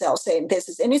I can sell, saying this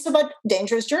is, and it's about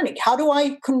dangerous journey. How do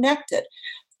I connect it?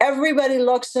 Everybody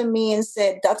looks at me and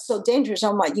said, that's so dangerous.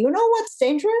 I'm like, you know what's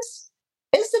dangerous?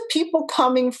 It's the people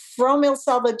coming from El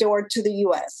Salvador to the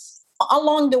U.S.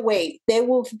 Along the way, they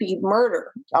will be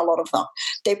murdered, a lot of them.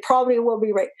 They probably will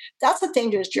be raped. That's a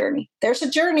dangerous journey. There's a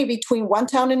journey between one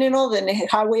town and another, and the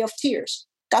highway of tears.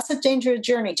 That's a dangerous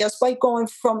journey, just by going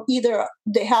from either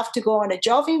they have to go on a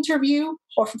job interview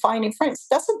or finding friends.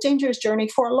 That's a dangerous journey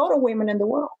for a lot of women in the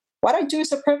world. What I do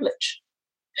is a privilege.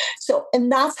 So,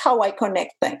 and that's how I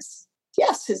connect things.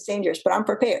 Yes, it's dangerous, but I'm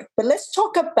prepared. But let's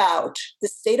talk about the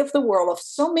state of the world of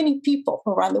so many people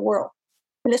around the world.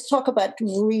 And let's talk about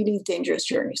really dangerous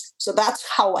journeys. So that's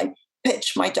how I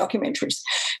pitch my documentaries,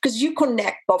 because you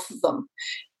connect both of them.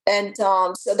 And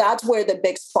so that's where the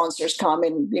big sponsors come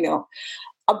in,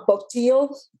 a book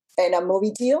deal and a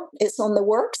movie deal is on the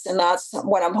works. And that's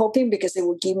what I'm hoping, because it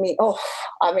will give me,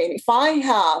 if I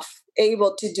have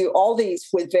able to do all these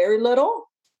with very little,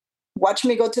 watch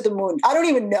me go to the moon. I don't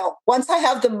even know. Once I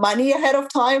have the money ahead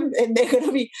of time and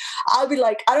I'll be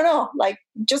like, I don't know, like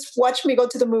just watch me go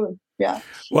to the moon. Yeah.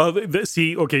 Well,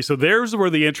 so there's where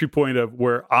the entry point of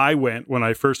where I went when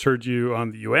I first heard you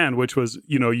on the UN, which was,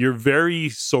 you're very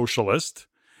socialist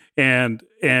and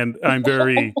I'm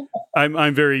very,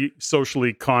 I'm very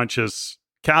socially conscious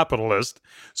capitalist.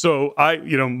 So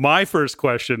my first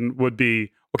question would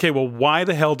be, okay, well, why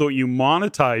the hell don't you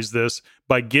monetize this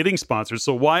by getting sponsors?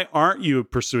 So why aren't you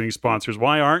pursuing sponsors?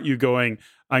 Why aren't you going,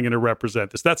 I'm going to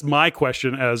represent this? That's my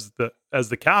question as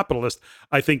the capitalist.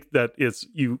 I think that it's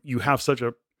you have such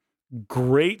a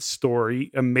great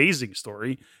story, amazing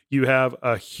story. You have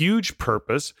a huge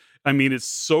purpose. I mean, it's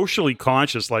socially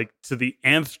conscious, like to the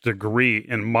nth degree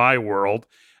in my world.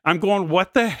 I'm going,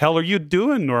 what the hell are you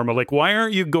doing, Norma? Like, why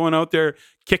aren't you going out there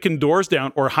kicking doors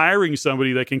down or hiring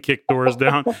somebody that can kick doors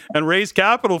down and raise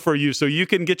capital for you so you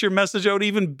can get your message out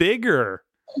even bigger?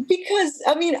 Because,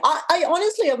 I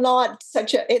honestly am not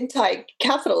such an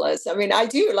anti-capitalist. I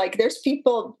do. Like, there's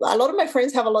people, a lot of my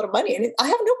friends have a lot of money, and I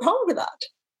have no problem with that.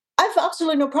 I have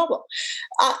absolutely no problem.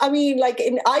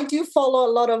 And I do follow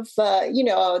a lot of,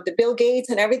 the Bill Gates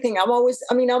and everything. I'm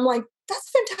like, that's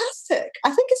fantastic. I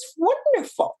think it's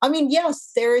wonderful.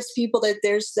 Yes, there is people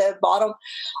there's the bottom.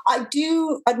 I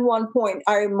do, at one point,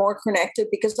 I'm more connected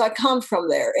because I come from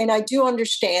there. And I do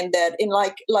understand that in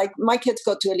like my kids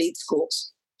go to elite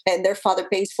schools and their father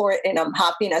pays for it. And I'm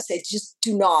happy. And I say, just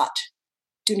do not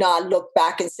look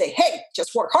back and say, hey,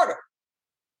 just work harder.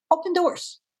 Open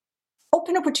doors.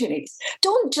 Open opportunities.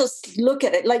 Don't just look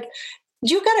at it like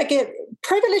you got to get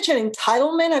privilege and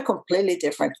entitlement are completely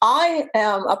different. I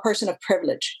am a person of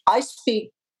privilege. I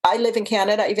live in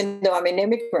Canada, even though I'm an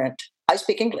immigrant. I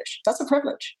speak English. That's a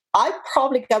privilege. I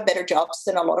probably got better jobs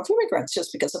than a lot of immigrants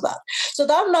just because of that. So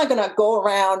that I'm not going to go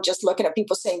around just looking at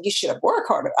people saying you should have worked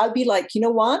harder. I'd be like, you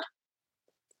know what?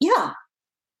 Yeah,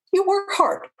 you work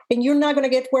hard. And you're not going to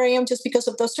get where I am just because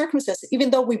of those circumstances, even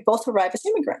though we both arrive as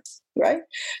immigrants, right?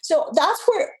 So that's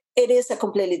where it is a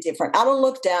completely different. I don't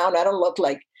look down. I don't look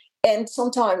like, and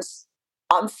sometimes,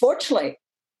 unfortunately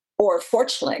or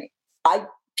fortunately,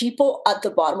 people at the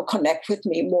bottom connect with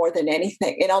me more than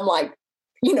anything. And I'm like,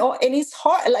 and it's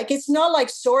hard. Like, it's not like,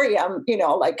 sorry,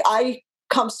 like I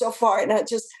come so far and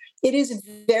it is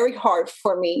very hard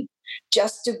for me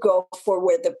just to go for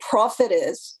where the profit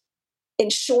is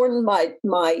and shorten my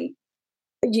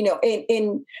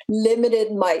in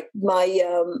limited my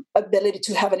ability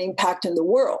to have an impact in the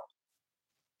world.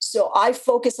 So I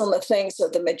focus on the things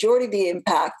of the majority of the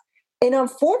impact. And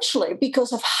unfortunately,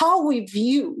 because of how we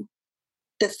view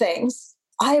the things,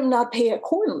 I am not paid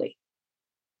accordingly.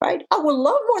 Right? I would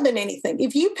love more than anything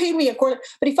if you pay me accordingly.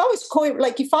 But if I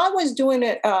was doing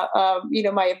it,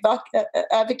 my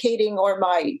advocating or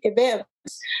my events,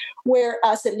 where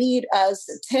as a lead as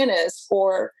tennis,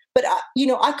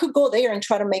 I could go there and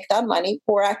try to make that money,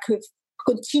 or I could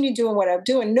continue doing what I'm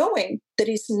doing, knowing that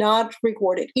it's not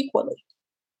rewarded equally.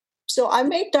 So I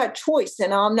made that choice,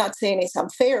 and I'm not saying it's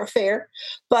unfair,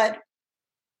 but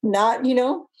not,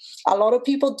 a lot of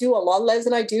people do a lot less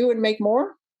than I do and make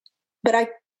more. But I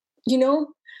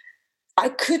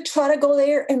could try to go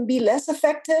there and be less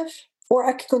effective, or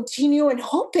I could continue and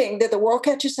hoping that the world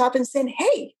catches up and saying,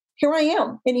 hey, here I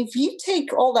am. And if you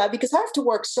take all that, because I have to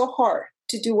work so hard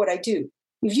to do what I do,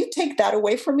 if you take that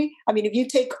away from me, if you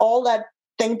take all that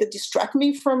thing that distract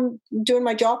me from doing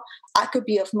my job, I could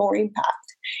be of more impact.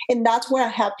 And that's where I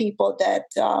have people that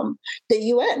the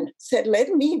UN said, let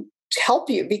me help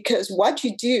you, because what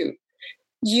you do,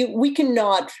 we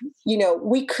cannot,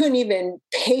 we couldn't even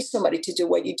pay somebody to do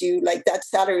what you do. Like, that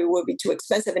salary would be too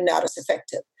expensive and not as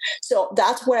effective. So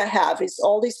that's what I have, is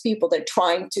all these people that are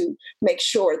trying to make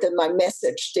sure that my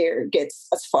message there gets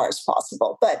as far as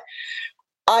possible. But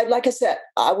like I said,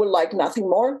 I would like nothing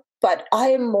more, but I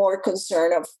am more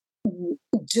concerned of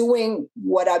doing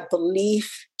what I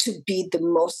believe to be the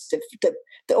most,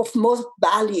 of most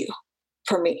value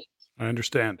for me. I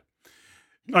understand.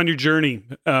 On your journey,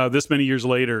 this many years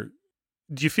later,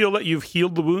 do you feel that you've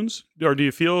healed the wounds, or do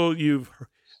you feel do you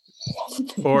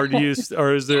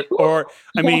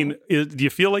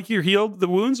feel like you're healed the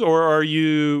wounds, or are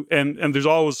you, and there's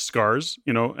always scars,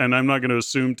 and I'm not going to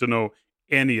assume to know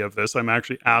any of this. I'm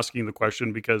actually asking the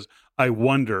question because I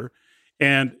wonder,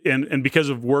 and because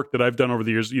of work that I've done over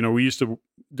the years, we used to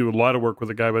do a lot of work with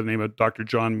a guy by the name of Dr.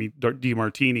 John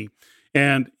DeMartini.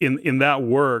 And in that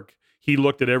work, he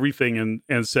looked at everything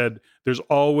and said, there's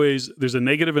a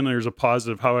negative and there's a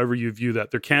positive, however you view that.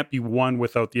 There can't be one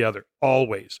without the other,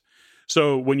 always.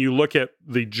 So when you look at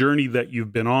the journey that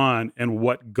you've been on and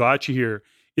what got you here,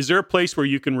 is there a place where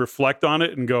you can reflect on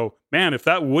it and go, man, if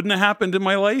that wouldn't have happened in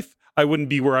my life, I wouldn't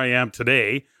be where I am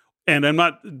today? And I'm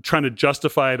not trying to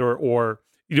justify it or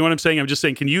you know what I'm saying? I'm just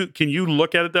saying, can you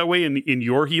look at it that way in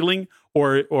your healing,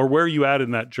 or where are you at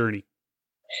in that journey?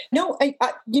 No,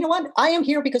 you know what? I am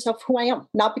here because of who I am,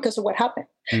 not because of what happened.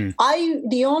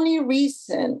 The only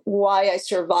reason why I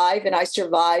survive, and I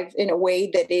survive in a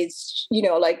way that is,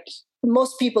 like,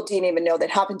 most people didn't even know that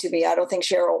happened to me. I don't think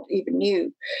Cheryl even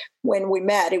knew when we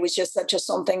met. It was just such a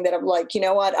something that I'm like, you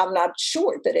know what? I'm not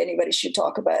sure that anybody should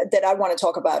talk about it, that I want to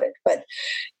talk about it. But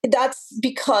that's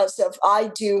because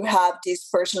I do have this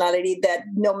personality that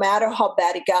no matter how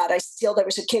bad it got, there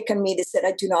was a kick in me that said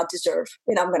I do not deserve,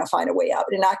 and I'm going to find a way out.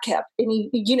 And I kept, and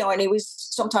it was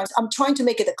sometimes I'm trying to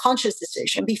make it a conscious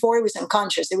decision. Before it was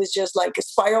unconscious. It was just like a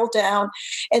spiral down,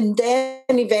 and then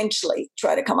eventually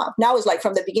try to come up. Now it's like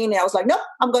from the beginning, I was like, nope,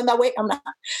 I'm going that way. I'm not.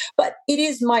 But it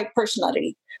is my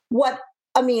personality. The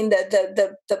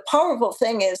powerful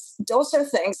thing is, those are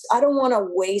things I don't want to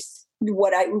waste.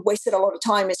 What I wasted a lot of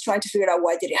time is trying to figure out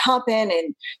why did it happen,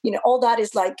 and all that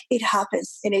is like, it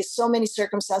happens, and it's so many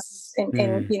circumstances,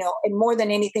 and more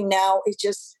than anything now, it's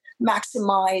just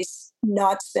maximize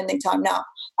not spending time. Now,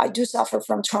 I do suffer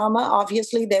from trauma.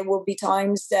 Obviously, there will be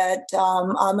times that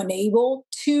I'm unable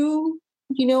to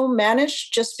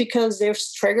manage, just because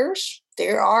there's triggers.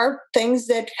 There are things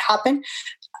that happen.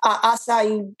 As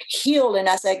I heal and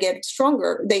as I get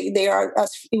stronger, they are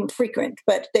as infrequent,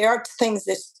 but there are things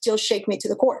that still shake me to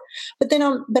the core. But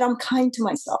I'm kind to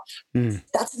myself.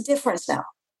 That's the difference now.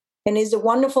 And it's the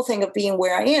wonderful thing of being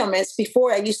where I am. Is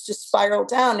before I used to spiral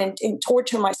down and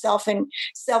torture myself and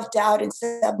self-doubt and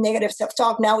negative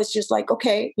self-talk. Now it's just like,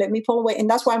 okay, let me pull away. And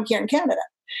that's why I'm here in Canada.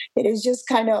 It is just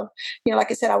kind of, like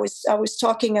I said, I was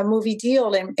talking a movie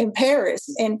deal in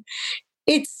Paris, and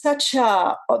it's such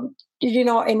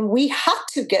and we had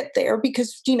to get there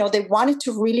because, they wanted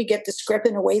to really get the script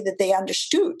in a way that they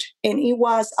understood. And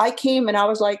I came and I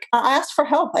was like, I asked for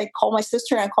help. I called my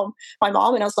sister and I called my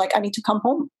mom and I was like, I need to come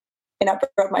home. And I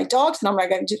brought my dogs and I'm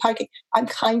like, I'm do hiking. I'm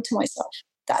kind to myself.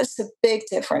 That's a big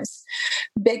difference.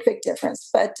 Big, big difference.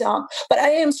 But I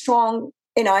am strong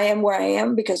and I am where I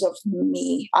am because of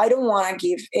me. I don't want to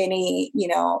give any,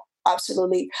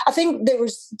 absolutely. I think there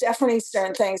was definitely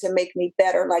certain things that make me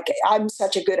better. Like I'm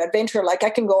such a good adventurer. Like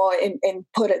I can go and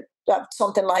put it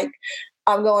something like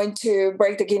I'm going to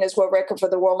break the Guinness World Record for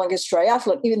the world longest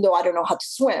triathlon, even though I don't know how to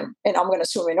swim. And I'm going to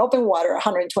swim in open water,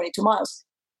 122 miles.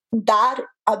 That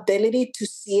ability to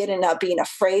see it and not being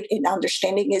afraid and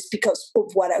understanding is because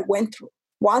of what I went through.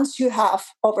 Once you have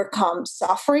overcome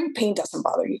suffering, pain doesn't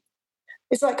bother you.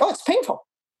 It's like, oh, it's painful.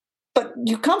 But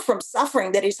you come from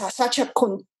suffering that is such a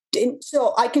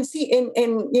so I can see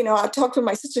I talked to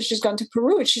my sister, she's gone to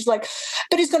Peru, and she's like,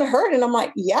 but it's going to hurt. And I'm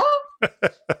like, yeah,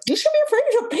 you should be afraid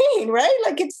of pain, right?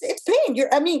 Like it's pain.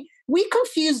 We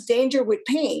confuse danger with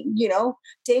pain,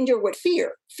 danger with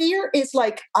fear. Fear is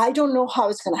like, I don't know how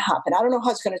it's going to happen. I don't know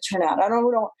how it's going to turn out. I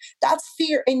don't know. That's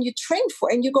fear. And you train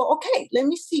for it and you go, okay, let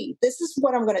me see. This is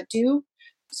what I'm going to do.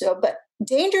 So, but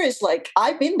danger is like,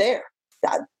 I've been there.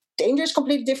 That danger is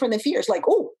completely different than fear. It's like,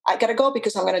 oh, I got to go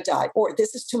because I'm going to die, or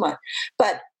this is too much.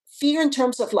 But fear in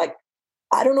terms of like,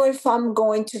 I don't know if I'm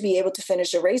going to be able to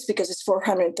finish the race because it's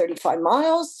 435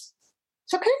 miles.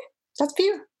 It's okay. That's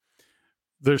fear.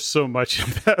 There's so much in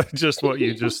that, just what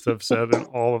you just have said and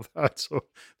all of that. So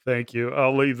thank you.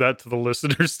 I'll leave that to the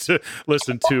listeners to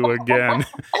listen to again.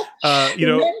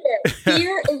 Remember,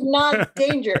 fear is not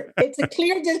danger. It's a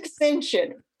clear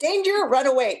distinction. Danger, run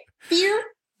away. Fear,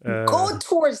 go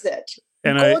towards it.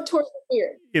 Go towards the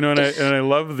fear. And I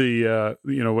love the,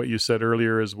 what you said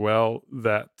earlier as well,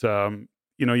 that,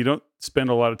 you don't spend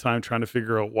a lot of time trying to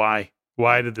figure out why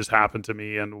did this happen to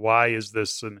me and why is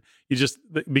this? And you just,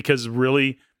 because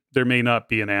really there may not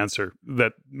be an answer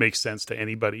that makes sense to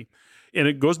anybody. And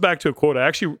it goes back to a quote. I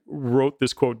actually wrote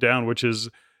this quote down, which is,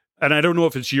 and I don't know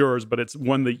if it's yours, but it's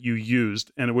one that you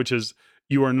used, and which is,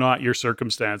 you are not your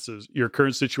circumstances. Your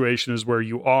current situation is where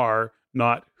you are,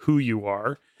 not who you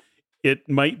are. It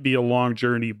might be a long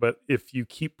journey, but if you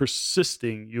keep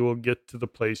persisting, you will get to the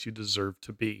place you deserve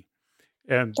to be.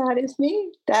 And that is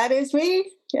me. That is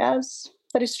me. Yes,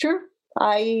 that is true.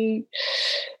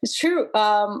 It's true.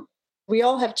 We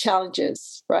all have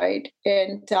challenges, right?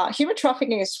 And human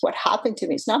trafficking is what happened to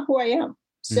me. It's not who I am.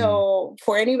 So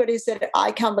for anybody that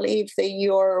I can't believe that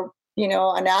you're,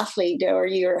 an athlete or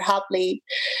you're happily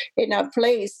in a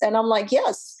place. And I'm like,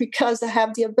 yes, because I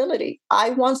have the ability.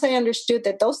 Once I understood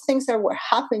that those things are what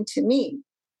happened to me,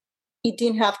 it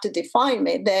didn't have to define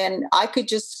me. Then I could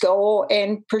just go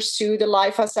and pursue the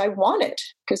life as I wanted,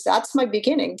 because that's my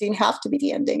beginning. It didn't have to be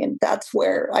the ending. And that's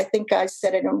where I think I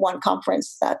said it in one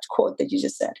conference, that quote that you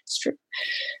just said. It's true.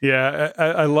 Yeah,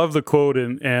 I love the quote,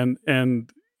 and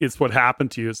it's what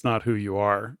happened to you. It's not who you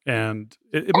are. And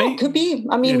it could be.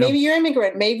 Maybe you're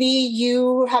immigrant. Maybe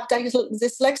you have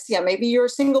dyslexia. Maybe you're a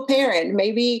single parent.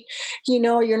 Maybe, you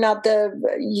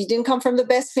didn't come from the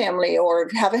best family or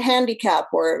have a handicap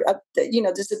or,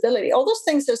 disability. All those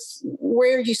things is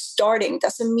where you're starting.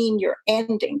 Doesn't mean you're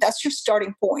ending. That's your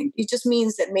starting point. It just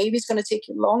means that maybe it's going to take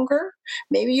you longer.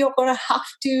 Maybe you're going to have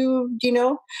to,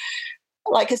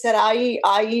 like I said, I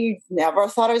never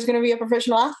thought I was going to be a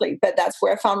professional athlete, but that's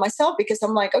where I found myself, because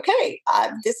I'm like, okay,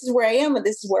 this is where I am and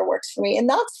this is where it works for me. And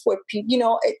that's what,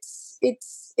 it's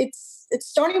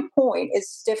starting point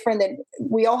is different than,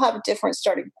 we all have different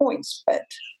starting points, but,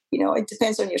 it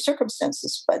depends on your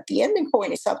circumstances, but the ending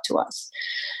point is up to us.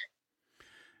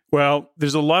 Well,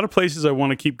 there's a lot of places I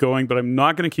want to keep going, but I'm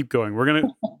not going to keep going.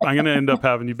 I'm going to end up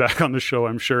having you back on the show,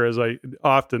 I'm sure, as I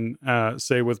often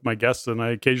say with my guests, and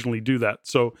I occasionally do that.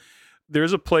 So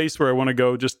there's a place where I want to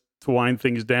go just to wind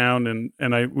things down, and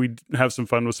we have some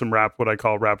fun with some what I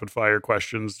call rapid fire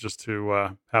questions, just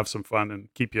to have some fun and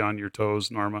keep you on your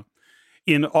toes, Norma.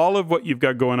 In all of what you've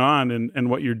got going on and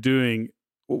what you're doing,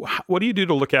 what do you do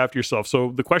to look after yourself?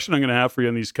 So the question I'm going to have for you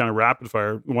in these kind of rapid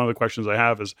fire, one of the questions I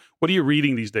have is, what are you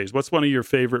reading these days? What's one of your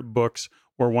favorite books,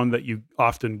 or one that you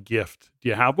often gift? Do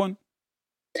you have one?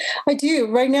 I do.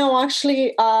 Right now,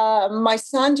 actually, my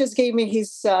son just gave me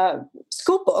his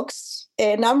school books,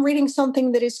 and I'm reading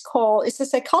something that is called, it's a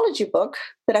psychology book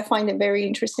that I find it very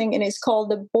interesting, and it's called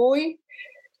The Boy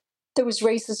That Was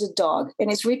Raised as a Dog,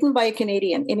 and it's written by a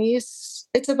Canadian, and it's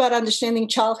about understanding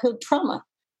childhood trauma.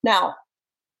 Now,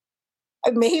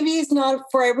 maybe it's not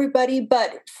for everybody,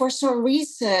 but for some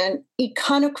reason, it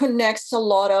kind of connects a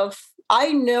lot of,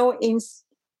 I know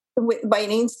by an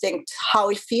instinct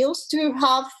how it feels to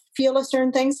have feel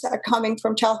certain things are coming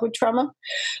from childhood trauma.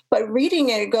 But reading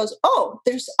it, it goes, oh,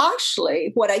 there's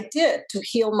actually what I did to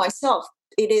heal myself.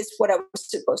 It is what I was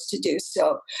supposed to do.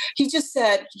 So he just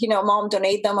said, Mom,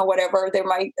 donate them or whatever. They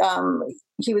might.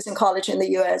 He was in college in the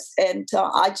U.S. and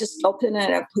I just opened it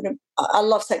and I put him. I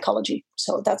love psychology,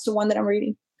 so that's the one that I'm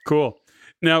reading. Cool.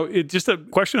 Now, just a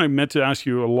question I meant to ask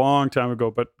you a long time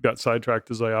ago, but got sidetracked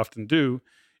as I often do.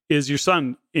 Is your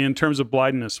son, in terms of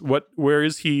blindness, where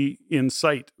is he in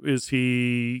sight? Does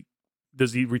he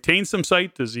retain some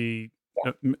sight? Does he,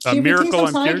 a miracle,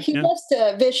 I'm cured? He lost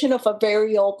the vision of a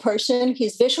very old person.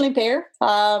 He's visually impaired.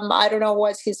 I don't know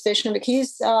what's his vision, but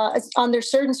he's, under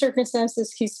certain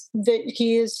circumstances,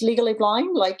 he is legally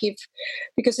blind. Like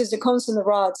because it's the cones and the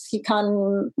rods, he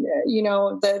can,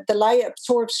 the light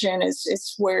absorption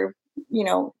is where, he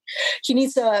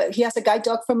has a guide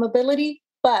dog for mobility.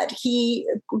 But he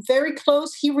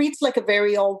reads like a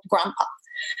very old grandpa,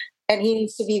 and he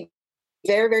needs to be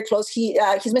very, very close.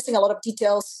 He's missing a lot of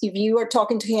details. If you are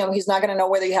talking to him, he's not going to know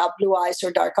whether you have blue eyes or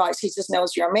dark eyes. He just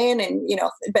knows you're a man, and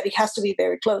but he has to be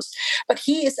very close. But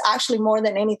he is actually more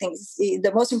than anything.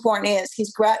 The most important is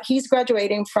he's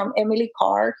graduating from Emily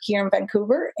Carr here in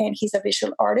Vancouver, and he's a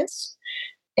visual artist.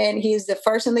 And he's the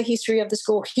first in the history of the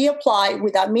school. He applied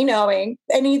without me knowing.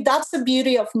 And that's the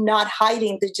beauty of not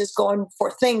hiding, to just going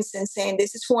for things and saying,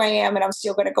 this is who I am, and I'm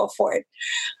still going to go for it.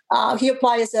 He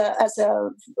applied as a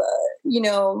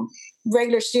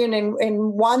regular student.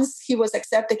 And once he was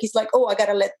accepted, he's like, oh, I got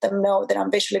to let them know that I'm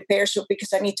visually impaired,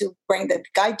 because I need to bring the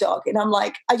guide dog. And I'm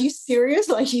like, are you serious?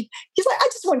 Like he's like, I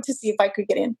just wanted to see if I could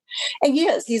get in. And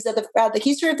yes, he's at the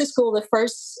history of the school, the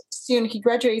first student. He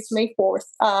graduates May 4th.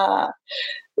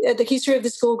 The history of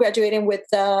the school, graduating with,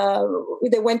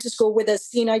 they went to school with a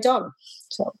seeing eye dog.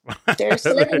 So there's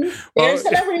celebrities.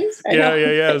 Celebrities.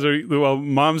 Yeah. So, well,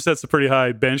 Mom sets a pretty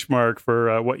high benchmark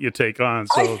for what you take on.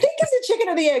 So I think it's a chicken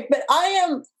or the egg, but I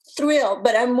am thrilled.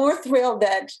 But I'm more thrilled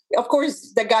that, of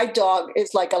course, the guide dog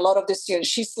is like a lot of the students.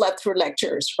 She slept through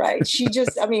lectures, right? She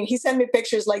just, he sent me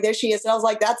pictures like, there she is. And I was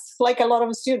like, that's like a lot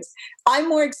of students. I'm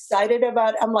more excited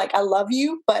about, I'm like, I love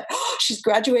you, but she's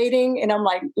graduating. And I'm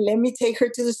like, let me take her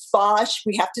to the spa.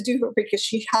 We have to do her, because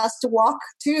she has to walk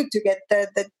too, to get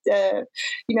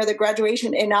the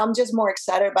graduation. And I'm just more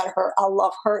excited about her. I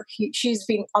love her. She's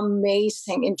been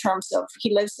amazing in terms of,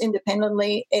 he lives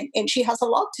independently, and she has a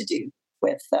lot to do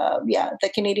with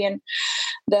the Canadian,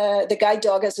 the guide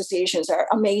dog associations are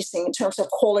amazing in terms of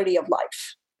quality of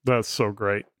life. That's so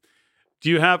great. Do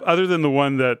you have, other than the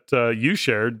one that you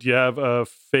shared, do you have a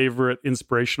favorite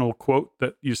inspirational quote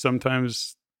that you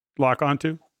sometimes lock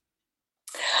onto?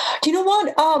 You know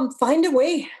what? Find a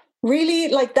way. Really,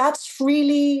 like that's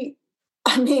really,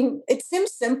 it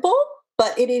seems simple,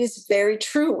 but it is very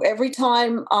true. Every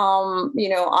time,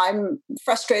 I'm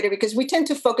frustrated, because we tend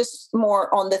to focus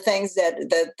more on the things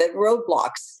that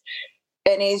roadblocks.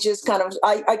 And it's just kind of,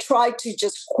 I try to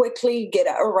just quickly get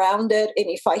around it. And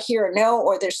if I hear a no,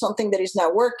 or there's something that is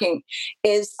not working,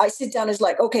 is I sit down and is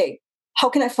like, okay, how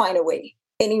can I find a way?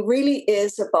 And it really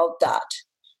is about that.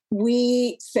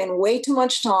 We spend way too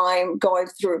much time going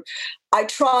through. I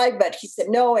tried, but he said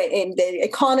no, and the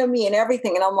economy and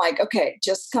everything. And I'm like, okay,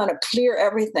 just kind of clear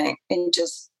everything, and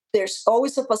just, there's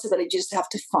always a possibility. You just have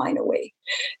to find a way.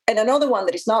 And another one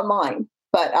that is not mine,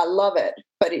 but I love it,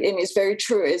 and it's very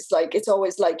true. It's like, it's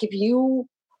always like, if you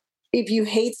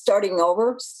hate starting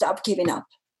over, stop giving up.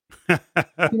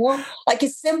 Like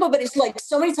it's simple, but it's like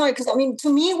so many times, because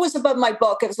to me it was about my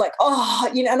book. It was like,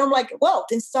 and I'm like, well,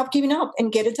 then stop giving up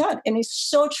and get it done. And it's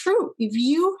so true. If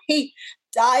you hate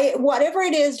diet, whatever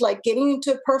it is, like getting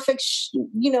into a perfect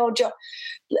job,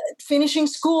 finishing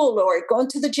school, or going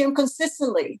to the gym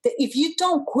consistently, if you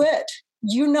don't quit,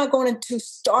 you're not going to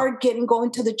start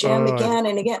going to the gym again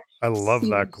and again. I love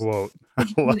that quote. I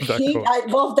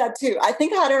love that too. I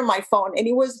think I had it on my phone, and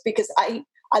it was because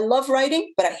I love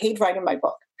writing, but I hate writing my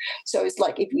book. So it's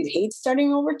like, if you hate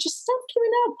starting over, just stop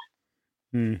giving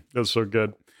up. That's so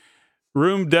good.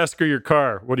 Room, desk, or your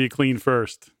car? What do you clean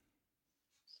first?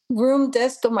 Room,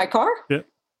 desk, of my car? Yeah.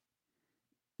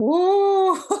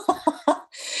 Woo!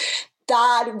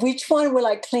 Dad, which one will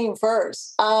I clean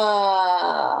first?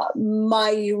 My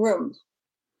room.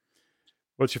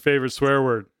 What's your favorite swear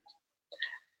word?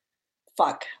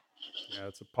 Fuck. Yeah,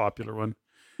 it's a popular one.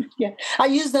 Yeah, I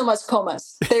use them as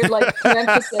commas. They're like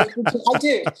parentheses. I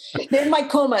do. They're my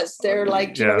commas. They're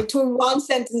like between one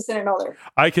sentence and another.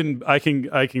 I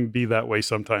can be that way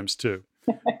sometimes too.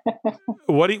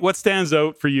 What stands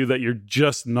out for you that you're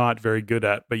just not very good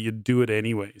at, but you do it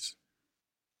anyways?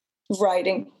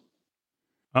 Writing.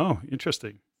 Oh,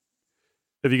 interesting.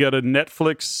 Have you got a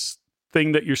Netflix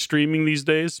thing that you're streaming these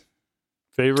days?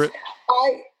 Favorite?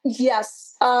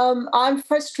 Yes. I'm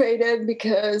frustrated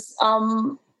because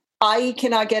I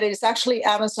cannot get it. It's actually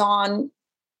Amazon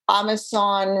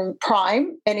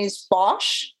Prime, and it's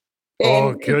Bosch. Oh,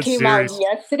 And it good came series. out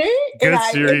yesterday, Good and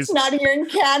series. it's not here in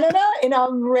Canada, and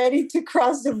I'm ready to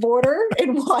cross the border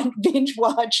and binge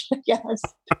watch. Yes.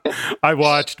 I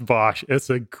watched Bosch.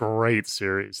 It's a great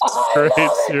series. I Great love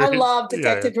it. I series. love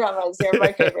detective dramas. They're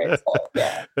my favorite. So,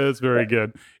 yeah. That's very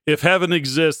good. If heaven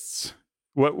exists,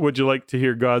 what would you like to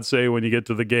hear God say when you get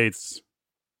to the gates?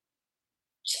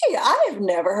 Gee, I've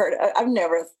never,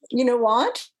 you know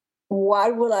what?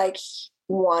 What would I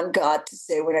want God to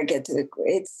say when I get to the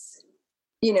gates?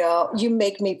 You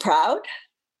make me proud.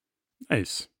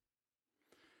 Nice.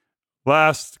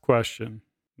 Last question,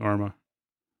 Norma.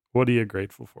 What are you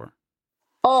grateful for?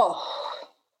 Oh,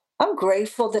 I'm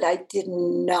grateful that I did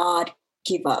not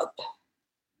give up.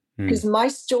 Because my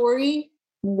story,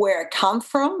 where I come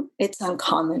from, it's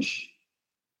uncommon.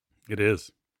 It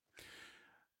is.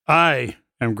 I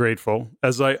am grateful,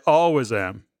 as I always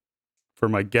am, for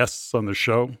my guests on the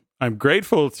show. I'm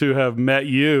grateful to have met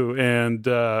you and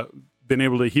been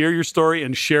able to hear your story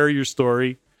and share your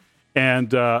story.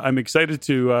 And I'm excited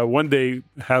to one day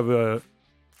have a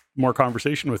more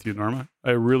conversation with you, Norma.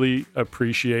 I really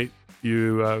appreciate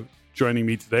you joining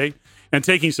me today and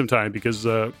taking some time, because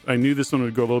I knew this one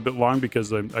would go a little bit long,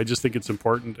 because I just think it's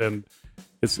important and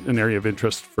it's an area of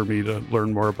interest for me to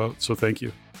learn more about. So thank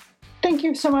you. Thank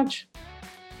you so much.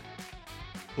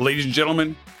 Ladies and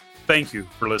gentlemen, thank you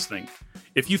for listening.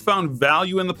 If you found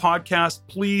value in the podcast,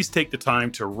 please take the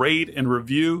time to rate and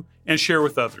review and share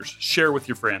with others. Share with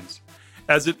your friends,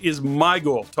 as it is my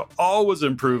goal to always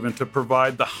improve and to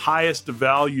provide the highest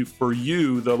value for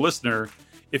you, the listener.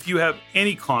 If you have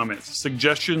any comments,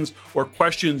 suggestions, or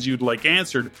questions you'd like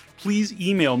answered, please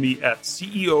email me at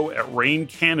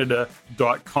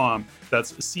ceo@reincanada.com.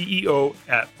 That's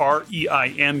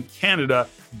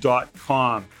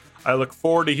ceo@reincanada.com. I look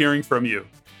forward to hearing from you.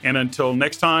 And until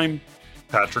next time,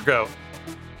 Patrick out.